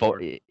mean, for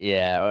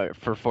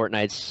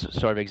Fortnite's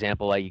sort of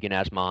example, like you can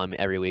ask mom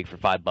every week for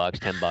 $5,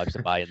 $10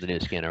 to buy the new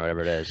skin or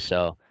whatever it is.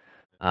 So,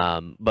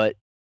 but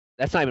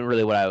that's not even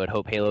really what I would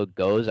hope Halo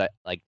goes.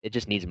 It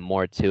just needs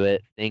more to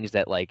it. Things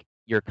that like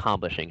you're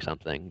accomplishing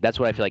something. That's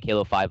what I feel like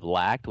Halo 5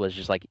 lacked, was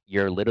just like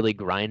you're literally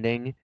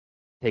grinding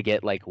to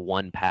get like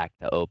one pack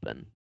to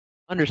open.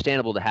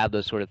 Understandable to have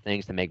those sort of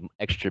things to make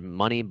extra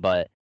money,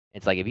 but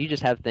it's like if you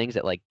just have things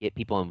that like get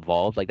people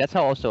involved, like that's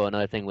how also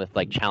another thing with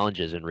like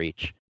challenges in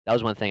Reach. That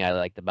was one thing I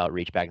liked about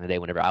Reach back in the day.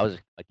 Whenever I was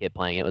a kid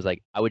playing it, was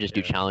like I would just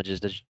do challenges,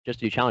 just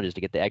do challenges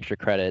to get the extra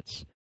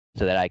credits,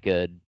 so that I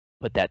could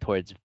put that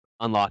towards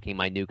unlocking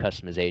my new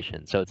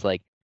customization. So it's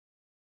like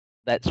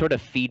that sort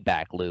of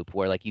feedback loop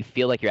where like you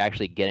feel like you're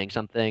actually getting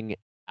something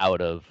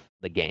out of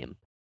the game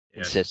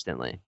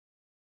consistently.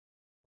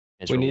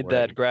 We need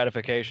that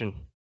gratification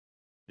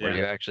where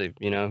you actually,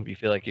 you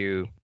feel like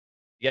you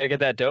got to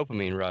get that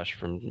dopamine rush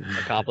from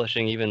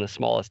accomplishing even the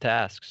smallest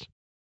tasks.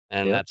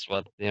 And that's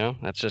what,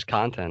 that's just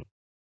content.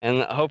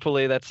 And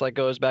hopefully that's like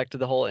goes back to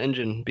the whole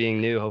engine being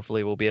new.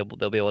 Hopefully they'll be able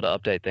to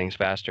update things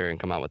faster and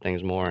come out with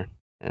things more.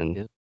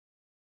 And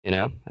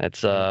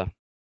it's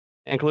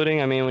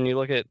including, I mean, when you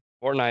look at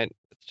Fortnite,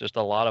 it's just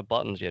a lot of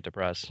buttons you have to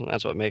press. And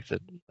that's what makes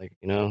it like,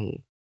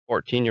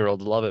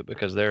 14-year-olds love it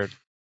because they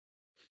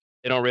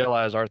don't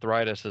realize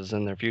arthritis is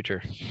in their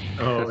future.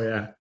 Oh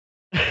yeah.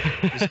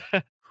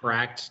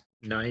 Cracked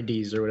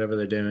 90s or whatever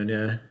they're doing.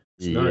 Yeah.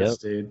 It's nuts,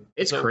 dude.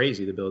 It's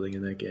crazy the building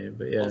in that game,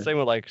 but yeah. Well, same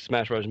with like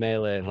Smash Bros.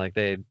 Melee, like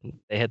they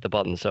hit the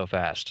buttons so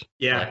fast.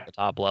 Yeah. Like the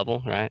top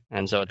level, right?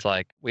 And so it's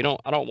like I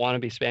don't want to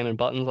be spamming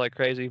buttons like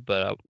crazy,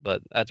 but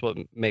that's what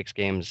makes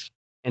games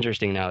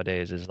interesting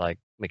nowadays is like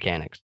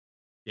mechanics.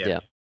 Yeah.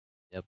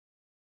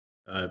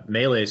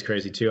 Melee is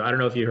crazy too. I don't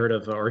know if you heard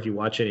of or if you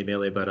watch any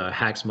Melee, but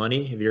Hacks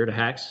Money. Have you heard of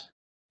Hacks?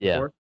 Yeah.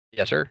 Before?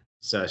 Yes, sir.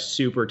 It's a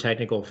super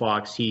technical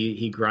fox.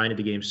 He grinded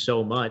the game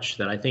so much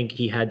that I think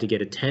he had to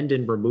get a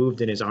tendon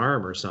removed in his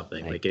arm or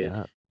something.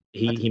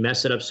 He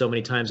messed it up so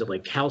many times it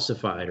like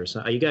calcified or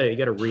something. You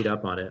gotta read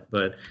up on it.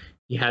 But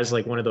he has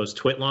like one of those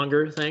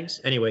Twitlonger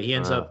things. Anyway, he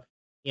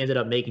ended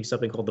up making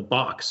something called the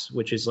box,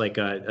 which is like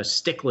a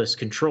stickless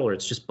controller.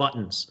 It's just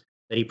buttons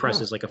that he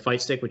presses, like a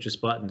fight stick with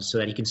just buttons, so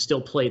that he can still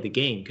play the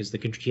game because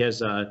he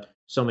has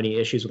so many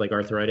issues with like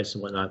arthritis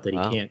and whatnot that he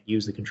can't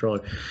use the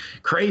controller.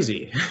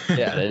 Crazy.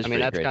 Yeah, I mean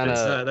that's kind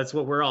of that's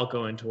what we're all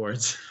going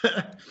towards.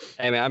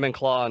 Hey man, I've been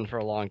clawing for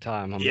a long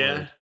time.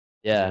 Yeah,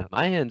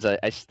 my hands,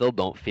 I still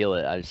don't feel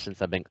it. I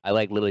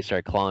like literally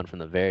started clawing from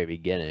the very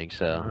beginning.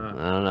 So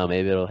I don't know,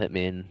 maybe it'll hit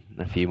me in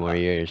a few more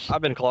years.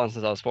 I've been clawing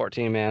since I was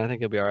 14, man. I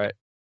think you'll be all right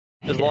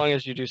as long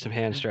as you do some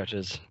hand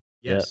stretches.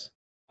 Yes.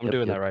 I'm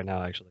doing that right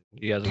now, actually.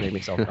 You guys have made me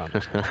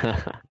self-conscious.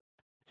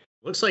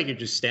 Looks like you're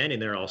just standing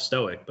there all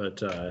stoic,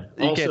 but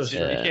you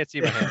can't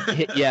see my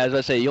hand. Yeah, as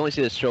I say, you only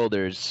see the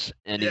shoulders,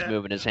 and he's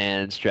moving his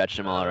hands,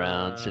 stretching them all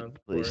around. So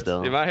please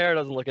still. Dude, my hair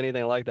doesn't look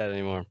anything like that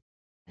anymore.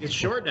 It's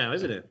short now,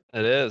 isn't it?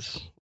 It is.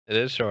 It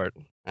is short.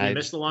 Do you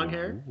miss the long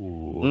hair?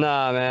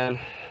 Nah, man.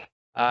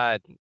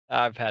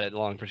 I've had it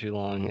long for too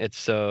long. It's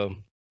so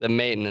the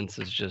maintenance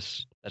is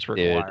just that's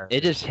required. Dude,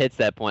 it just hits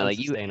that point. Like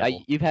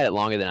you've had it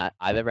longer than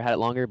I've ever had it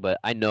longer, but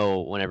I know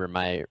whenever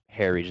my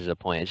hair reaches a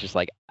point, it's just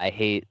like I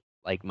hate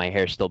like my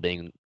hair still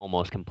being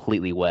almost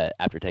completely wet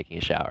after taking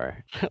a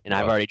shower, and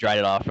I've already dried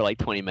it off for like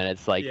 20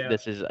 minutes. Like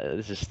this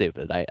is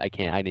stupid. I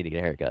can't. I need to get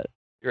a haircut.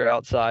 You're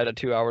outside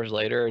 2 hours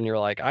later, and you're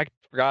like, I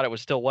forgot it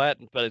was still wet,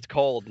 but it's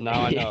cold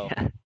now. I know.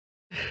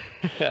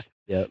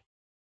 Yep.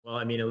 Well,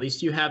 I mean, at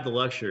least you have the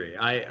luxury.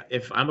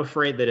 I'm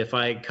afraid that if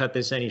I cut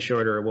this any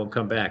shorter, it won't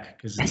come back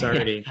because it's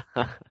already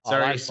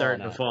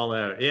starting to fall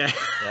out. Yeah.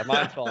 Yeah,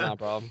 mine's falling out,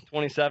 bro.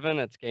 27,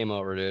 it's game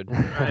over, dude.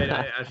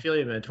 I feel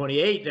you, man.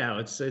 28 now.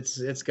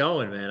 It's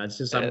going, man. It's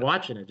just I'm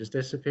watching it just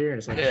disappear.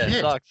 It's like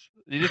it sucks.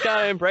 You just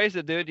gotta embrace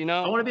it, dude.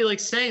 I want to be like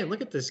saying,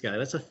 look at this guy.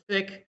 That's a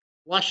thick,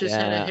 luscious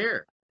head of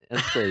hair. I'm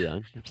still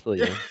young.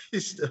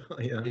 He's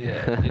still young.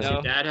 Yeah. Does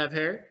your dad have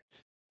hair?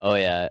 Oh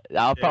yeah,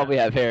 I'll probably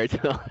have hair too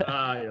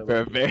for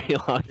a very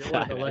long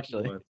time.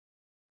 Actually.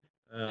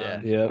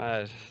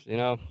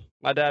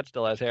 My dad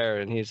still has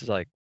hair, and he's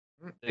like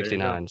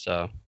 69.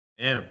 So,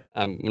 damn.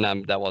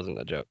 That wasn't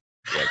a joke.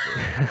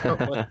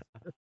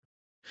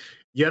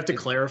 You have to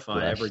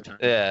clarify every time.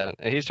 Yeah,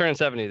 he's turning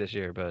 70 this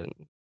year, but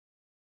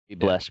be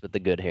blessed with the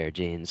good hair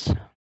genes.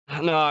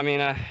 No, I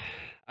mean,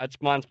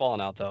 mine's falling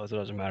out though, so it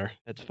doesn't matter.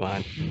 It's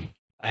fine.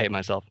 I hate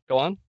myself. Go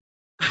on.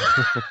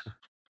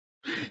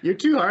 You're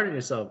too hard on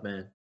yourself,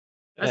 man.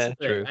 That's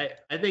true.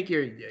 I think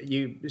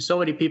so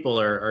many people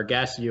are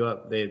gassing you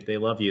up. They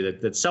love you.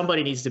 That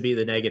somebody needs to be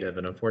the negative,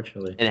 and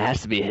unfortunately, and it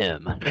has to be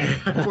him.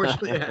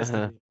 Unfortunately, it has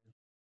to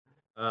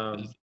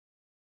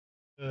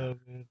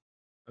be.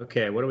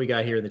 Okay, what do we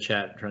got here in the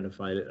chat? I'm trying to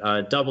find it.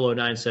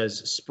 009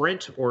 says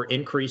sprint or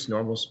increase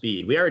normal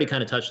speed. We already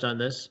kind of touched on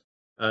this.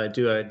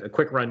 Do a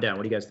quick rundown.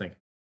 What do you guys think?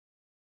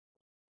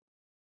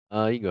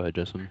 You go ahead,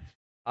 Justin.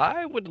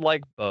 I would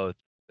like both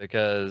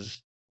because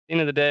at the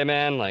end of the day,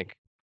 man, like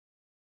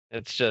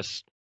it's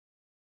just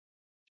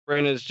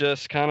sprint is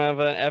just kind of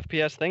an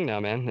FPS thing now,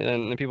 man.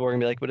 And people are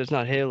gonna be like, but it's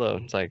not Halo.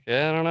 It's like,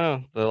 yeah, I don't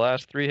know. The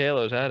last 3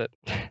 Halos had it.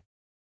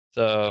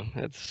 So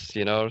it's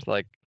it's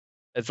like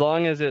as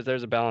long as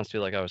there's a balance too,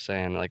 like I was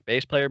saying, like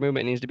base player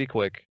movement needs to be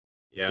quick.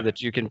 Yeah. So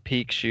that you can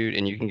peek, shoot,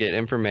 and you can get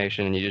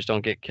information, and you just don't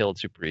get killed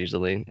super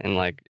easily. And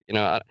like,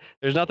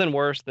 there's nothing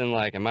worse than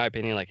like, in my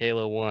opinion, like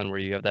Halo 1, where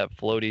you have that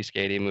floaty,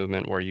 skatey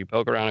movement where you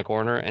poke around a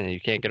corner and you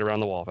can't get around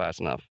the wall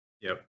fast enough.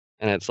 Yep.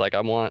 And it's like,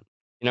 I'm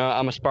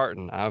a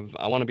Spartan. I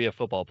want to be a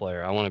football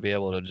player. I want to be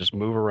able to just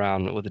move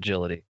around with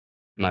agility,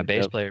 my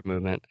base player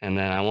movement, and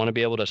then I want to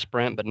be able to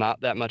sprint, but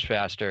not that much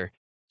faster,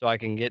 so I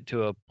can get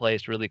to a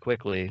place really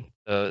quickly.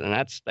 And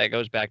that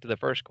goes back to the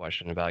first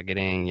question about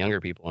getting younger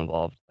people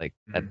involved. Like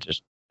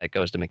that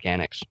goes to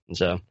mechanics. And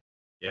so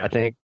Yeah. I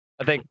think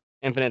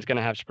Infinite's going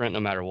to have sprint no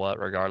matter what,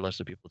 regardless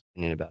of people's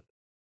opinion about it.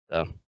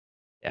 So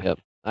yeah. Yep,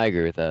 I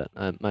agree with that.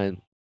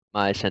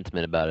 My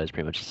sentiment about it is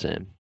pretty much the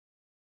same.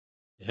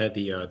 It had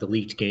the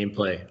leaked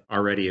gameplay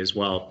already as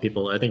well.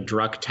 People, I think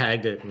Druck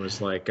tagged it and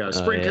was like,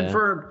 sprint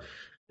confirmed.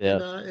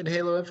 In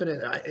Halo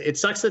Infinite. It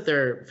sucks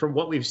that from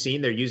what we've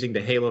seen, they're using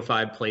the Halo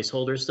 5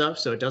 placeholder stuff,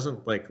 so it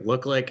doesn't like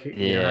look like how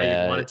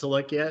you want it to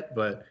look yet,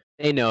 but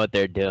they know what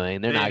they're doing.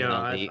 They're not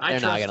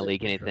gonna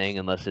leak anything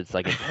unless it's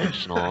like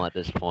intentional at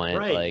this point.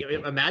 Right.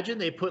 Like, imagine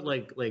they put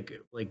like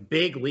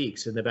big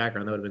leaks in the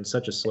background. That would have been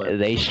such a slip.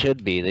 They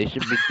should be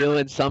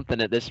doing something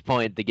at this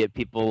point to get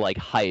people like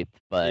hyped,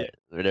 but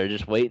they're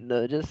just waiting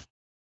to just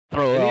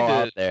throw it all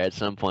out there at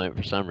some point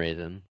for some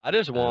reason. I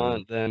just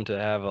want them to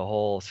have a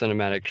whole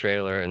cinematic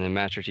trailer, and then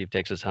Master Chief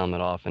takes his helmet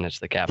off, and it's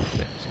the Kappa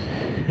face.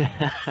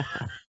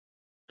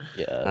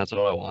 Yeah, that's what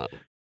I want.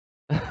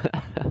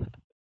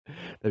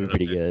 That'd be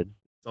pretty good.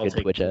 Good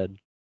Twitch ad.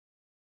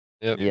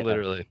 Yep,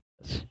 literally.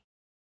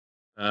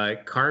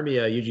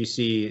 Carmia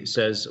UGC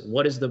says,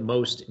 "What is the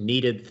most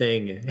needed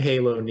thing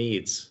Halo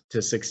needs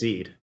to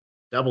succeed?"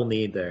 Double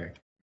need there.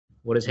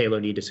 What does Halo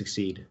need to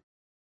succeed?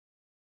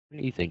 What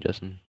do you think,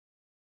 Justin?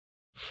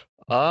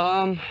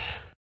 Honestly,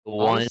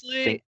 one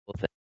single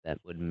thing that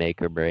would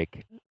make or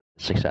break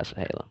the success of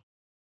Halo.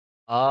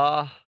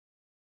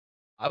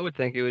 I would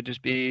think it would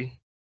just be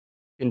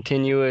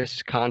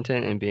continuous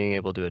content and being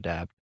able to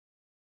adapt.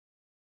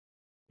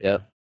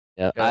 Yep.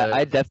 Yeah,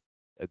 I definitely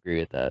agree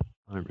with that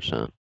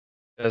 100%.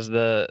 Because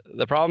the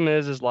problem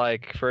is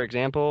like, for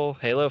example,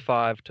 Halo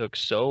 5 took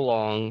so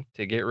long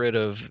to get rid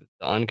of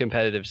the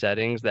uncompetitive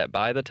settings that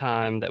by the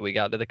time that we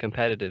got to the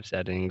competitive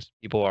settings,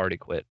 people already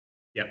quit.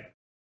 Yep.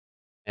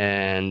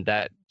 And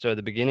so at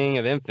the beginning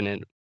of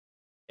Infinite,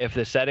 if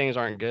the settings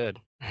aren't good,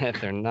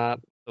 if they're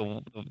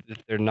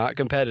not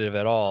competitive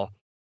at all,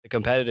 the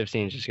competitive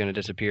scene is just going to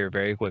disappear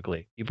very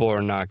quickly. People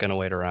are not going to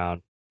wait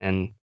around.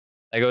 And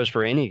that goes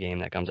for any game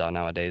that comes out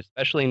nowadays,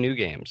 especially new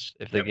games.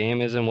 If the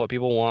game isn't what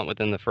people want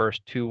within the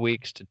first 2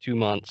 weeks to 2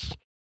 months,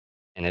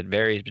 and it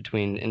varies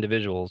between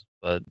individuals,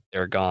 but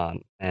they're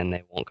gone and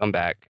they won't come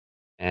back.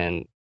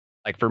 And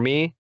like for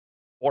me,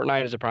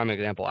 Fortnite is a prime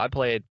example. I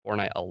played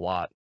Fortnite a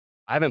lot.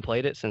 I haven't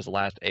played it since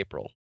last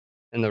April.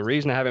 And the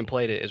reason I haven't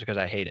played it is because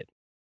I hate it.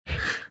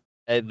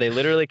 They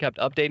literally kept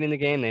updating the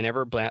game. They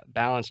never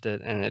balanced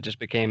it, and it just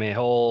became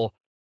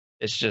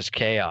it's just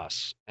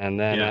chaos. And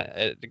then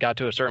it got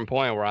to a certain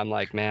point where I'm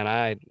like, man,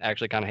 I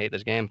actually kind of hate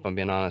this game, if I'm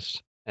being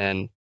honest.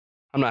 And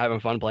I'm not having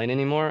fun playing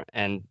anymore.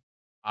 And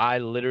I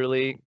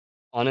literally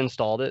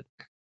uninstalled it,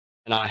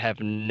 and I have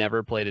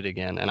never played it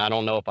again. And I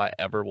don't know if I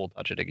ever will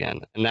touch it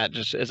again. And that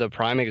just is a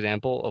prime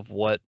example of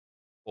what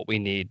we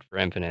need for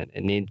Infinite.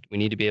 We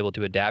need to be able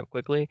to adapt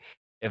quickly.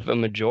 If a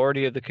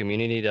majority of the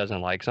community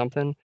doesn't like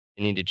something,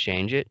 you need to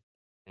change it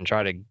and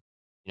try to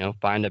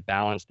find a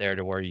balance there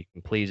to where you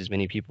can please as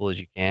many people as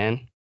you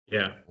can.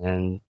 Yeah.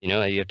 And you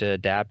have to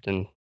adapt,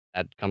 and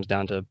that comes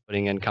down to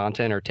putting in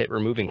content or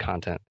removing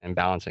content and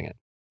balancing it.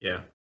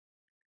 Yeah.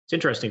 It's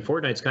interesting.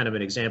 Fortnite's kind of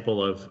an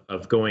example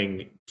of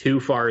going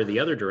too far the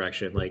other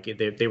direction. Like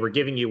they were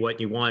giving you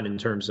what you want in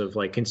terms of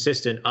like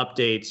consistent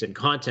updates and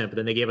content, but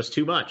then they gave us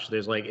too much.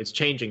 There's like, it's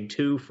changing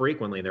too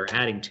frequently. They're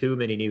adding too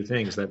many new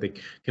things that the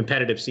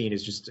competitive scene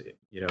is just,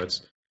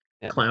 it's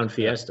clown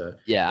fiesta.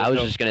 Yeah, I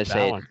was just going to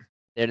say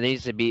there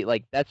needs to be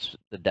like, that's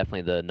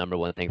definitely the number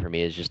one thing for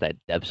me is just that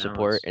dev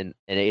support. And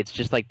it's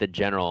just like the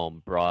general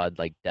broad,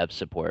 like dev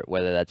support,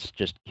 whether that's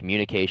just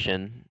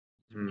communication,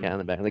 on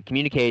the back, like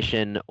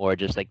communication, or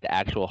just like the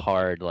actual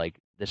hard, like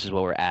this is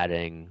what we're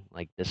adding,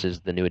 like this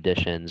is the new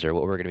additions or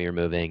what we're going to be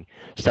removing.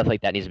 Stuff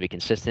like that needs to be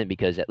consistent,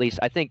 because at least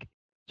I think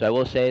so. I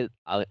will say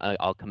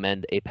I'll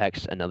commend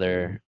Apex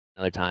another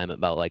time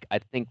about like I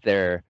think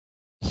their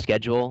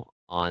schedule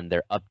on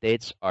their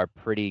updates are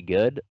pretty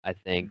good. I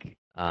think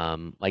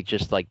like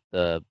just like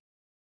the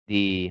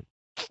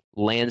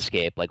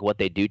landscape, like what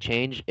they do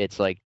change, it's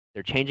like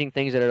they're changing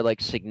things that are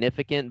like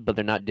significant, but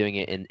they're not doing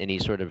it in any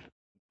sort of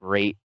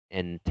great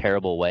and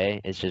terrible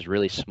way. It's just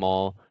really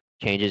small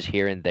changes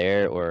here and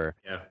there, or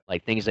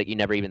like things that you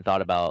never even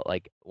thought about.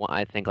 Like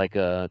I think like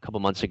a couple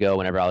months ago,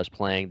 whenever I was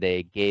playing,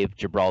 they gave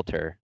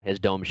Gibraltar his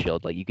dome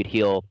shield. Like you could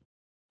heal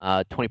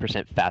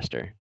 20%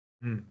 faster.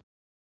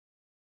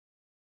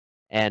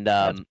 And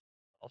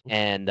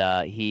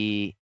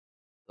he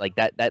like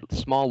that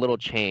small little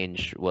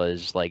change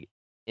was like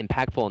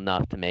impactful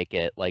enough to make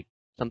it like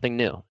something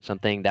new,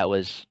 something that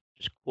was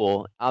is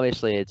cool.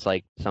 Obviously, it's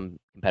like some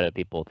competitive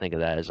people think of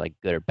that as like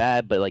good or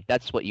bad, but like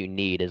that's what you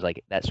need is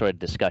like that sort of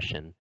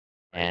discussion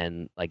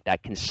and like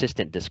that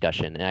consistent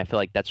discussion. And I feel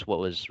like that's what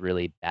was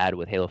really bad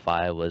with Halo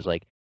 5 was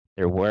like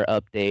there were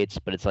updates,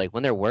 but it's like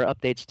when there were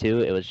updates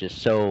too, it was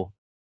just so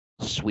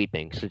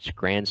sweeping, such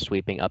grand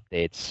sweeping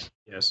updates.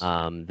 Yes.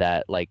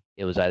 That like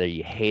it was either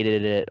you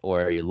hated it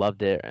or you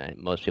loved it. And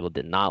most people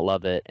did not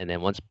love it, and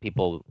then once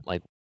people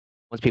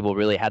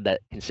really had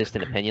that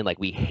consistent opinion, like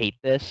we hate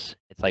this,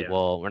 it's like, Yeah.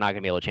 well, we're not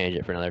gonna be able to change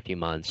it for another few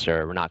months,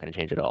 or we're not gonna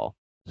change it at all.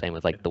 Same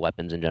with like the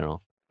weapons in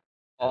general.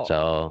 Al-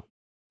 So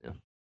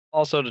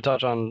Also, to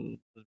touch on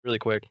really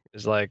quick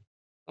is like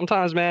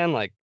sometimes, man,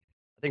 like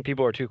I think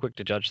people are too quick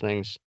to judge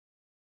things.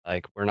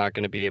 Like we're not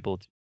going to be able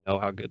to know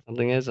how good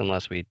something is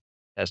unless we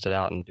test it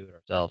out and do it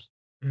ourselves.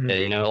 Mhm. Yeah,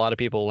 you know, a lot of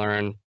people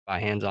learn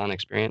by hands-on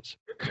experience,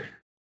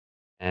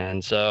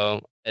 and so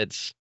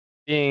it's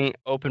being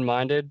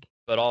open-minded,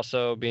 but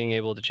also being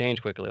able to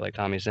change quickly. Like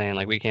Tommy's saying,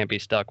 like we can't be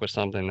stuck with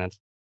something that's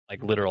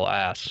like literal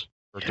ass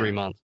for 3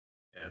 months.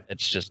 Yeah.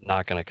 It's just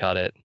not going to cut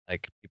it.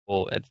 Like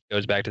people, it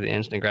goes back to the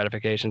instant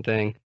gratification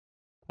thing.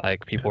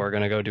 Like people are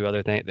gonna go do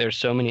other things. There's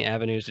so many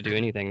avenues to do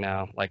anything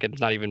now. Like it's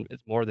not even.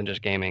 It's more than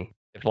just gaming.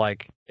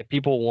 If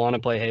people want to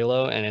play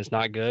Halo and it's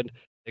not good,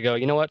 they go,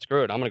 you know what?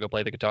 Screw it. I'm gonna go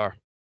play the guitar.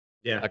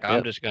 Yeah. Like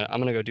Yep. I'm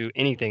gonna go do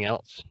anything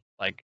else.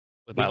 Like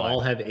with We my all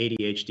life. have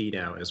ADHD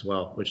now as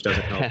well, which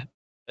doesn't help.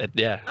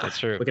 Yeah, that's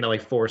true. Looking at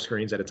like 4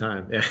 screens at a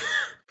time. Yeah.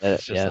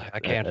 It's just yeah, like, I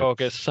can't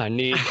focus. I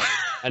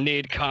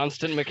need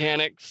constant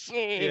mechanics.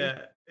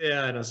 Yeah.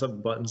 Yeah. I know some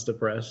buttons to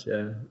press.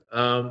 Yeah.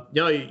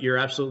 No, you're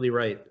absolutely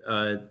right.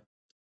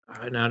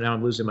 Now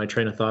I'm losing my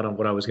train of thought on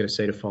what I was going to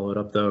say to follow it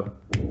up, though.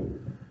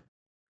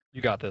 You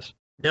got this.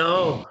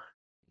 No,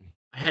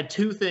 I had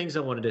 2 things I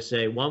wanted to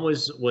say. One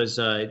was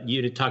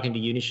you talking to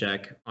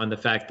Unishack on the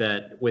fact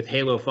that with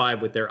Halo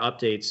 5, with their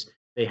updates,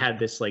 they had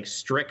this like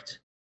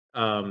strict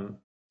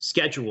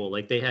schedule.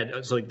 Like they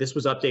had, so like this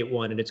was update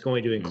 1, and it's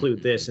going to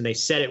include this, and they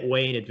set it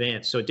way in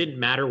advance. So it didn't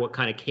matter what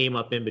kind of came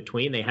up in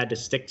between. They had to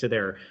stick to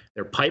their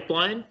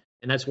pipeline.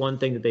 And that's one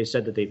thing that they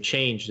said that they've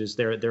changed is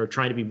they're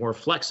trying to be more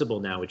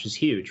flexible now, which is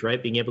huge,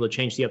 right? Being able to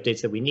change the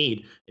updates that we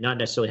need and not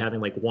necessarily having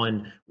like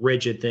one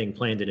rigid thing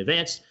planned in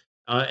advance.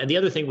 And the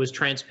other thing was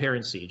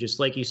transparency.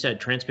 Just like you said,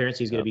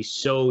 transparency is going to be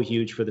so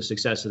huge for the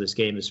success of this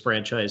game, this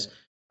franchise.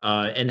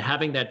 And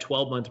having that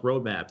 12-month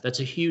roadmap, that's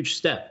a huge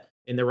step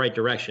in the right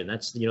direction.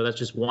 That's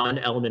just one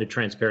element of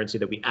transparency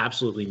that we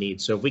absolutely need.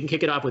 So if we can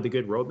kick it off with a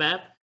good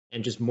roadmap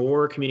and just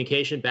more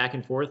communication back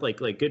and forth, like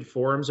good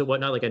forums and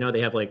whatnot. Like I know they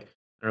have like,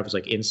 I don't know if it's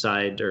like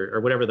Inside or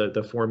whatever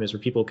the forum is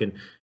where people can,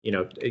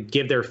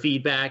 give their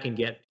feedback and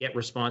get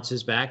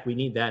responses back. We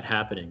need that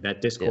happening,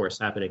 that discourse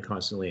happening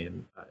constantly.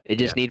 And they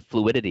just need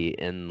fluidity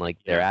in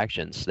like their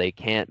actions. They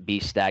can't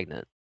be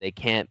stagnant. They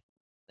can't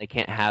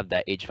have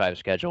that H5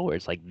 schedule where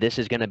it's like this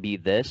is gonna be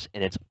this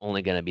and it's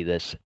only gonna be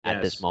this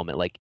at this moment.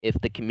 Like if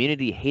the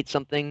community hates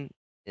something,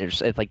 if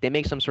like they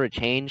make some sort of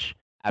change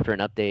after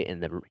an update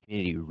and the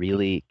community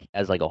really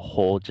as like a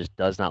whole just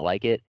does not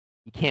like it,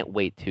 you can't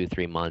wait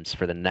 2-3 months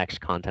for the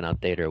next content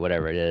update or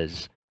whatever it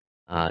is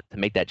to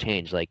make that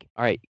change. Like,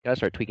 all right, you gotta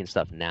start tweaking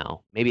stuff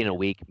now. Maybe in a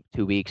week,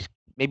 2 weeks.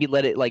 Maybe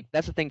let it like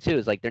that's the thing too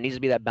is like there needs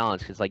to be that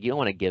balance because like you don't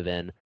want to give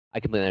in. I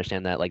completely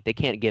understand that. Like they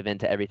can't give in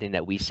to everything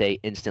that we say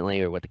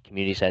instantly or what the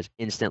community says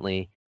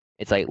instantly.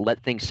 It's like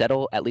let things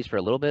settle at least for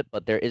a little bit,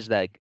 but there is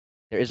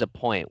a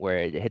point where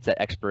it hits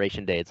that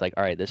expiration date. It's like,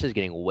 all right, this is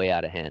getting way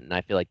out of hand, and I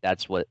feel like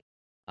that's what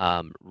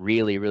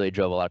really, really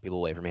drove a lot of people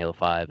away from Halo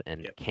 5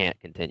 and can't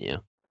continue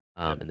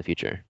in the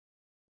future.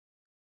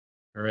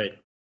 All right.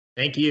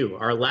 Thank you.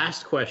 Our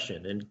last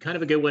question, and kind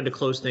of a good one to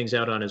close things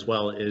out on as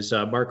well, is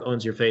Mark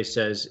Owns Your Face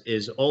says,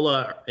 is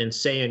Ola and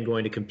Saiyan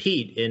going to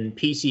compete in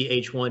PC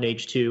H1,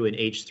 H2, and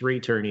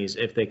H3 tourneys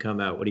if they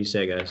come out? What do you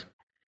say, guys?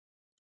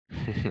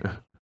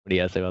 What do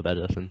you guys say about that,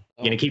 Justin?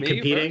 You going to keep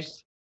competing?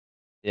 First?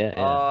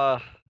 Yeah.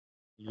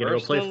 You going to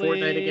go play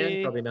Fortnite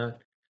again? Probably not.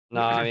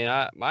 No, I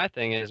mean, my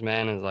thing is,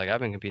 man, is like I've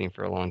been competing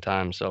for a long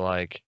time, so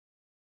like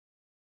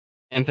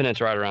Infinite's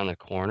right around the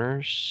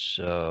corner,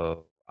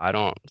 so I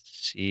don't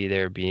see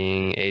there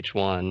being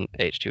H1,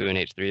 H2, and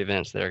H3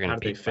 events that are going to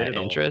pique my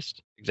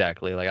interest.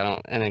 Exactly. Like I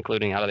don't, and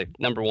including how they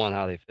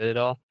fit it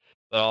all,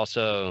 but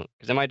also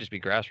because it might just be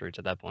grassroots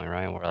at that point,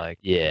 right? Where like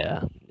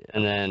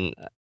and then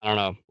I don't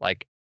know,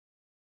 like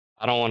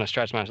I don't want to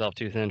stretch myself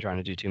too thin trying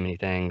to do too many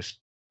things,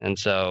 and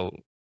so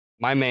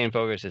my main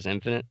focus is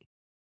Infinite,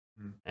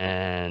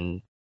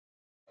 and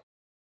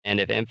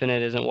if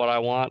Infinite isn't what I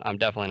want, I'm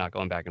definitely not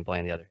going back and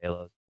playing the other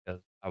Halos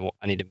because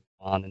I need to move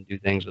on and do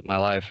things with my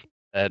life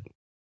that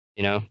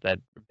that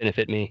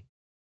benefit me.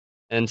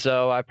 And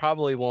so I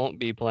probably won't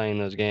be playing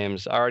those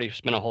games. I already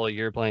spent a whole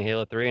year playing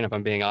Halo 3, and if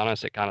I'm being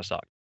honest, it kind of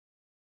sucked.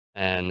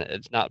 And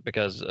it's not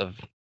because of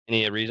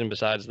any reason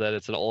besides that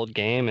it's an old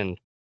game, and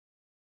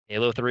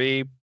Halo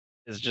 3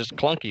 is just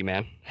clunky,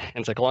 man.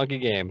 It's a clunky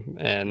game,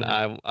 and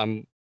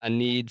I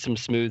need some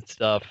smooth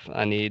stuff.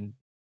 And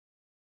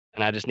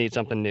I just need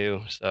something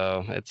new.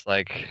 So it's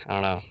like I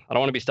don't know. I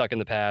don't want to be stuck in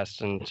the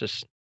past and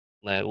just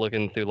like,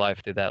 looking through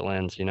life through that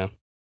lens, you know.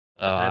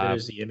 Neither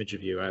is the image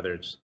of you either.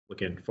 It's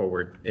looking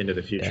forward into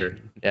the future.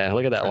 Yeah,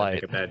 look at that Trying to light.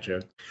 make a bad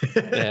joke.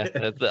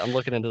 Yeah, I'm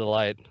looking into the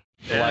light.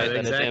 The Yeah, light that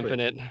is exactly.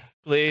 infinite.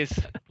 Please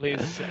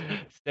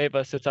save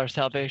us. It's our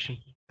salvation.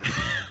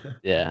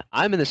 Yeah,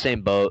 I'm in the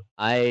same boat.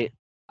 I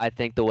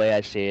think the way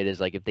I see it is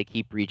like if they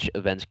keep Reach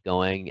events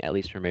going, at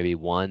least for maybe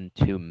 1,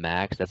 2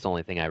 max, that's the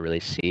only thing I really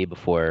see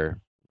before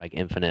like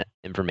infinite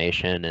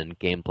information and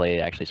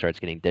gameplay actually starts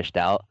getting dished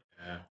out.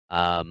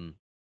 Yeah.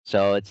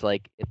 So it's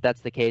like if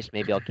that's the case,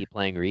 maybe I'll keep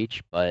playing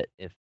Reach. But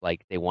if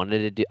like they wanted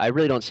to do, I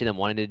really don't see them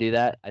wanting to do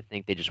that. I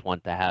think they just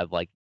want to have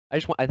like I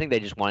think they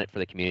just want it for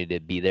the community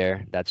to be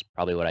there. That's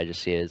probably what I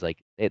just see is like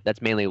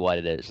that's mainly what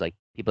it is. Like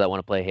people that want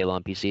to play Halo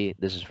on PC,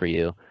 this is for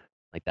you.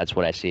 Like that's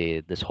what I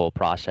see this whole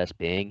process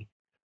being.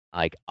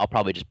 Like I'll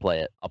probably just play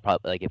it. I'll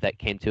probably like if that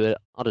came to it,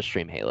 I'll just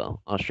stream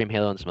Halo. I'll stream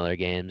Halo and some other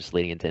games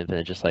leading into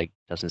Infinite, just like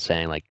Justin's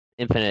saying. Like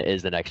Infinite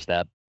is the next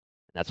step.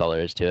 And that's all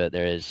there is to it.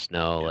 There is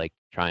no like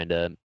trying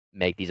to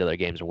make these other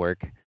games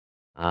work.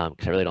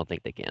 Because I really don't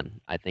think they can.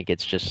 I think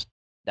it's just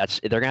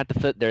they're gonna have to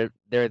fit.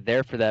 They're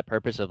there for that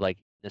purpose of like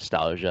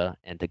nostalgia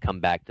and to come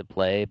back to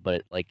play.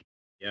 But like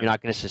you're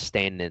not gonna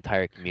sustain an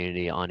entire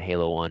community on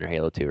Halo 1 or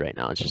Halo 2 right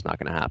now. It's just not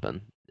gonna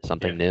happen.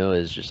 Something new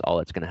is just all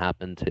that's going to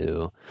happen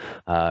to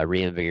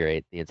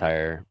reinvigorate the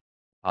entire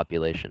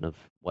population of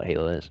what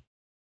Halo is.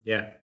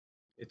 Yeah,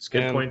 it's a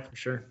good point for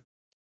sure.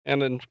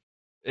 And then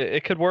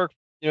it could work.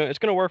 You know, it's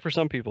going to work for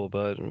some people,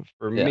 but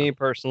for me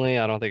personally,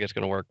 I don't think it's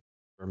going to work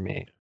for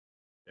me.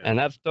 Yeah. And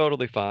that's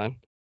totally fine.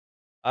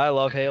 I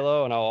love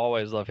Halo, and I'll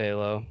always love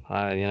Halo.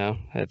 You know,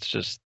 it's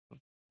just,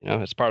 you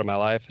know, it's part of my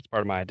life. It's part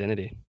of my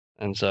identity.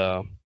 And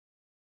so,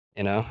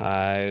 you know,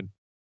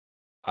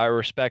 I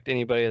respect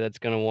anybody that's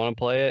going to want to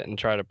play it and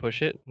try to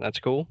push it. That's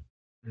cool.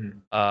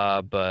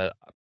 But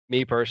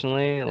me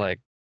personally, like,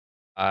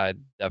 I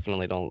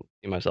definitely don't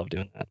see myself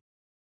doing that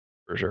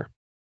for sure.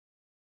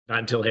 Not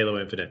until Halo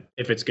Infinite,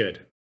 if it's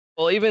good.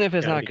 Well, even if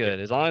it's not good,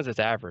 as long as it's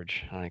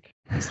average, like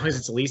as long as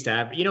it's at least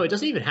average. You know, it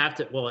doesn't even have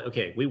to. Well,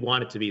 okay, we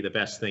want it to be the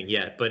best thing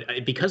yet, but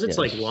because it's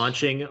like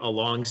launching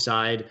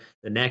alongside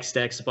the next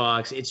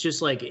Xbox, it's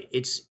just like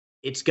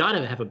it's got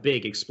to have a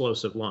big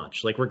explosive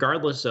launch. Like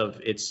regardless of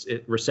its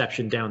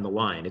reception down the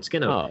line, it's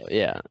gonna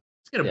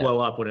blow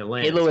up when it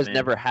lands. Halo has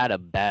never had a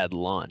bad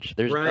launch.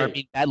 There's I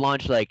mean, bad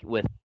launch like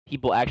with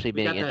people actually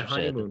being interested. That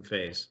honeymoon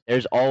phase.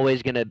 There's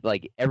always gonna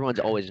everyone's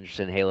always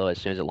interested in Halo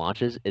as soon as it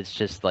launches. It's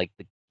just like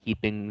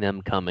keeping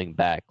them coming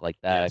back like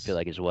that. Yes, I feel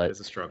like is what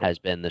has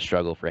been the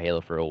struggle for Halo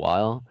for a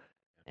while.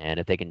 And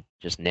if they can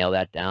just nail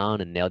that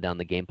down and nail down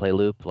the gameplay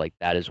loop, like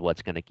that is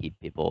what's gonna keep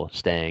people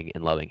staying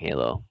and loving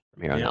Halo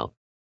from here on out.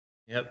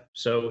 Yep.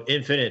 So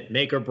Infinite,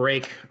 make or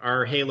break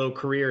our Halo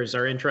careers,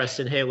 our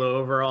interest in Halo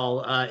overall.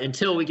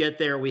 Until we get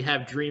there, we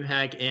have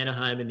DreamHack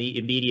Anaheim in the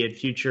immediate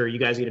future. You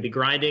guys are going to be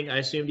grinding, I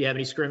assume. Do you have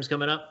any scrims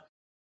coming up?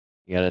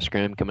 You got a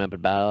scrim coming up in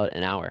about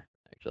an hour,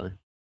 actually.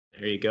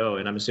 There you go.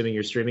 And I'm assuming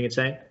you're streaming it,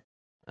 Sane?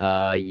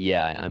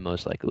 Yeah, I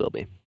most likely will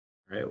be.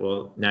 All right.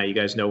 Well, now you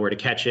guys know where to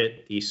catch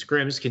it. The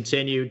scrims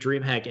continue.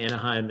 DreamHack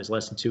Anaheim is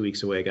less than 2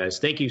 weeks away, guys.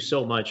 Thank you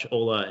so much,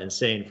 Ola and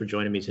Sane, for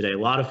joining me today. A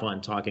lot of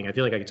fun talking. I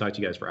feel like I could talk to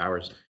you guys for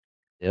hours.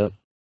 Yep. Of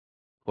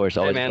course,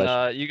 always. Hey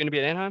man, you gonna be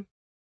at Anaheim?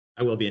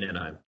 I will be in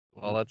Anaheim.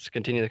 Well, let's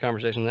continue the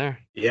conversation there.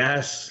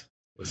 Yes.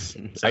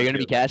 Are you gonna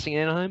be casting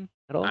in Anaheim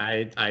at all?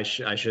 I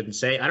shouldn't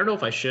say. I don't know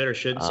if I should or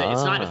shouldn't say.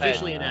 It's not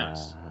officially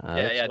announced.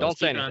 Yeah. Don't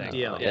say anything.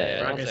 Yeah,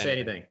 we're not gonna say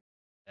anything.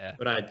 Yeah.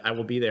 But I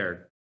will be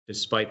there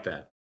despite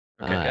that.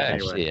 Okay.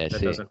 Anyway,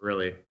 that doesn't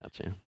really.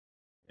 Gotcha.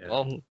 Yeah.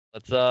 Well,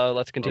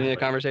 let's continue the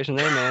conversation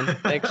there, man.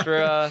 Thanks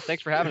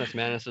for having us,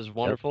 man. This is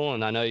wonderful,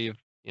 and I know you've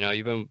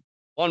been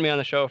wanting me on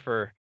the show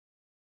for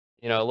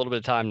a little bit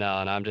of time now,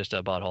 and I'm just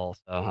a butthole.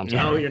 So I'm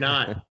sorry. No, you're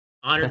not.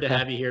 Honored to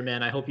have you here,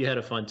 man. I hope you had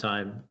a fun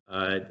time.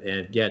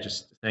 And yeah,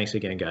 just thanks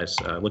again, guys.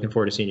 Looking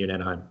forward to seeing you in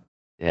Anaheim.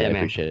 Yeah,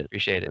 man.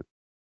 Appreciate it.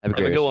 Have a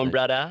good one,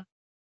 brother.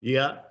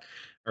 Yeah.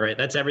 All right,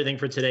 that's everything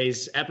for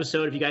today's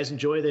episode. If you guys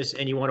enjoy this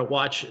and you want to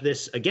watch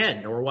this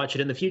again or watch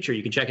it in the future,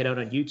 you can check it out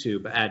on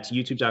YouTube at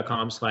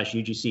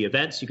youtube.com/UGC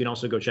events. You can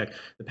also go check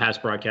the past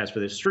broadcast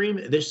for this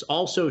stream. This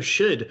also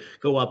should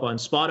go up on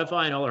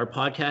Spotify and all our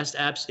podcast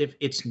apps. If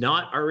it's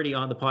not already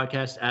on the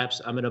podcast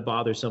apps, I'm going to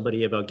bother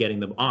somebody about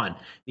getting them on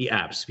the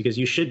apps because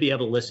you should be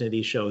able to listen to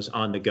these shows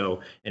on the go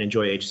and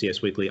enjoy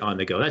HCS Weekly on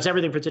the go. That's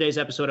everything for today's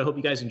episode. I hope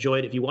you guys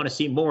enjoyed. If you want to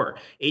see more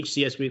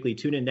HCS Weekly,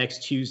 tune in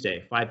next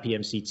Tuesday, 5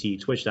 p.m. CT,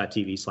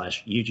 twitch.tv/UGC.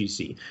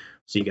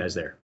 See you guys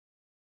there.